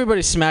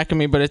 Everybody's smacking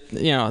me, but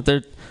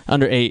they're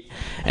under 8.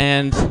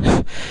 And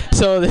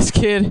so this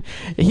kid,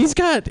 he's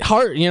got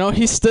heart,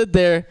 he stood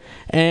there,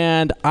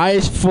 and I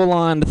full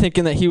on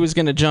thinking that he was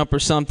gonna jump or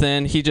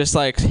something. He just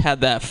like had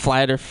that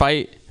flight or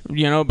fight,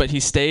 but he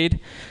stayed,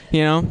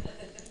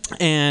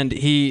 and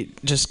he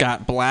just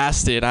got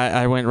blasted.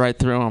 I went right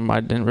through him.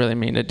 I didn't really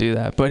mean to do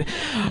that, but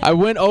I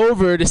went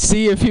over to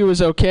see if he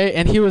was okay,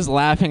 and he was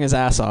laughing his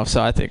ass off,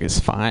 so I think it's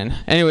fine.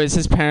 Anyways,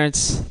 his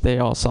parents, they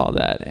all saw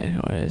that.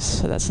 Anyways,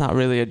 so that's not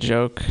really a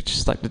joke.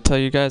 Just like to tell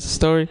you guys a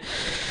story.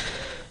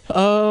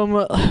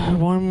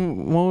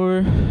 One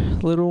more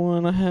little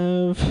one I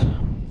have.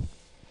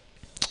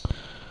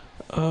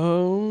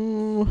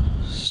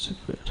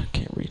 Stupid. I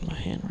can't read my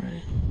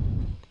handwriting.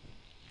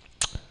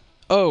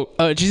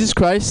 Jesus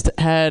Christ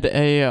had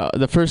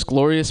the first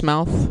glorious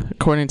mouth,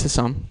 according to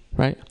some,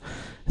 right?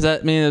 Does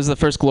that mean it was the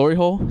first glory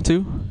hole,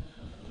 too?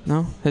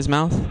 No? His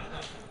mouth?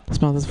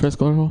 His mouth is the first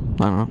glory hole?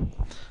 I don't know.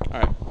 All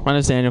right. My name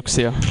is Daniel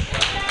Castillo.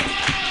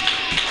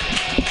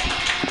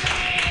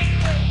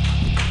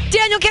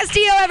 Daniel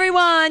Castillo,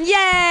 everyone!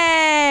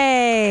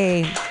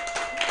 Yay!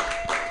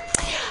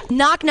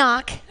 Knock,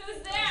 knock.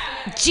 Who's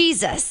there?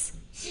 Jesus.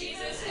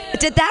 Jesus who?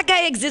 Did that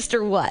guy exist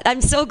or what?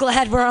 I'm so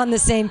glad we're on the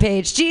same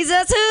page.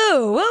 Jesus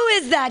who? Who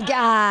is that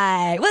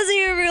guy? Was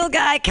he a real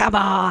guy? Come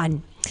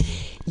on.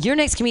 Your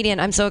next comedian,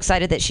 I'm so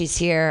excited that she's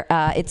here.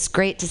 It's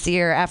great to see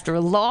her after a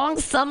long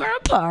summer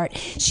apart.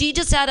 She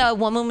just had a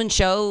one-woman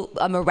show,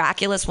 a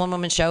miraculous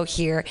one-woman show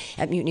here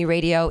at Mutiny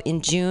Radio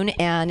in June,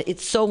 and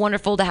it's so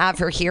wonderful to have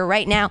her here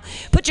right now.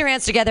 Put your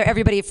hands together,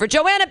 everybody, for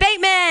Joanna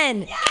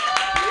Bateman.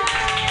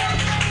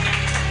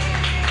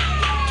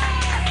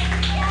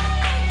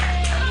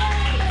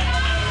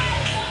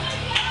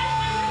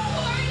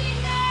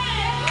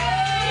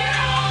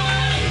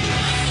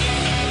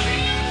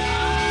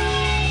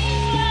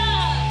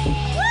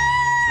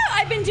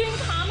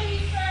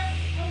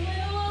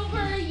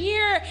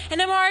 And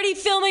I'm already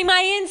filming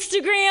my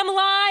Instagram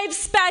live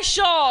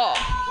special. Yeah!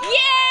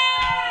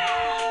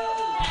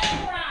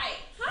 That's right.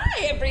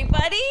 Hi,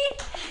 everybody.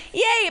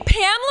 Yay,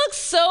 Pam looks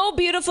so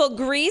beautiful.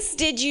 Greece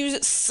did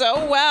you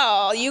so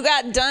well. You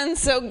got done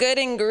so good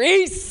in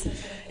Greece.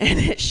 And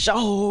it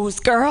shows,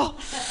 girl.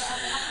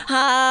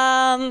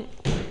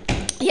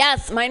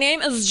 Yes, my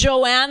name is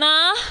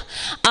Joanna.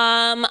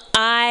 I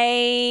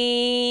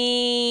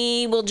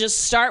will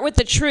just start with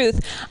the truth.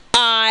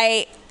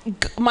 My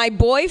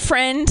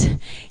boyfriend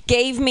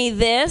gave me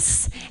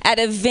this at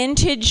a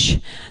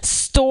vintage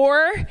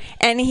store,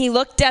 and he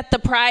looked at the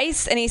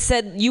price and he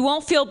said, "You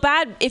won't feel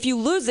bad if you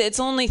lose it. It's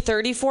only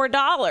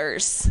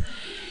 $34."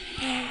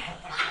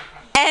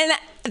 And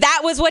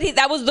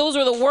those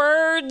were the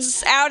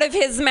words out of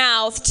his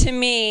mouth to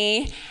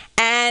me.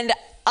 And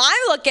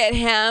I look at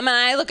him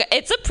and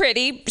it's a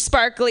pretty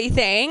sparkly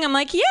thing. I'm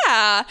like,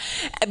 yeah.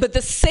 But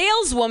the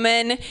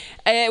saleswoman,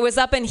 it was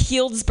up in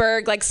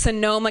Healdsburg, like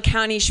Sonoma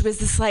County. She was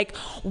this like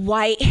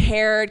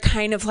white-haired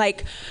kind of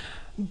like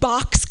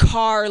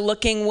boxcar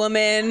looking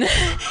woman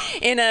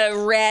in a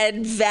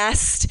red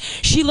vest.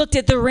 She looked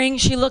at the ring,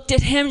 she looked at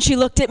him, she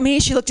looked at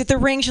me, she looked at the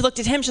ring, she looked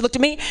at him, she looked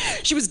at me.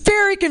 She was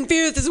very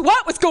confused as to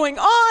what was going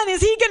on.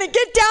 Is he gonna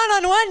get down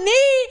on one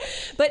knee?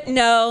 But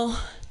no,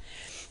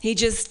 he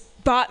just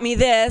bought me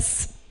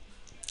this,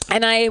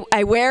 and I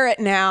wear it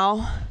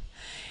now,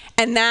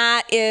 and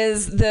that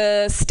is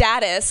the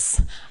status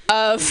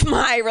of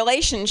my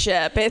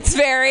relationship. It's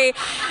very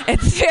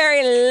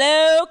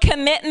low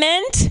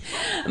commitment,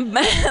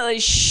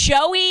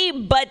 showy,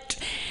 but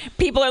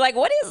people are like,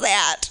 "What is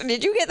that?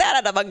 Did you get that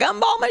out of a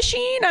gumball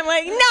machine?" I'm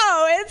like,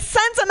 "No, it's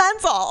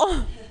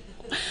sentimental."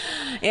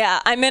 Yeah,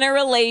 I'm in a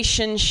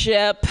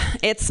relationship.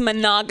 It's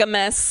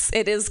monogamous.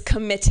 It is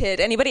committed.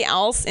 Anybody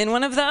else in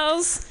one of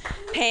those?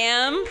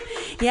 Pam?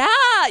 Yeah,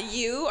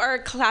 you are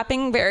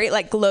clapping very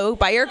like low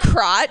by your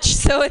crotch.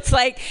 So it's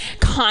like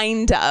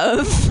kind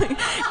of.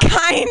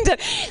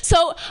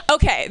 So,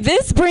 okay,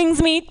 this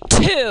brings me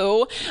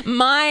to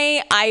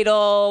my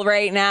idol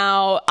right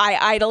now. I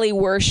idly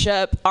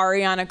worship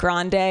Ariana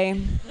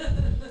Grande.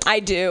 I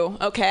do.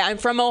 Okay, I'm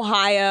from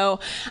Ohio.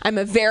 I'm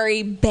a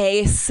very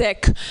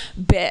basic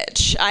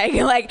bitch. I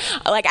like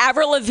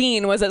Avril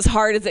Lavigne was as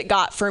hard as it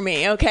got for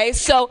me. Okay,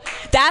 so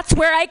that's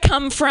where I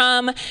come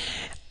from,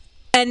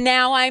 and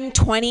now I'm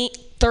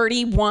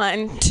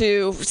 31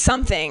 to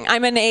something.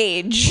 I'm an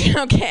age.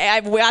 Okay,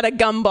 I've got a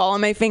gumball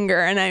on my finger,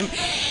 and I'm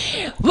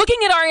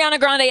looking at Ariana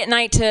Grande at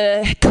night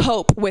to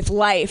cope with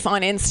life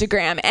on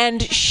Instagram,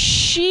 and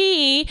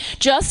she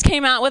just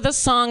came out with a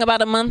song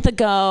about a month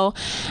ago.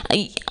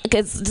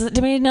 Because,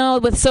 do we know,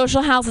 with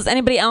Social House, is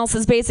anybody else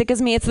as basic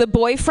as me? It's the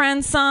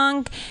boyfriend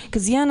song.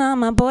 Because you're not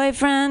my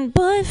boyfriend.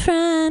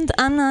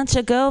 I'm not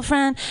your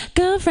girlfriend.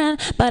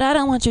 But I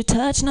don't want you to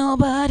touch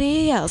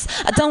nobody else.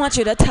 I don't want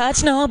you to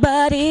touch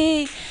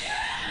nobody.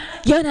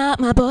 You're not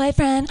my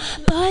boyfriend.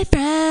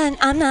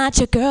 I'm not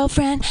your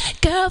girlfriend.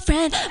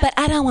 But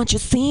I don't want you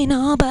to see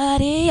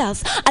nobody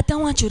else. I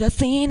don't want you to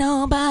see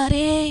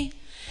nobody.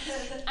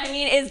 I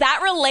mean, is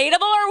that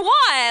relatable or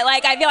what?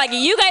 Like, I feel like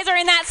you guys are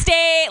in that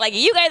state. Like,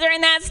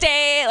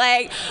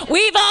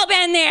 we've all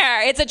been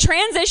there. It's a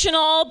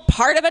transitional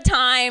part of a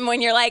time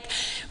when you're like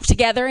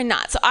together and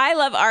not. So I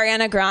love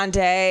Ariana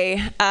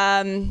Grande.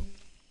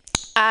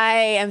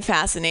 I am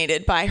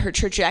fascinated by her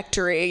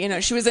trajectory. You know,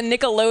 she was a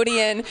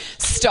Nickelodeon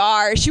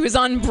star. She was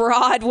on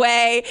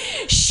Broadway.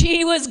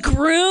 She was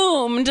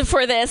groomed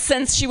for this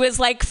since she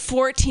was like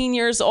 14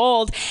 years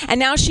old. And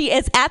now she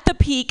is at the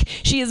peak.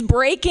 She is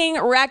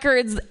breaking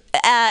records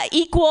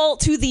equal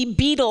to the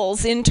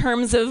Beatles in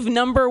terms of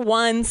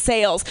 #1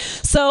 sales.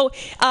 So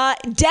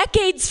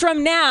decades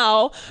from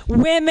now,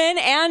 women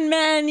and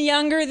men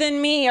younger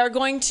than me are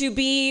going to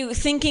be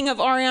thinking of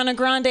Ariana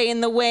Grande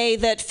in the way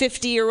that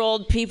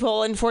 50-year-old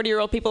people and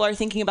 40-year-old people are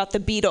thinking about the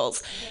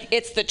Beatles.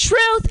 It's the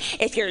truth.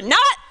 If you're not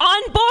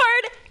on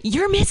board,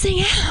 you're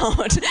missing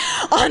out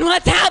on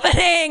what's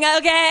happening,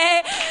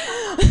 okay?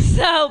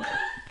 So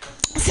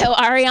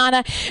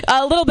Ariana,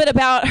 a little bit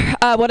about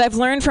what I've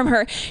learned from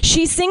her.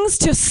 She sings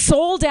to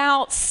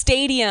sold-out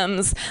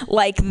stadiums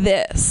like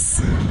this.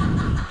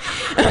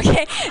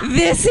 Okay,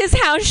 this is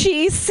how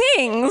she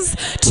sings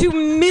to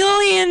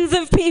millions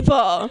of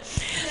people.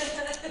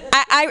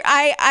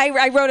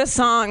 I wrote a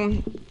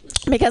song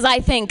because I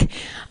think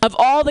of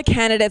all the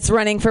candidates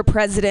running for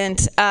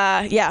president,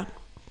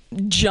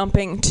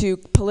 jumping to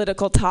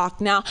political talk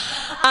now,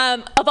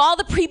 of all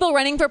the people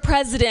running for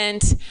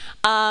president,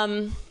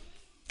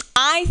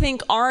 I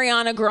think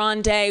Ariana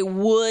Grande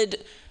would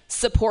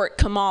support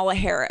Kamala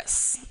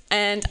Harris.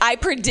 And I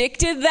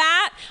predicted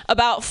that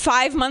about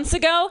 5 months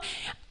ago.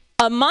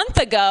 A month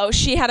ago,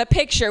 she had a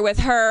picture with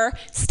her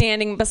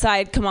standing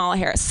beside Kamala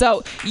Harris.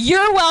 So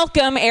you're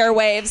welcome,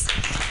 airwaves.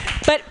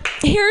 But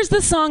here's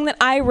the song that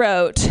I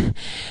wrote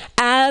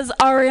as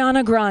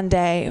Ariana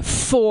Grande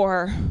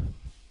for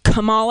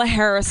Kamala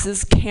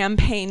Harris's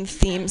campaign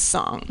theme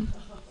song.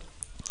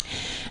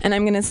 And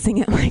I'm going to sing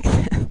it like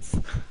this.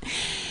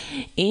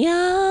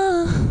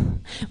 Yeah.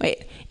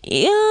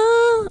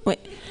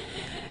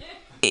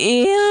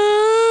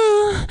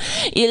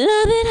 You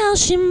love it how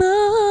she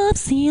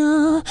moves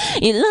you.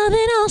 You love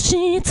it how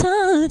she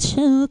touches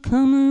you.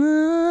 Come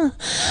on.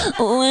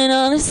 When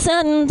all is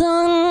said and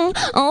done,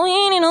 oh,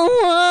 we need a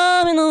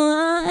warm in the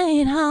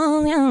White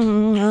House.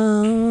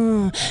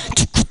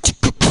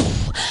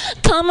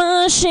 Come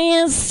on, she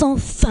is so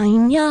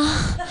fine,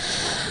 yeah.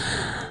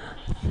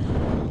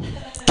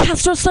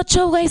 Castro's such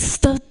a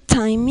waste of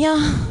time,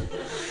 yeah.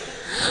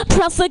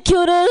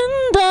 Prosecutor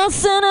and the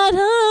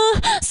senator,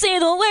 see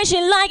the way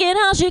she like it,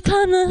 how she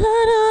climbed the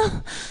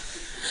ladder.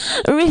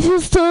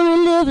 Refuse to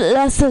relive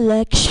last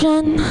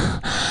election.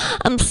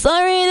 I'm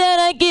sorry that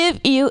I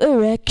give you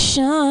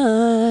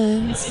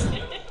erections.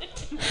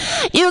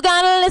 You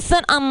gotta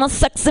listen, I'm a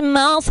sexy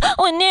mouse.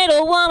 We need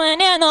a woman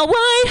in the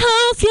White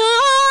House, yeah.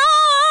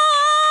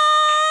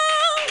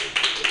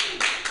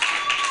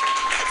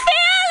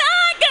 Feel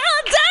like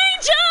a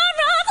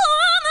dangerous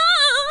woman.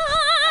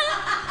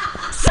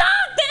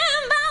 Something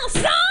about.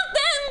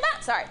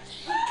 Sorry.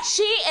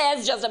 She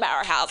is just a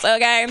powerhouse,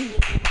 okay? All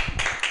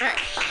right.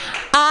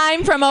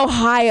 I'm from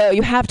Ohio.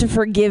 You have to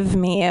forgive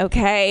me,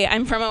 okay?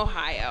 I'm from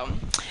Ohio.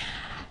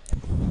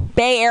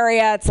 Bay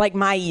Area, it's like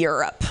my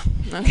Europe.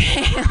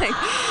 Okay, like,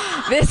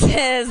 this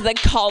is the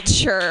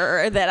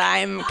culture that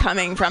I'm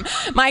coming from.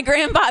 My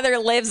grandfather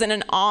lives in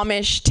an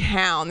Amish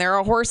town. There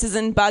are horses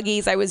and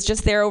buggies. I was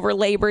just there over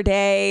Labor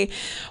Day.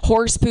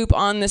 Horse poop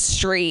on the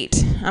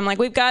street. I'm like,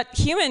 we've got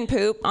human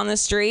poop on the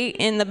street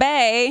in the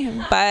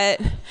Bay, but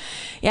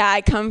yeah,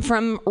 I come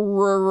from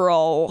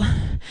rural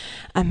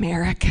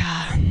America.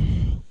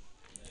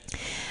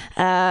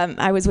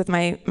 I was with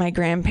my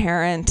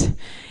grandparent.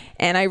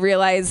 And I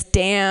realized,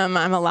 damn,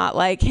 I'm a lot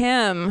like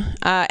him.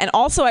 And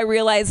also I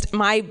realized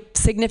my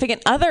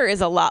significant other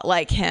is a lot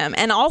like him.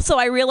 And also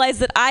I realized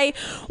that I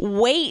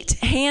wait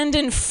hand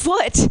and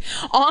foot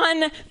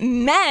on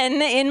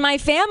men in my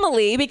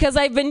family because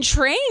I've been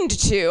trained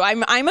to.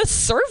 I'm a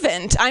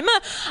servant. I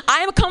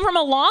come from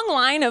a long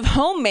line of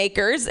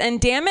homemakers,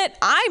 and damn it,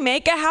 I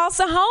make a house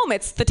a home.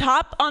 It's the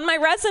top on my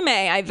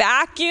resume. I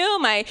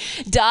vacuum, I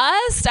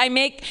dust, I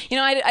make,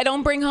 I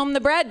don't bring home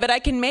the bread, but I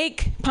can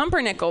make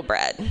pumpernickel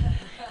bread.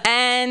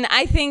 And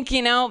I think,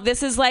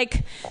 this is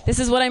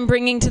what I'm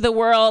bringing to the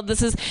world.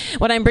 This is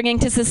what I'm bringing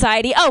to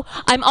society. Oh,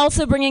 I'm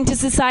also bringing to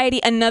society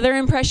another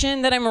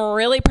impression that I'm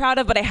really proud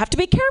of, but I have to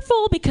be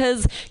careful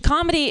because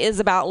comedy is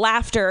about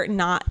laughter,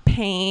 not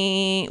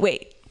pain.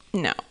 Wait,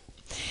 no.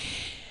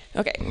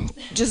 Okay,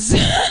 just...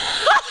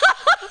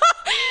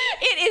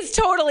 It is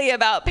totally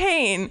about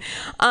pain.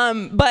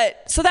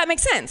 So that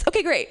makes sense.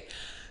 Okay, great.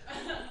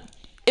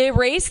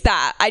 Erase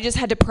that. I just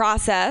had to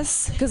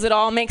process because it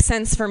all makes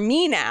sense for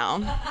me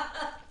now.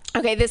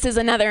 Okay, this is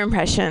another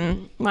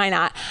impression. Why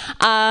not?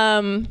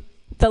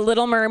 The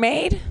Little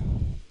Mermaid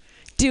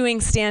doing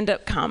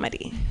stand-up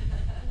comedy.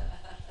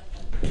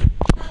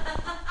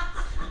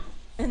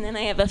 And then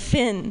I have a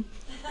fin.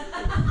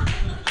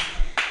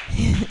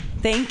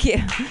 Thank you.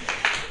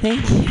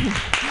 Thank you.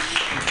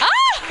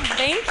 Oh,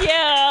 thank you.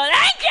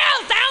 Thank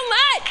you so much.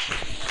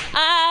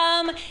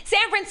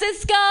 San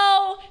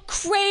Francisco,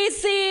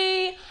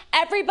 crazy.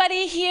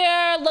 Everybody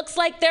here looks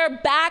like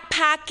they're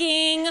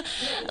backpacking,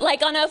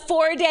 like on a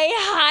 4-day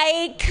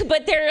hike,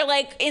 but they're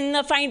like in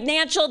the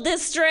financial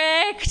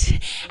district.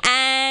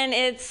 And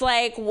it's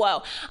like,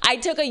 whoa. I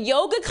took a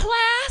yoga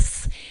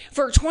class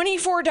for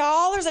 $24.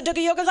 I took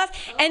a yoga class,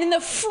 and in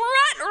the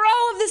front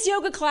row of this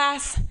yoga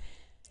class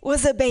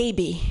was a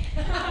baby.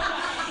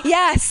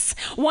 Yes,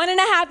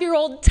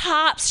 1.5-year-old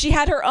tops. She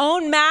had her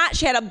own mat.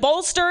 She had a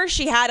bolster.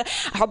 She had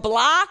a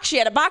block. She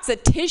had a box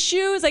of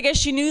tissues. I guess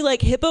she knew like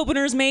hip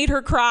openers made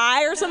her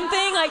cry or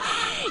something. Like,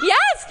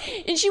 yes.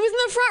 And she was in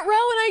the front row,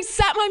 and I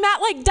sat my mat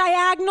like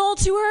diagonal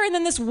to her. And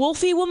then this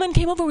wolfie woman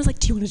came over and was like,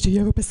 "Do you want to do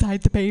yoga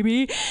beside the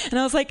baby?" And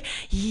I was like,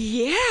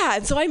 "Yeah."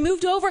 And so I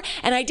moved over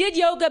and I did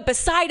yoga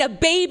beside a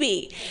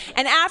baby.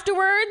 And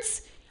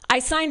afterwards, I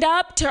signed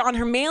up on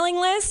her mailing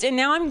list, and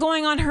now I'm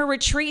going on her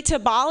retreat to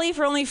Bali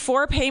for only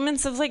 4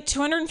 payments of like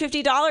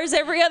 $250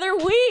 every other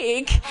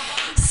week.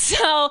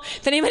 So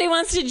if anybody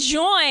wants to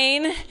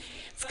join,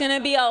 it's going to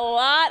be a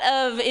lot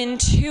of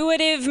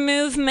intuitive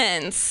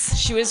movements.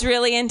 She was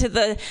really into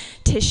the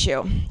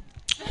tissue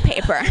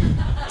paper.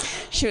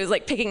 She was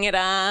like picking it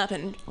up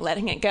and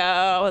letting it go.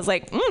 I was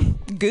like,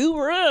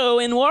 guru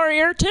in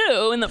Warrior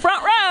 2 in the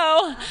front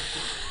row.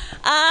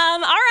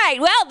 All right,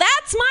 well,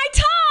 that's my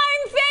time.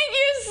 Thank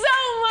you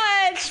so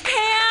much,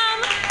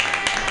 Pam.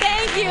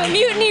 Thank you,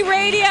 Mutiny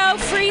Radio,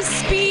 free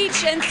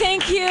speech, and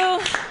thank you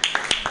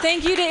to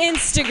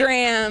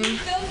Instagram. She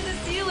filled the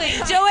ceiling.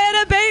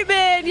 Joanna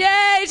Bateman,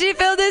 yay, she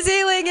filled the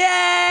ceiling,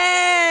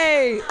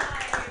 yay.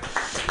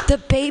 The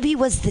baby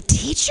was the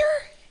teacher?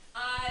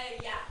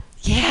 Yeah.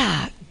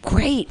 Yeah,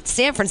 great.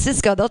 San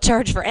Francisco, they'll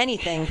charge for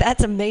anything.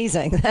 That's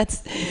amazing.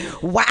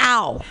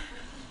 Wow.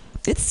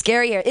 It's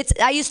scarier.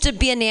 I used to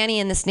be a nanny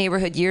in this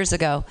neighborhood years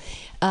ago.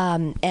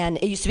 And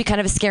it used to be kind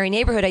of a scary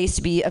neighborhood. I used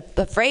to be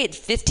afraid.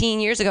 15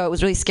 years ago, it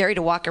was really scary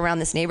to walk around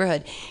this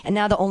neighborhood. And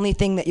now the only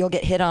thing that you'll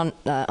get hit on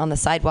the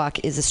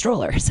sidewalk is a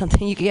stroller.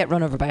 Something you could get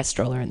run over by a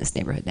stroller in this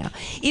neighborhood now.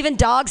 Even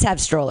dogs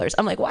have strollers.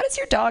 I'm like, why does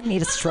your dog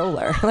need a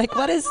stroller? Like,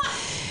 I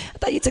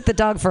thought you took the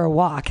dog for a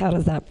walk. How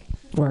does that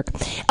work?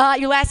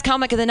 Your last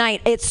comic of the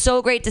night. It's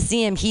so great to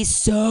see him. He's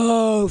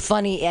so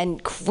funny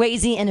and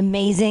crazy and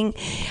amazing.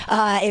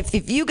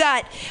 If you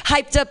got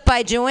hyped up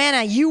by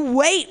Joanna, you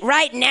wait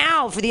right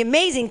now for the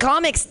amazing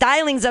comic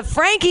stylings of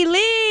Frankie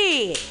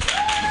Lee.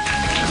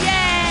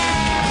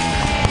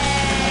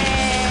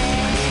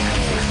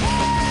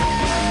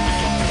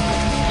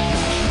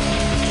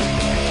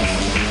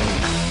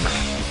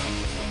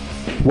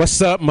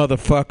 What's up,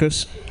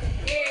 motherfuckers?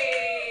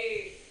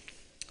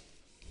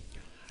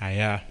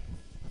 I'm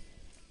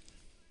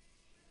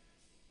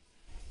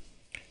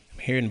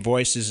hearing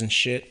voices and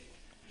shit.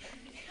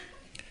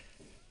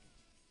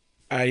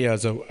 I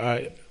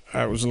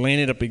was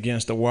leaning up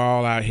against the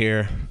wall out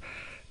here,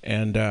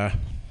 and I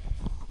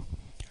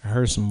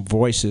heard some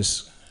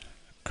voices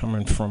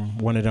coming from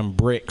one of them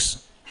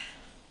bricks.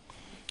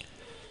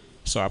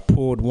 So I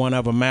pulled one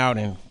of them out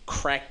and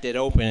cracked it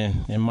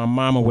open, and my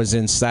mama was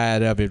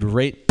inside of it,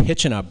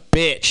 pitching a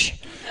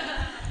bitch.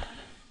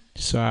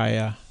 So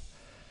I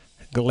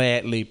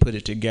gladly put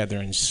it together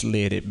and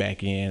slid it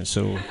back in.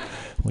 So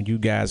when you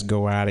guys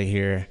go out of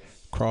here,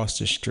 cross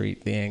the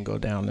street, then go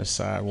down the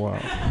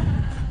sidewalk.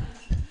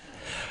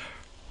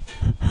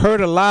 Heard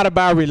a lot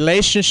about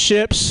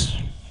relationships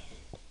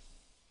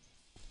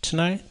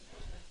tonight.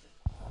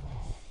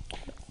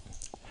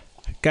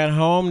 Got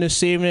home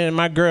this evening and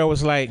my girl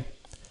was like,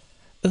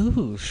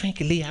 ooh,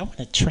 Frankie Lee, I want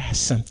to try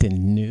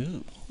something new.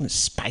 I want to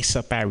spice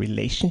up our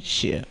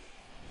relationship.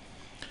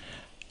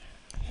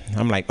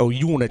 I'm like, oh,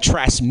 you want to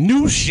try some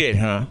new shit,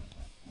 huh?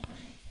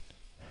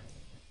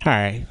 All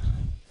right.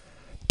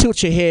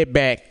 Tilt your head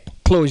back,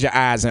 close your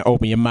eyes, and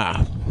open your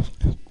mouth.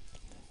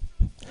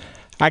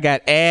 I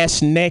got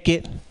ass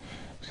naked,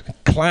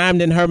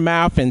 climbed in her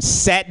mouth, and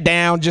sat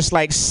down just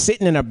like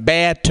sitting in a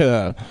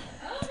bathtub.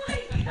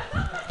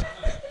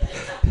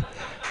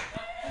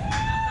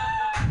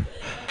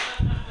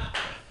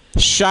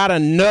 Shot a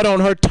nut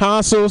on her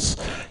tonsils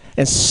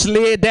and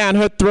slid down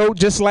her throat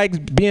just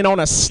like being on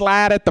a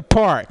slide at the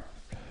park.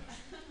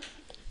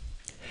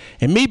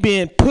 And me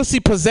being pussy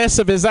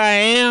possessive as I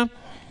am,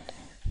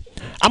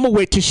 I'm gonna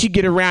wait till she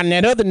get around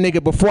that other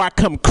nigga before I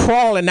come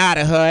crawling out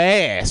of her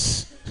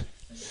ass.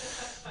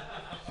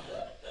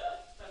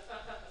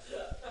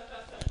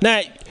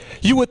 Now,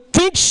 you would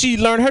think she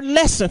learned her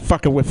lesson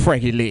fucking with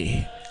Frankie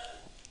Lee.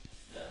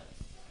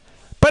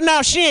 But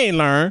now she ain't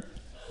learned.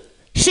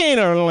 She ain't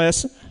learned a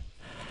lesson.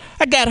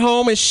 I got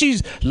home and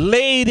she's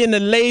laid in the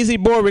lazy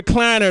boy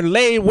recliner,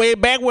 laid way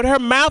back with her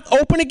mouth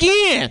open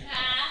again.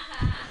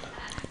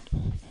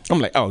 I'm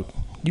like, oh,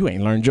 you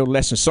ain't learned your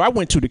lesson. So I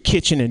went to the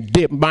kitchen and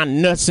dipped my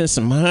nuts in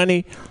some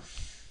honey,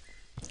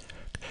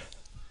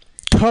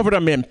 covered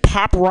them in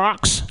Pop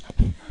Rocks,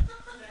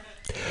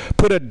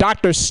 put a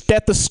doctor's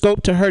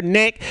stethoscope to her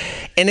neck,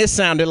 and it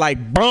sounded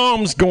like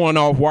bombs going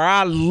off where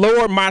I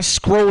lowered my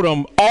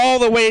scrotum all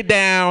the way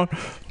down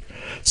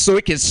so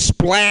it could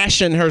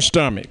splash in her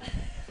stomach.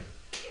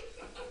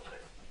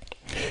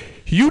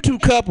 You two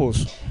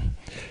couples,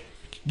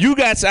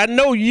 I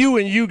know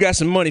you got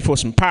some money for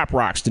some Pop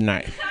Rocks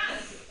tonight.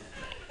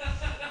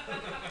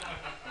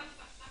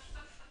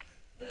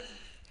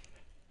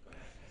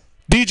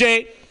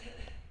 DJ,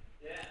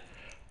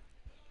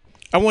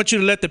 I want you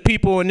to let the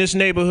people in this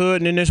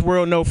neighborhood and in this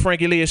world know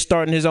Frankie Lee is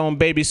starting his own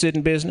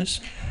babysitting business.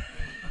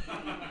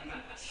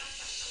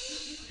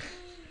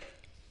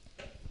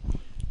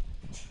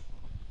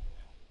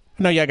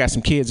 I know y'all got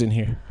some kids in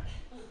here.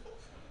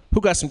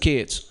 Who got some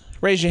kids?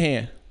 Raise your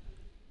hand.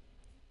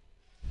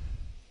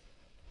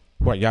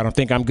 What, y'all don't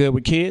think I'm good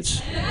with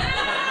kids?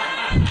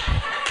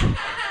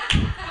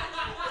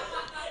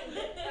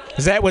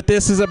 Is that what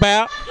this is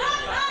about?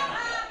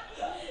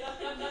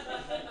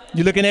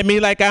 You looking at me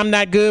like I'm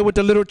not good with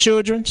the little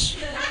childrens?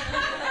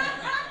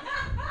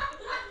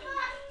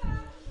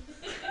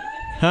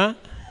 Huh?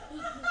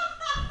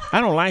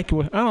 I don't like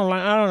it. I don't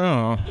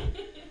know.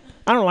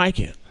 I don't like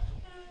it.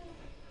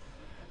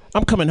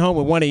 I'm coming home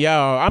with one of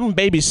y'all. I'm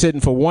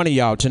babysitting for one of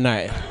y'all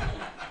tonight.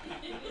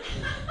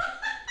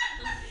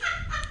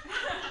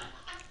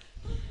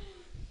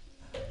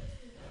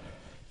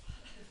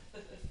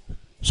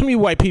 Some of you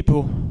white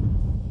people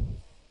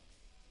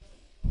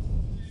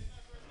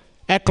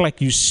act like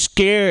you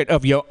scared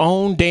of your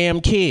own damn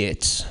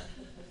kids.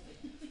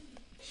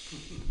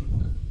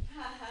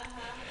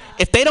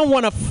 If they don't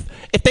want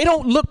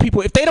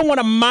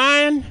to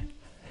mind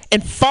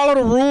and follow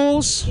the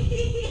rules,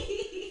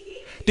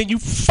 then you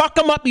fuck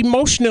them up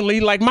emotionally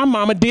like my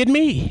mama did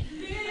me.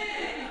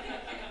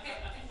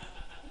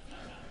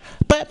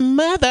 But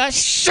mother,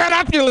 shut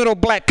up, you little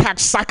black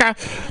cocksucker,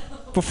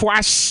 before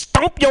I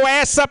stomp your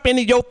ass up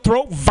into your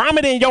throat,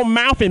 vomit in your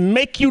mouth, and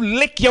make you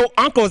lick your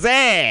uncle's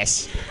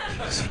ass.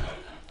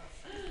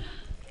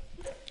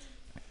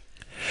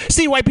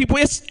 See, white people,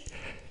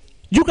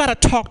 You gotta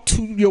talk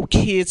to your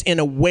kids in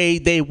a way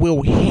they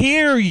will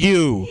hear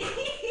you.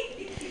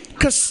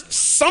 Cause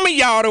some of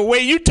y'all, the way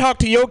you talk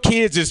to your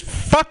kids is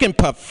fucking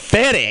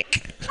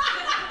pathetic.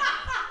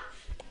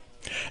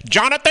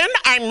 Jonathan,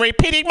 I'm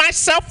repeating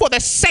myself for the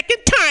second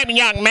time,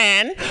 young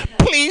man.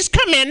 Please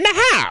come in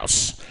the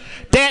house.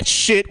 That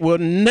shit will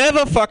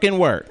never fucking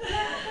work.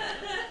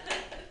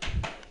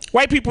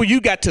 White people, you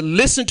got to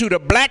listen to the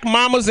black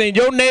mamas in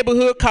your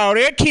neighborhood, call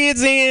their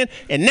kids in,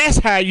 and that's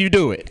how you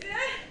do it.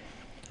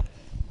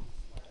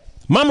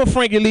 Mama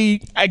Frankie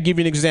Lee, I give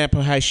you an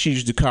example of how she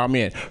used to call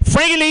me in.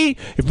 Frankie Lee,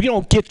 if you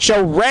don't get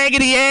your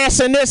raggedy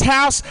ass in this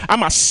house,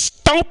 I'ma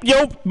stomp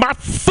my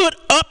foot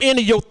up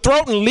into your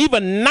throat and leave a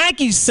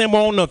Nike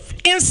symbol on the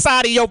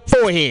inside of your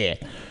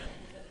forehead.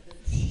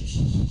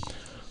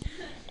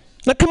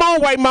 Now come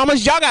on, white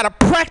mamas, y'all gotta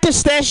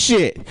practice that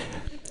shit.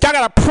 Y'all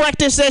gotta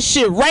practice that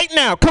shit right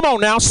now. Come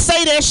on now,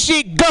 say that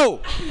shit, go.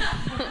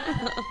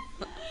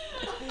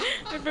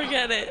 I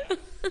forget it.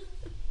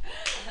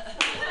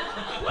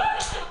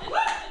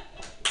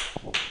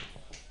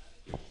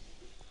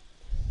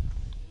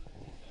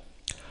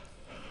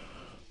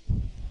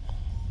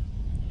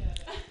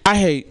 I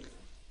hate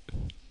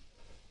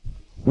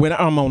when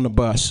I'm on the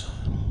bus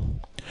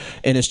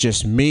and it's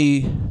just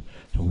me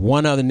and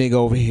one other nigga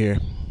over here.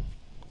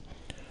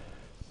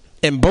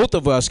 And both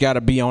of us got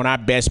to be on our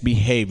best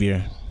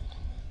behavior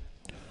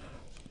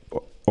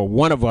or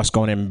one of us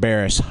going to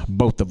embarrass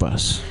both of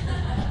us.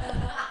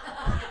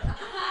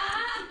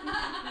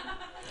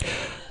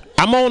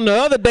 I'm on the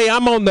other day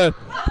I'm on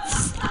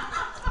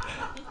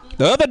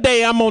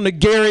the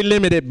Gary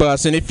Limited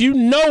bus, and if you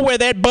know where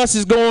that bus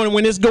is going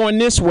when it's going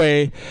this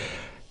way,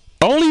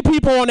 only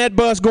people on that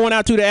bus going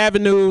out to the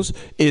avenues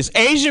is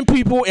Asian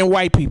people and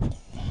white people.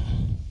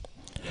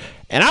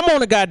 And I'm on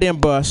the goddamn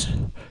bus,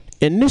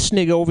 and this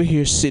nigga over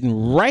here is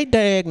sitting right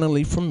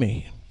diagonally from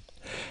me.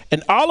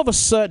 And all of a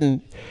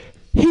sudden,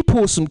 he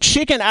pulls some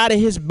chicken out of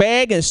his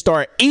bag and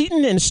start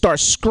eating and start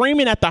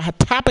screaming at the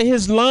top of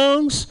his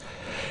lungs.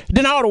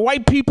 Then all the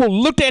white people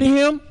looked at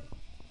him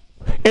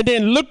and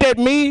then looked at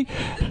me,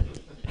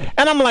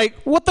 and I'm like,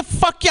 what the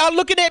fuck y'all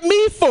looking at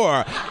me for?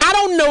 I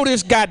don't know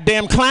this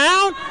goddamn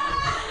clown.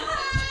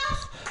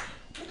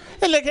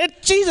 And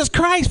like, Jesus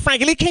Christ,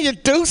 Frankie Lee, can you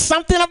do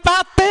something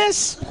about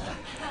this?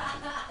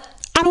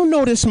 I don't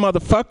know this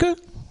motherfucker.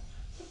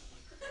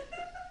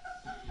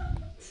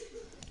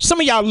 Some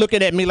of y'all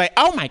looking at me like,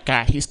 oh my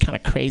God, he's kind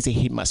of crazy.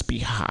 He must be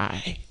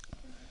high.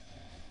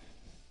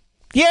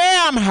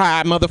 Yeah, I'm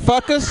high,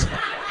 motherfuckers.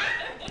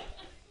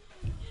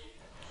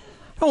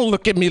 Don't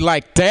look at me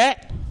like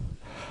that.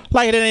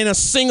 Like there ain't a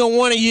single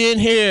one of you in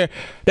here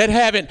that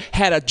haven't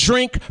had a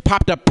drink,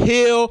 popped a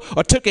pill,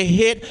 or took a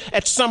hit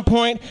at some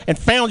point and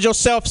found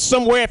yourself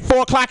somewhere at 4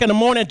 o'clock in the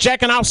morning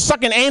jacking off,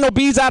 sucking anal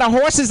beads out of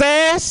horse's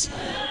ass.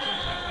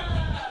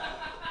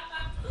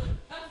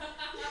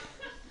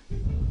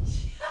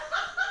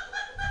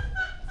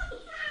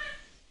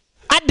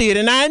 I did,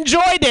 and I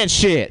enjoyed that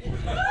shit.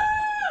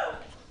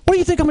 What do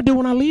you think I'm gonna do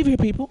when I leave here,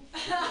 people?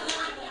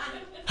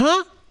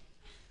 Huh?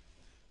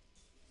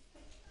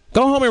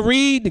 Go home and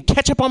read and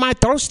catch up on my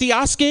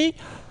Dostoevsky?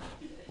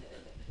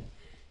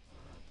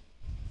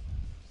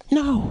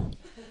 No.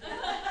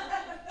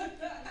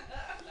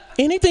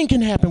 Anything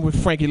can happen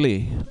with Frankie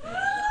Lee.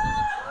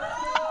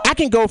 I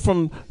can go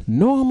from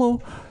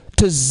normal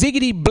to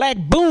ziggity black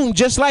boom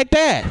just like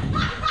that.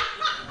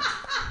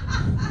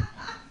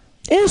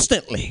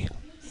 Instantly.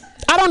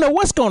 I don't know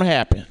what's gonna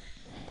happen.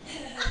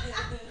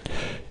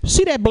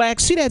 See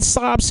that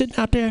sob sitting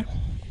out there?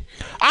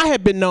 I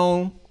have been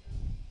known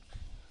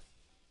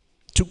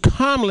to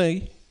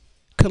calmly,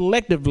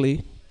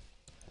 collectively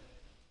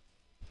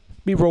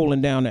be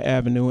rolling down the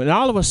avenue and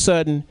all of a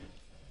sudden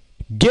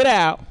get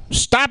out,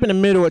 stop in the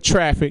middle of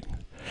traffic,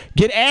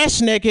 get ass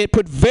naked,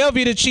 put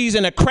Velveeta cheese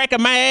in the crack of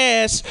my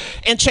ass,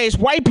 and chase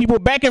white people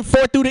back and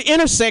forth through the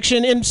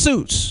intersection in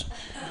suits.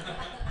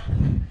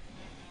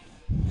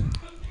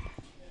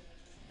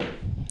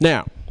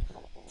 Now,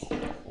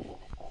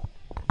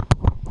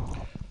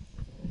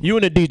 you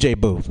in the DJ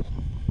booth.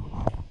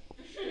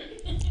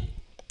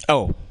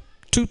 Oh,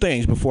 2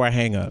 things before I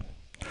hang up.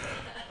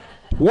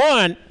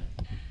 1,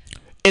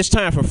 it's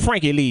time for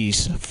Frankie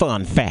Lee's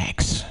fun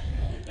facts.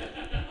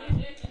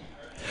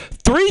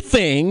 3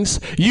 things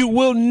you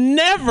will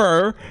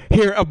never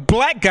hear a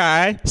black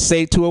guy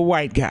say to a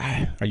white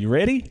guy. Are you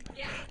ready?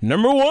 Yeah.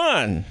 Number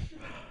 1,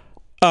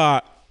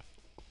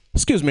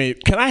 excuse me,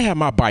 can I have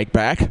my bike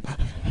back?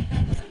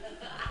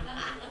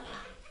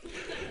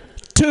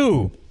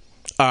 2,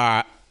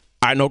 I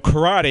know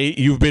karate,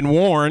 you've been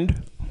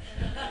warned.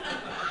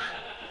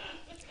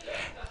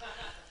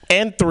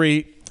 And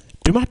 3,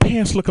 do my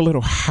pants look a little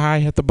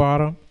high at the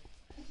bottom?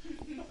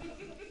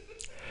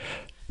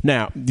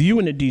 Now, you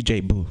in the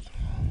DJ booth.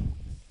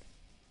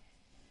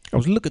 I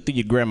was looking through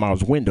your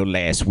grandma's window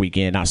last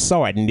weekend. I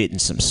saw her knitting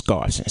some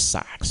scarves and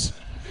socks.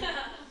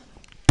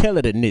 Tell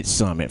her to knit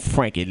some at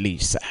Frankie Lee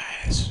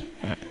size.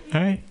 All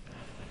right?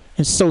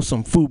 And sew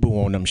some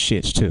FUBU on them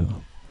shits, too.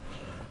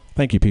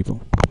 Thank you,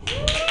 people.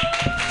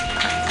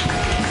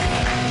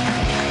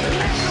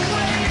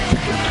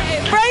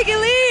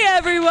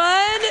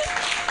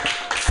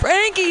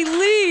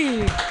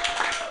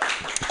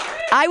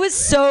 I was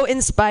so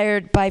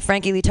inspired by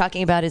Frankie Lee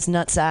talking about his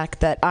nutsack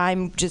that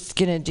I'm just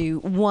gonna do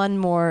one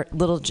more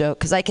little joke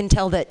because I can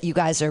tell that you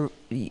guys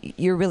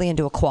you're really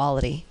into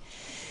equality.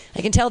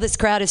 I can tell this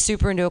crowd is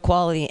super into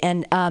equality,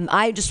 and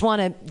I just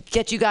want to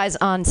get you guys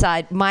on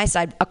my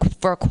side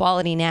for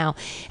equality now.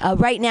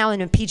 Right now in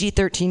a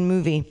PG-13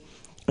 movie,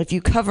 if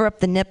you cover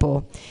up the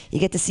nipple, you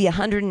get to see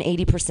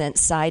 180%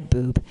 side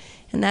boob,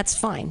 and that's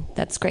fine.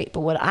 That's great. But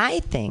what I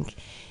think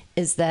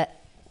is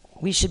that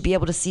we should be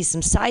able to see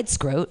some side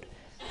scrot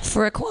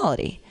for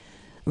equality,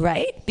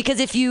 right? Because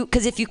if you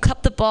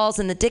cup the balls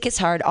and the dick is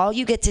hard, all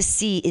you get to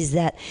see is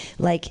that,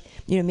 like,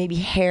 maybe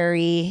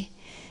hairy.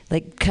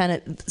 Like kind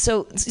of,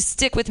 so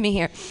stick with me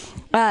here.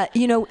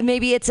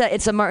 Maybe it's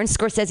a Martin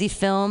Scorsese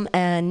film,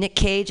 and Nick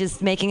Cage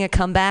is making a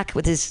comeback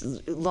with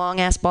his long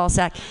ass ball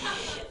sack.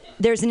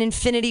 There's an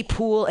infinity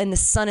pool, and the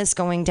sun is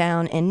going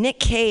down, and Nick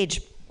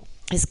Cage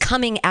is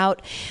coming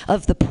out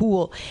of the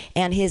pool,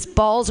 and his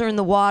balls are in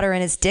the water,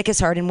 and his dick is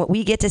hard. And what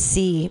we get to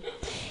see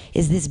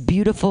is this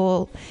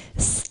beautiful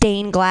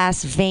stained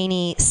glass,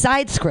 veiny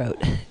side scrot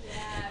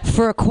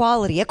for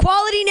equality.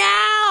 Equality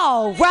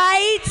now,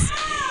 right?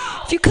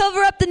 If you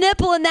cover up the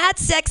nipple and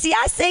that's sexy,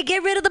 I say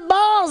get rid of the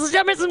balls.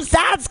 Show me some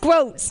side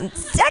scrotes. Some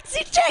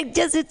sexy chick.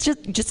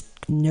 Just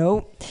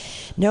no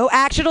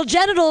actual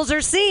genitals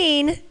are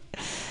seen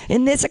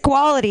in this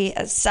equality.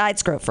 A side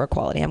scrote for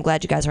equality. I'm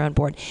glad you guys are on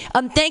board.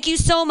 Thank you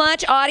so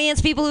much,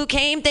 audience, people who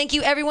came. Thank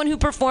you, everyone who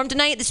performed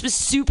tonight. This was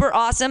super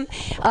awesome.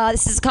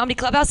 This is Comedy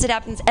Clubhouse. It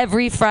happens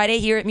every Friday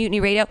here at Mutiny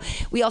Radio.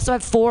 We also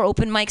have 4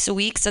 open mics a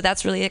week, so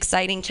that's really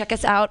exciting. Check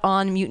us out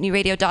on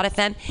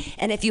MutinyRadio.fm.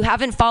 And if you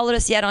haven't followed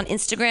us yet on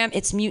Instagram,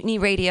 it's Mutiny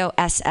Radio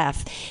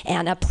SF.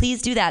 And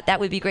please do that. That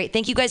would be great.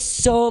 Thank you guys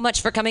so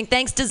much for coming.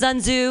 Thanks to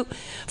Zunzu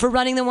for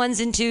running the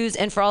 1s and 2s,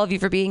 and for all of you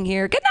for being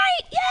here. Good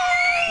night.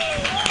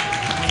 Yay!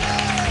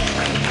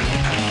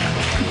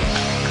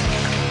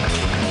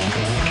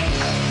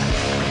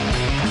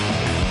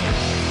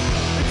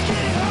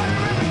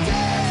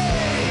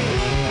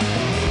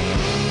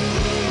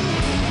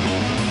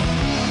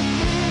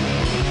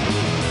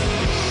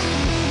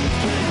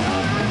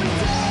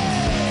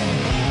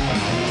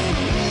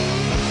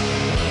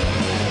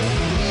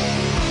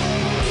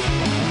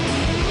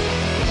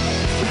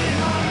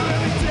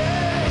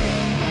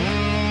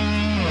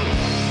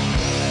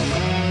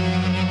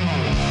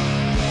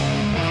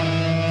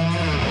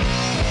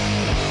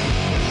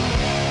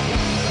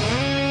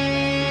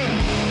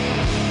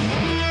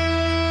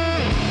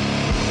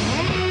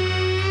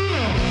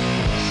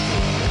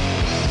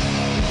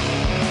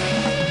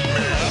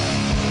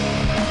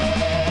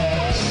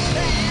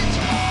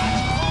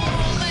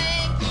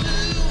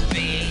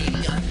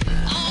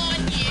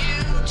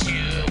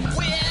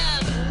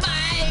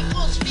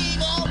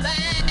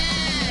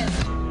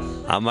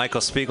 I'm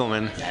Michael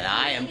Spiegelman. And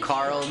I am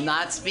Carl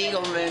Not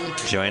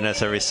Spiegelman. Join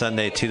us every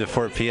Sunday, 2 to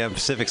 4 p.m.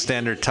 Pacific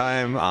Standard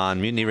Time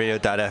on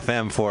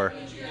MutinyRadio.fm for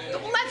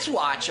Let's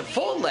watch a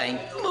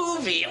full-length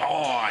movie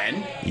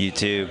on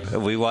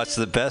YouTube. We watch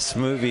the best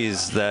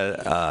movies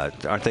that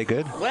aren't they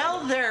good?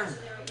 Well, they're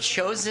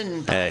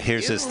chosen by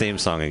Here's you. his theme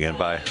song again.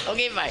 Bye.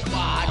 Okay, bye.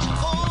 Watch a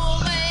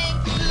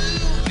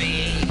full-length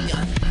movie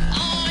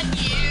on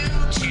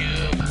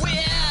YouTube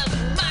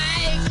with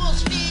Michael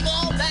Spiegelman.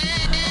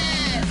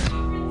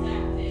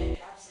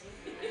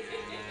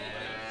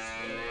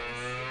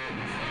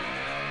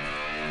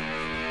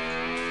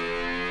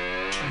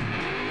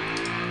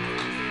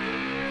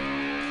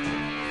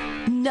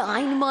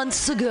 9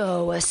 months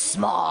ago, a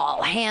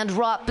small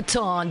hand-wrought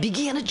baton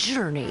began a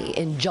journey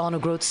in John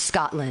O'Groats,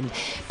 Scotland,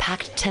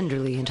 packed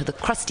tenderly into the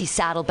crusty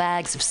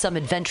saddlebags of some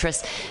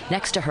adventuress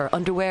next to her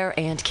underwear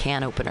and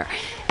can opener.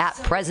 At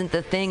present,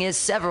 the thing is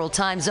several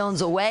time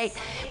zones away,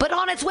 but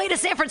on its way to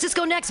San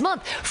Francisco next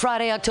month.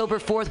 Friday, October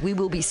 4th, we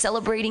will be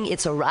celebrating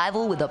its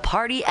arrival with a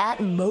party at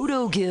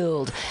Moto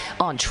Guild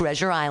on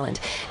Treasure Island.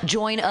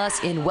 Join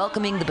us in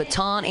welcoming the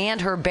baton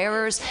and her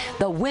bearers,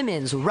 the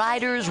Women's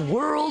Riders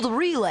World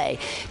Relay,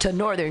 to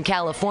Northern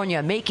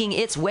California, making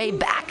its way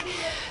back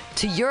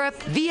to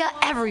Europe via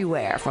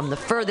everywhere from the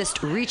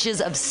furthest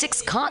reaches of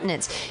 6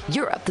 continents,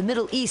 Europe, the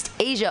Middle East,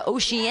 Asia,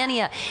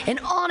 Oceania, and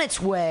on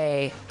its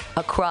way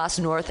across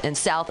North and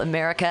South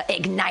America,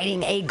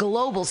 igniting a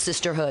global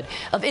sisterhood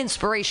of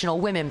inspirational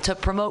women to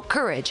promote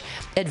courage,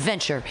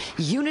 adventure,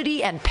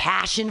 unity, and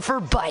passion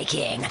for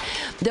biking.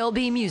 There'll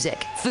be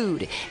music,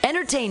 food,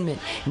 entertainment,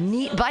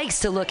 neat bikes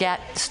to look at,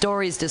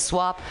 stories to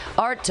swap,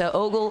 art to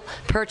ogle,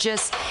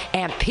 purchase,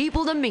 and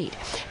people to meet.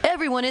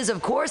 Everyone is,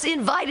 of course,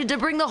 invited to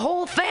bring the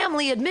whole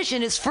family.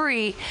 Admission is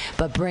free,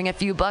 but bring a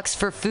few bucks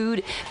for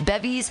food,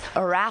 bevies,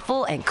 a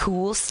raffle, and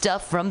cool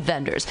stuff from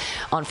vendors.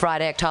 On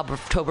Friday, October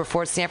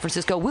 4th, San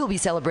Francisco will be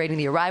celebrating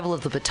the arrival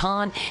of the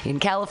baton in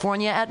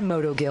California at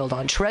Moto Guild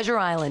on Treasure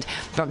Island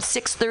from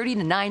 6:30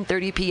 to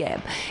 9:30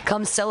 p.m.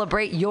 Come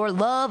celebrate your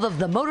love of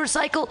the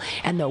motorcycle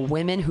and the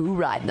women who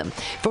ride them.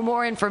 For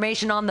more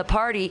information on the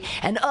party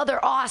and other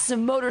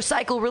awesome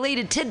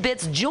motorcycle-related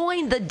tidbits,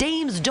 join the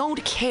Dames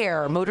Don't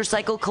Care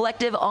Motorcycle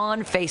Collective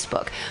on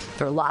Facebook.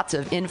 For lots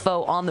of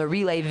info on the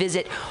relay,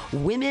 visit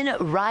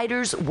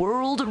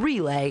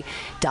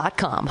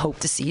WomenRidersWorldRelay.com. Hope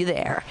to see you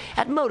there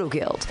at Moto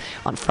Guild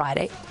on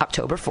Friday,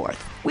 October 4th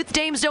with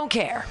Dames Don't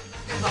Care.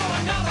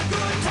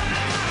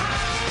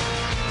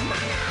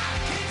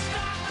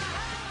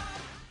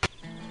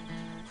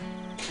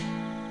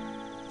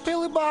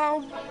 Billy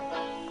Bob,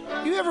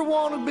 you ever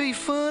want to be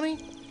funny?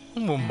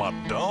 Well, my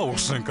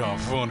dogs think I'm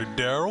funny,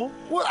 Daryl.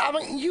 Well, I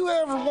mean, you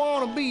ever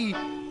want to be,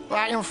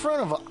 like, in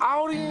front of an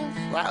audience?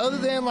 Like, other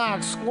than,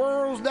 like,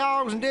 squirrels,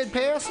 dogs, and dead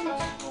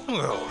peasants?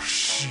 Oh,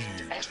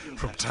 shit.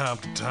 From time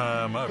to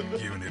time, I've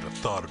given it a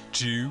thought or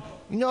two.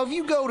 You know, if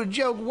you go to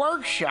Joke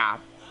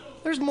Workshop,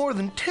 there's more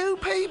than 2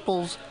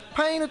 peoples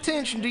paying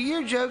attention to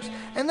your jokes,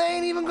 and they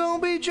ain't even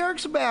gonna be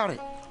jerks about it.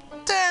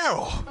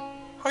 Daryl,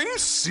 are you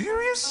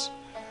serious?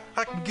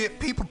 I can get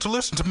people to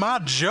listen to my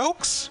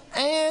jokes?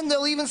 And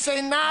they'll even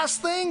say nice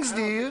things to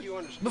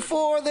you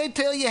before they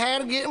tell you how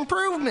to get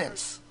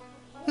improvements.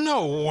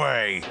 No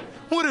way.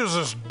 What is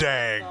this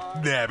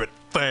dag-nabbit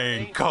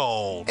thing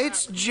called?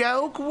 It's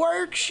Joke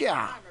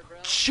Workshop.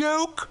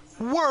 Joke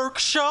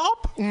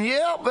Workshop?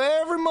 Yep,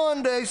 every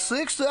Monday,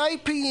 6 to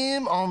 8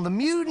 p.m. on the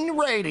Mutiny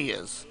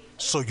Radios.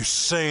 So you're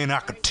saying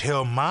I could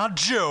tell my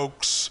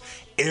jokes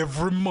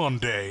every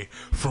Monday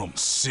from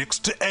 6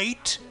 to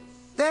 8?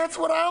 That's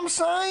what I'm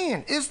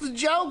saying. It's the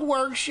Joke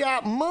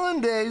Workshop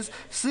Mondays,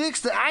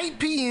 6 to 8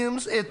 p.m.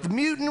 at the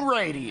Mutiny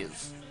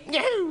Radios.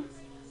 Yahoo!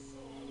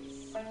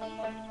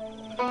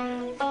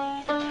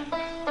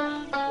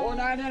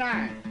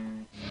 $4.99.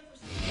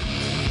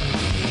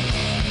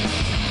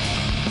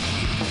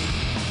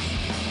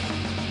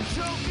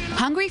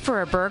 Hungry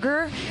for a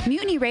burger?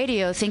 Mutiny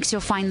Radio thinks you'll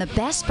find the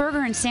best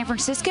burger in San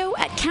Francisco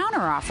at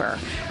Counteroffer,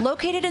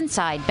 located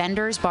inside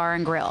Bender's Bar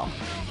and Grill.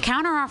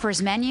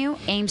 Counteroffer's menu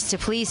aims to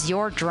please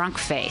your drunk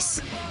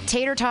face.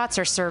 Tater tots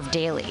are served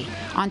daily.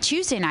 On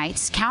Tuesday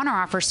nights,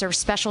 Counteroffer serves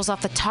specials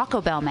off the Taco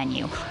Bell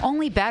menu,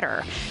 only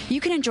better. You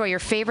can enjoy your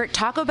favorite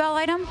Taco Bell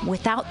item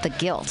without the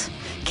guilt.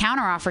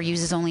 Counteroffer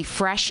uses only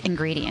fresh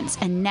ingredients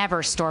and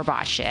never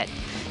store-bought shit.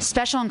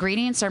 Special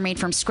ingredients are made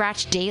from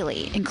scratch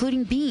daily,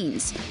 including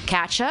beans,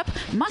 ketchup,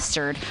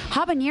 mustard,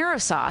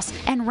 habanero sauce,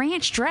 and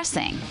ranch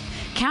dressing.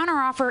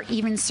 Counteroffer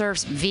even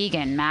serves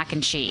vegan mac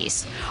and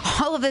cheese.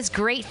 All of this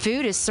great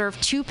food is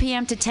served 2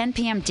 p.m. to 10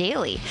 p.m.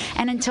 daily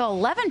and until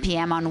 11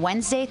 p.m. on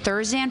Wednesday,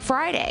 Thursday, and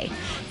Friday.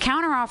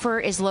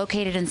 Counteroffer is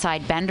located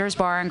inside Bender's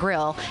Bar and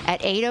Grill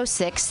at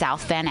 806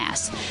 South Van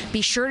Ness.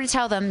 Be sure to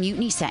tell them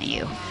Mutiny sent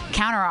you.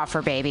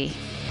 Counteroffer, baby.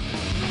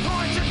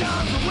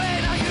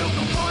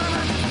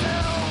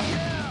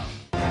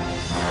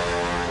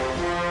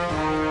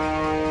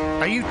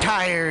 Are you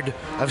tired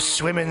of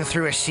swimming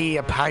through a sea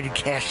of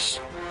podcasts?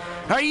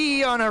 Are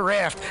ye on a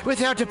raft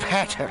without a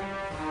paddle?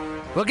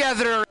 Well,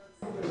 gather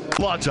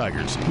Law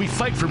Tigers. We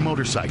fight for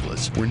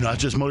motorcyclists. We're not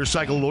just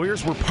motorcycle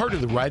lawyers, we're part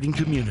of the riding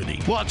community.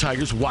 Law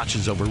Tigers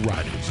watches over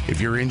riders. If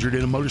you're injured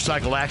in a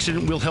motorcycle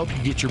accident, we'll help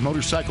you get your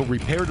motorcycle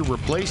repaired or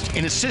replaced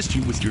and assist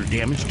you with your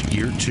damaged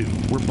gear too.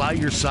 We're by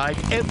your side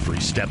every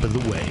step of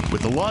the way.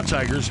 With the Law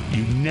Tigers,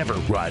 you never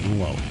ride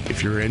alone.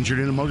 If you're injured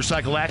in a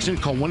motorcycle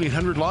accident, call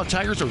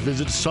 1-800-LAW-TIGERS or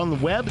visit us on the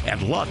web at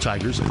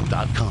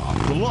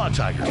lawtigers.com. The Law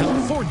Tiger,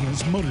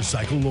 California's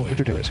motorcycle lawyer.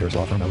 Victor Terrace, Harris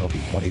Law Firm, LLP,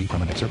 180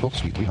 Promenade Circle,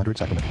 Suite 300,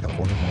 Sacramento,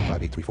 California,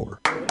 95834.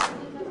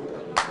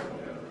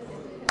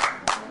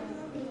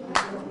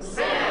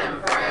 San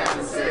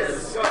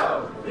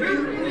Francisco,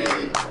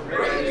 Mutiny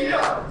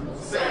Radio.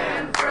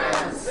 San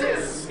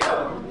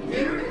Francisco,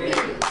 Mutiny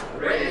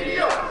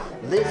Radio.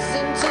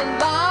 Listen to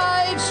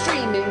live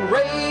streaming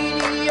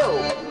radio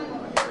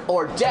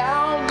or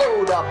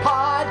download a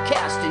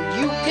podcast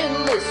and you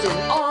can listen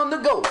on the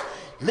go.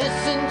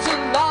 Listen to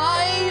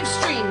live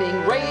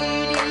streaming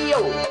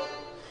radio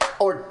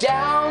or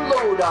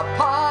download a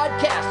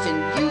podcast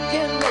and you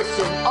can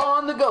listen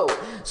on the go.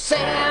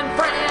 San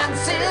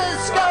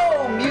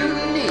Francisco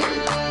Mutiny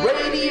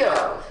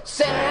Radio.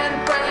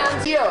 San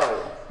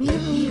Francisco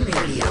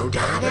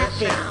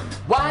MutinyRadio.fm.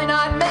 Why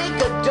not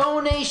make a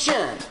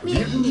donation?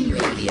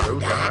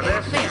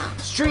 MutinyRadio.fm.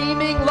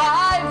 Streaming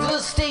live the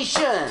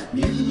station.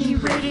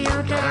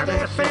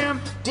 MutinyRadio.fm.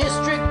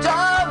 District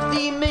of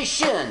the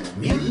Mission.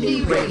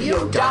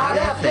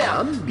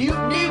 MutinyRadio.fm.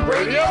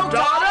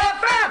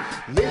 MutinyRadio.fm.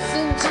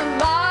 Listen to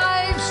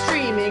live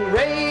streaming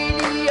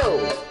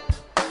radio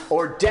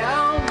or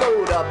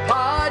download a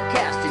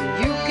podcast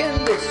and you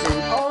can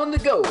listen on the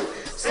go.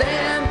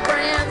 San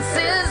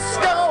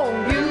Francisco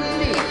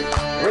Mutiny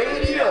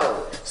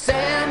Radio.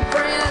 San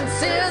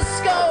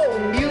Francisco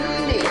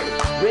Mutiny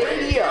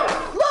Radio.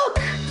 Look,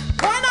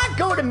 why not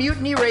go to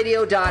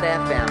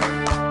MutinyRadio.fm?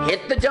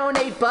 Hit the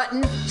donate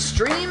button,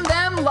 stream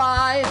them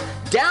live,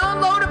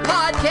 download a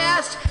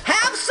podcast,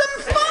 have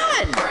some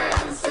fun! San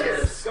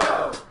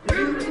Francisco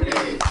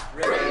Mutiny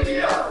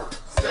Radio.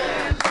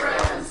 San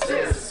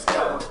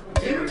Francisco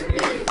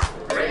Mutiny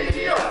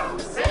Radio.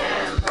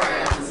 San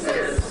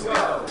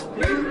Francisco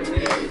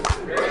Mutiny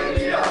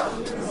Radio.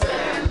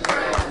 San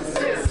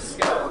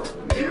Francisco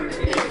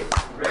Mutiny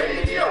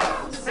Radio.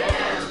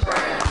 San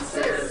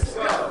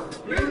Francisco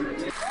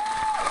Mutiny.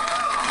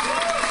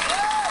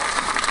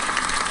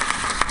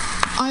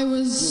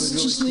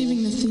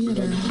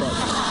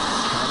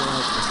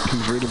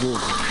 convertible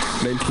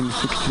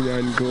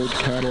 1969 gold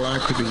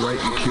Cadillac with the white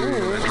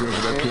interior. I drove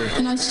it up here.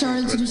 And I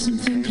started to do some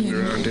thinking.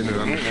 Around in it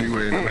on the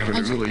freeway, and I'm having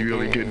a really,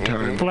 really good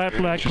time. Flat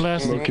black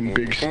glasses. Smoking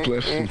big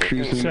spliffs and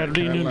cruising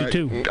Saturday noon to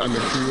 2. on the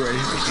freeway.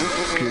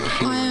 It's good to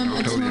see I am a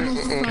you. total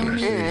phony,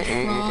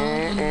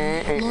 fraud,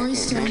 and Lori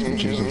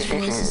Stone's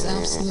voice is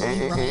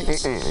absolutely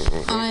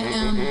right. I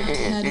am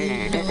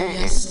petty,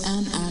 rebellious,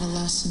 and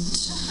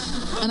adolescent.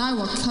 And I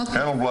will cut the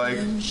Hello, Blake.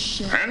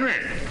 shit. Henry,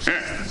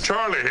 yeah,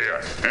 Charlie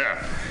here.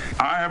 Yeah,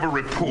 I have a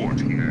report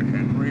here,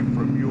 Henry,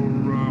 from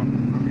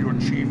your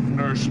chief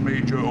nurse,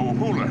 Major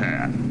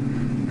O'Houlihan.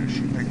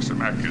 She makes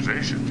some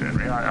accusations,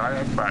 Henry.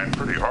 I find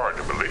pretty hard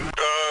to believe.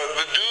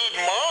 The dude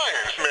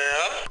minds,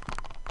 man.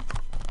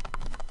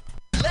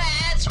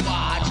 Let's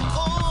watch a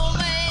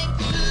full-length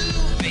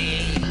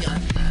movie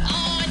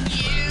on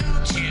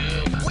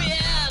YouTube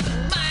with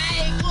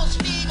Michael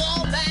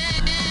Spiegelman.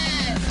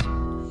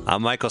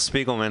 I'm Michael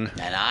Spiegelman.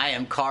 And I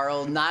am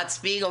Carl, not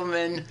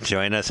Spiegelman.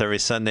 Join us every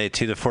Sunday,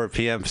 2 to 4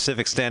 p.m.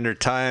 Pacific Standard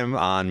Time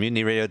on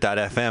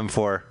MutinyRadio.fm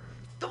for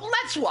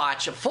Let's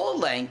watch a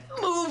full-length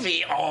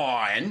movie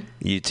on...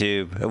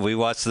 YouTube. We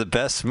watch the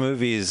best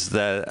movies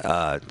that,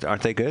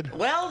 aren't they good?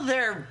 Well,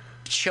 they're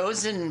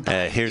chosen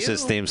by Here's you.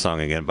 his theme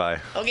song again. Bye.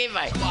 Okay,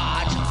 bye.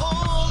 Watch a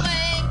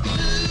full-length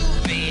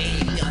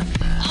movie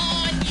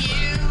on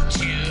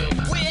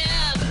YouTube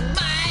with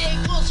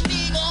Michael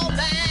Spiegelman.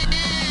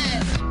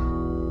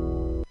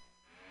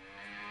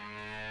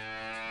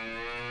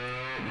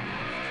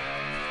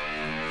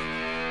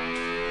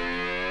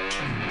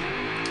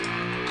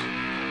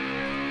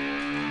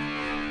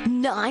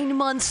 Nine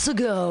months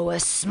ago, a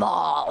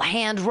small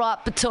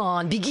hand-wrought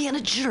baton began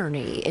a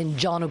journey in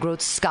John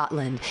O'Groats,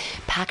 Scotland,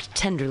 packed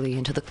tenderly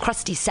into the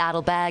crusty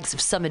saddlebags of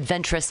some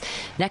adventuress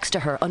next to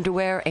her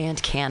underwear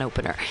and can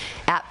opener.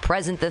 At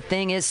present, the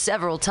thing is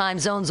several time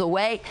zones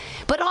away,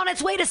 but on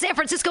its way to San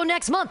Francisco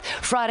next month.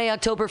 Friday,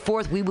 October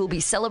 4th, we will be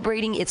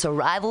celebrating its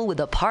arrival with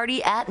a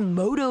party at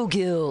Moto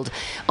Guild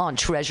on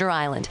Treasure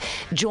Island.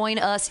 Join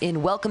us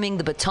in welcoming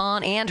the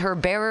baton and her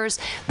bearers,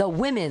 the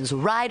Women's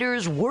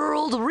Riders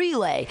World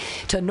Relay,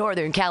 to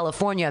Northern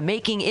California,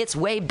 making its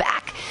way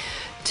back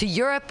to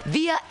Europe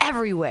via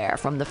everywhere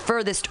from the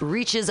furthest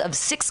reaches of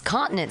 6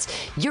 continents,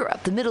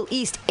 Europe, the Middle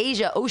East,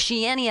 Asia,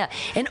 Oceania,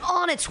 and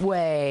on its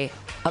way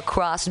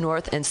across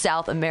North and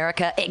South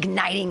America,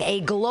 igniting a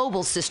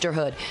global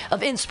sisterhood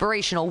of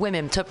inspirational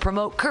women to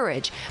promote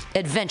courage,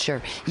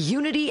 adventure,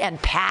 unity,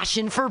 and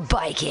passion for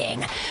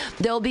biking.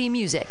 There'll be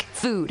music,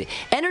 food,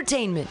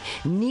 entertainment,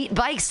 neat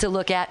bikes to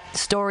look at,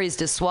 stories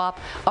to swap,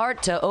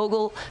 art to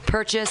ogle,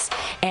 purchase,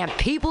 and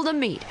people to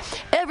meet.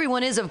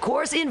 Everyone is, of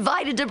course,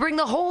 invited to bring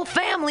the whole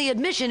family.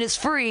 Admission is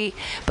free,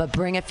 but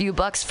bring a few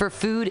bucks for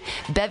food,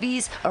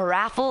 bevies, a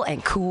raffle,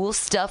 and cool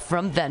stuff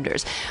from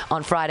vendors.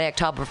 On Friday,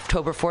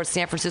 October 4th,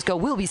 San Francisco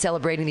will be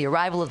celebrating the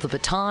arrival of the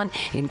baton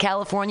in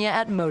California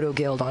at Moto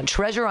Guild on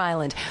Treasure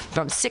Island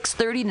from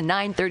 6:30 to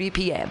 9:30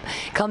 p.m.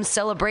 Come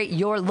celebrate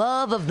your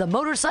love of the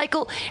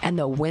motorcycle and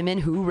the women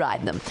who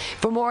ride them.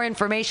 For more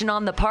information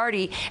on the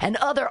party and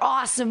other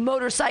awesome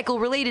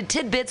motorcycle-related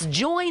tidbits,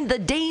 join the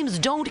Dames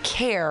Don't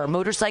Care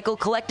Motorcycle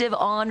Collective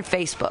on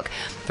Facebook.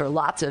 For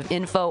lots of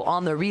info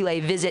on the relay,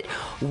 visit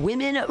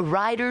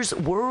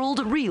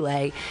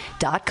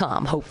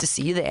WomenRidersWorldRelay.com. Hope to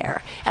see you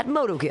there at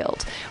Moto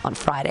Guild on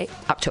Friday,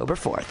 October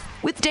 4th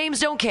with Dames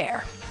Don't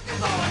Care.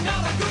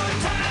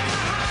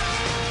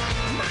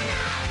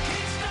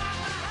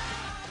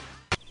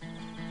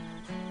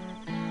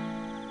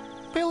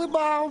 Billy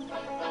Bob,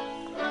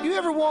 you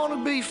ever want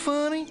to be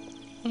funny?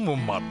 Well,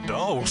 my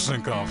dogs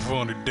think I'm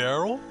funny,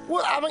 Daryl.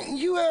 Well, I mean,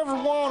 you ever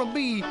want to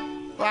be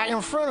like in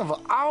front of an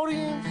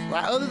audience,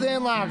 like other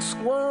than like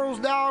squirrels,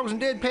 dogs,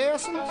 and dead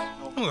peasants?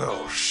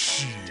 Oh,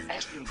 shit.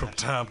 From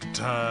time to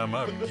time,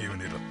 I've given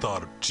it a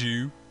thought or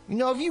two. You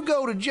know, if you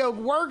go to Joke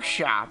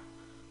Workshop,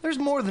 there's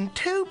more than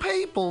 2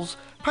 peoples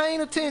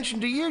paying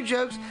attention to your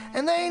jokes,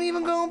 and they ain't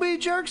even gonna be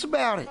jerks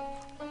about it.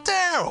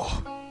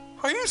 Daryl,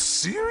 are you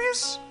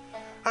serious?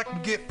 I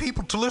can get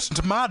people to listen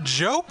to my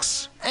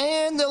jokes?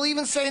 And they'll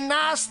even say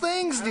nice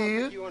things to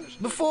you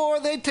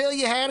before they tell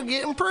you how to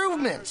get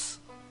improvements.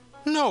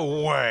 No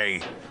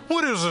way.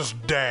 What is this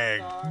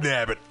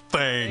dag-nabbit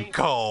thing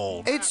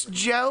called? It's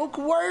Joke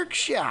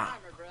Workshop.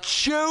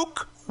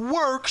 Joke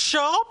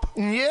Workshop?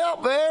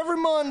 Yep, every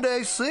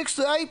Monday, 6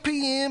 to 8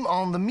 p.m.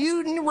 on the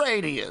Mutiny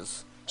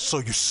Radios. So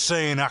you're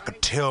saying I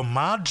could tell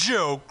my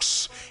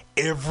jokes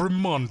every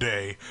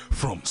Monday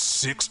from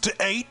 6 to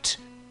 8?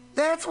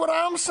 That's what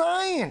I'm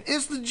saying.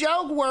 It's the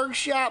Joke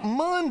Workshop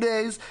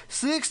Mondays,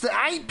 6 to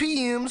 8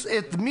 p.m.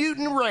 at the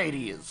Mutiny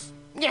Radios.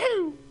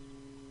 Yahoo!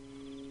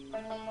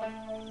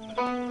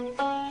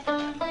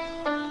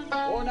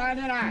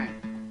 $4.99.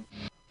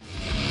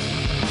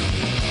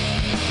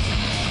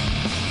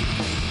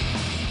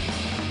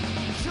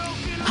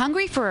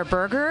 Hungry for a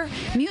burger?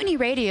 Mutiny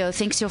Radio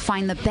thinks you'll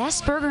find the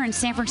best burger in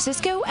San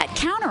Francisco at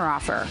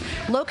Counteroffer,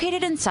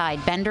 located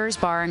inside Bender's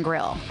Bar and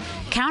Grill.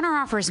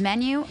 Counteroffer's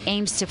menu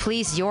aims to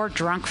please your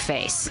drunk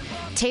face.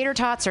 Tater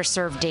tots are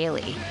served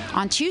daily.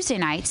 On Tuesday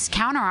nights,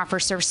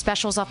 Counteroffer serves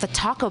specials off the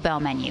Taco Bell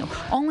menu,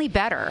 only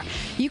better.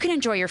 You can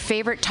enjoy your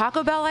favorite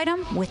Taco Bell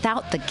item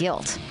without the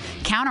guilt.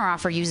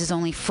 Counteroffer uses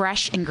only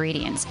fresh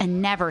ingredients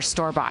and never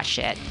store-bought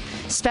shit.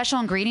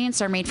 Special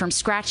ingredients are made from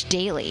scratch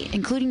daily,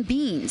 including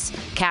beans,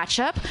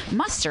 ketchup,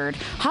 mustard,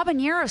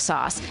 habanero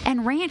sauce,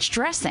 and ranch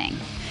dressing.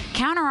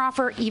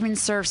 Counteroffer even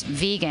serves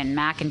vegan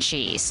mac and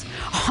cheese.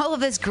 All of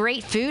this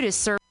great food is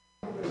served.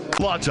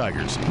 Law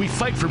Tigers, we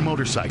fight for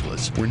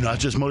motorcyclists. We're not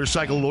just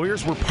motorcycle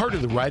lawyers, we're part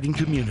of the riding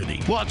community.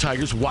 Law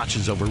Tigers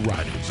watches over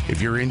riders.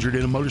 If you're injured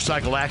in a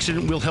motorcycle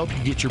accident, we'll help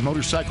you get your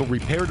motorcycle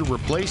repaired or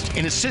replaced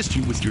and assist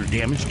you with your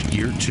damaged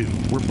gear too.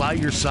 We're by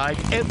your side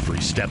every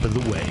step of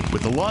the way.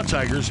 With the Law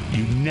Tigers,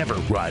 you never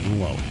ride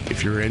alone.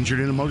 If you're injured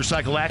in a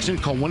motorcycle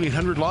accident, call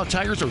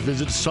 1-800-LAW-TIGERS or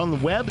visit us on the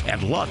web at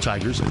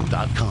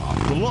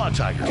lawtigers.com. The Law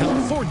Tigers,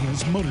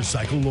 California's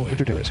motorcycle lawyer.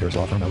 Victor Terrace, Harris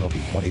Law Firm, LLP,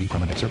 180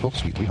 Promenade Circle,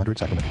 Suite 300,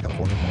 Sacramento,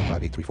 California,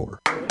 95834.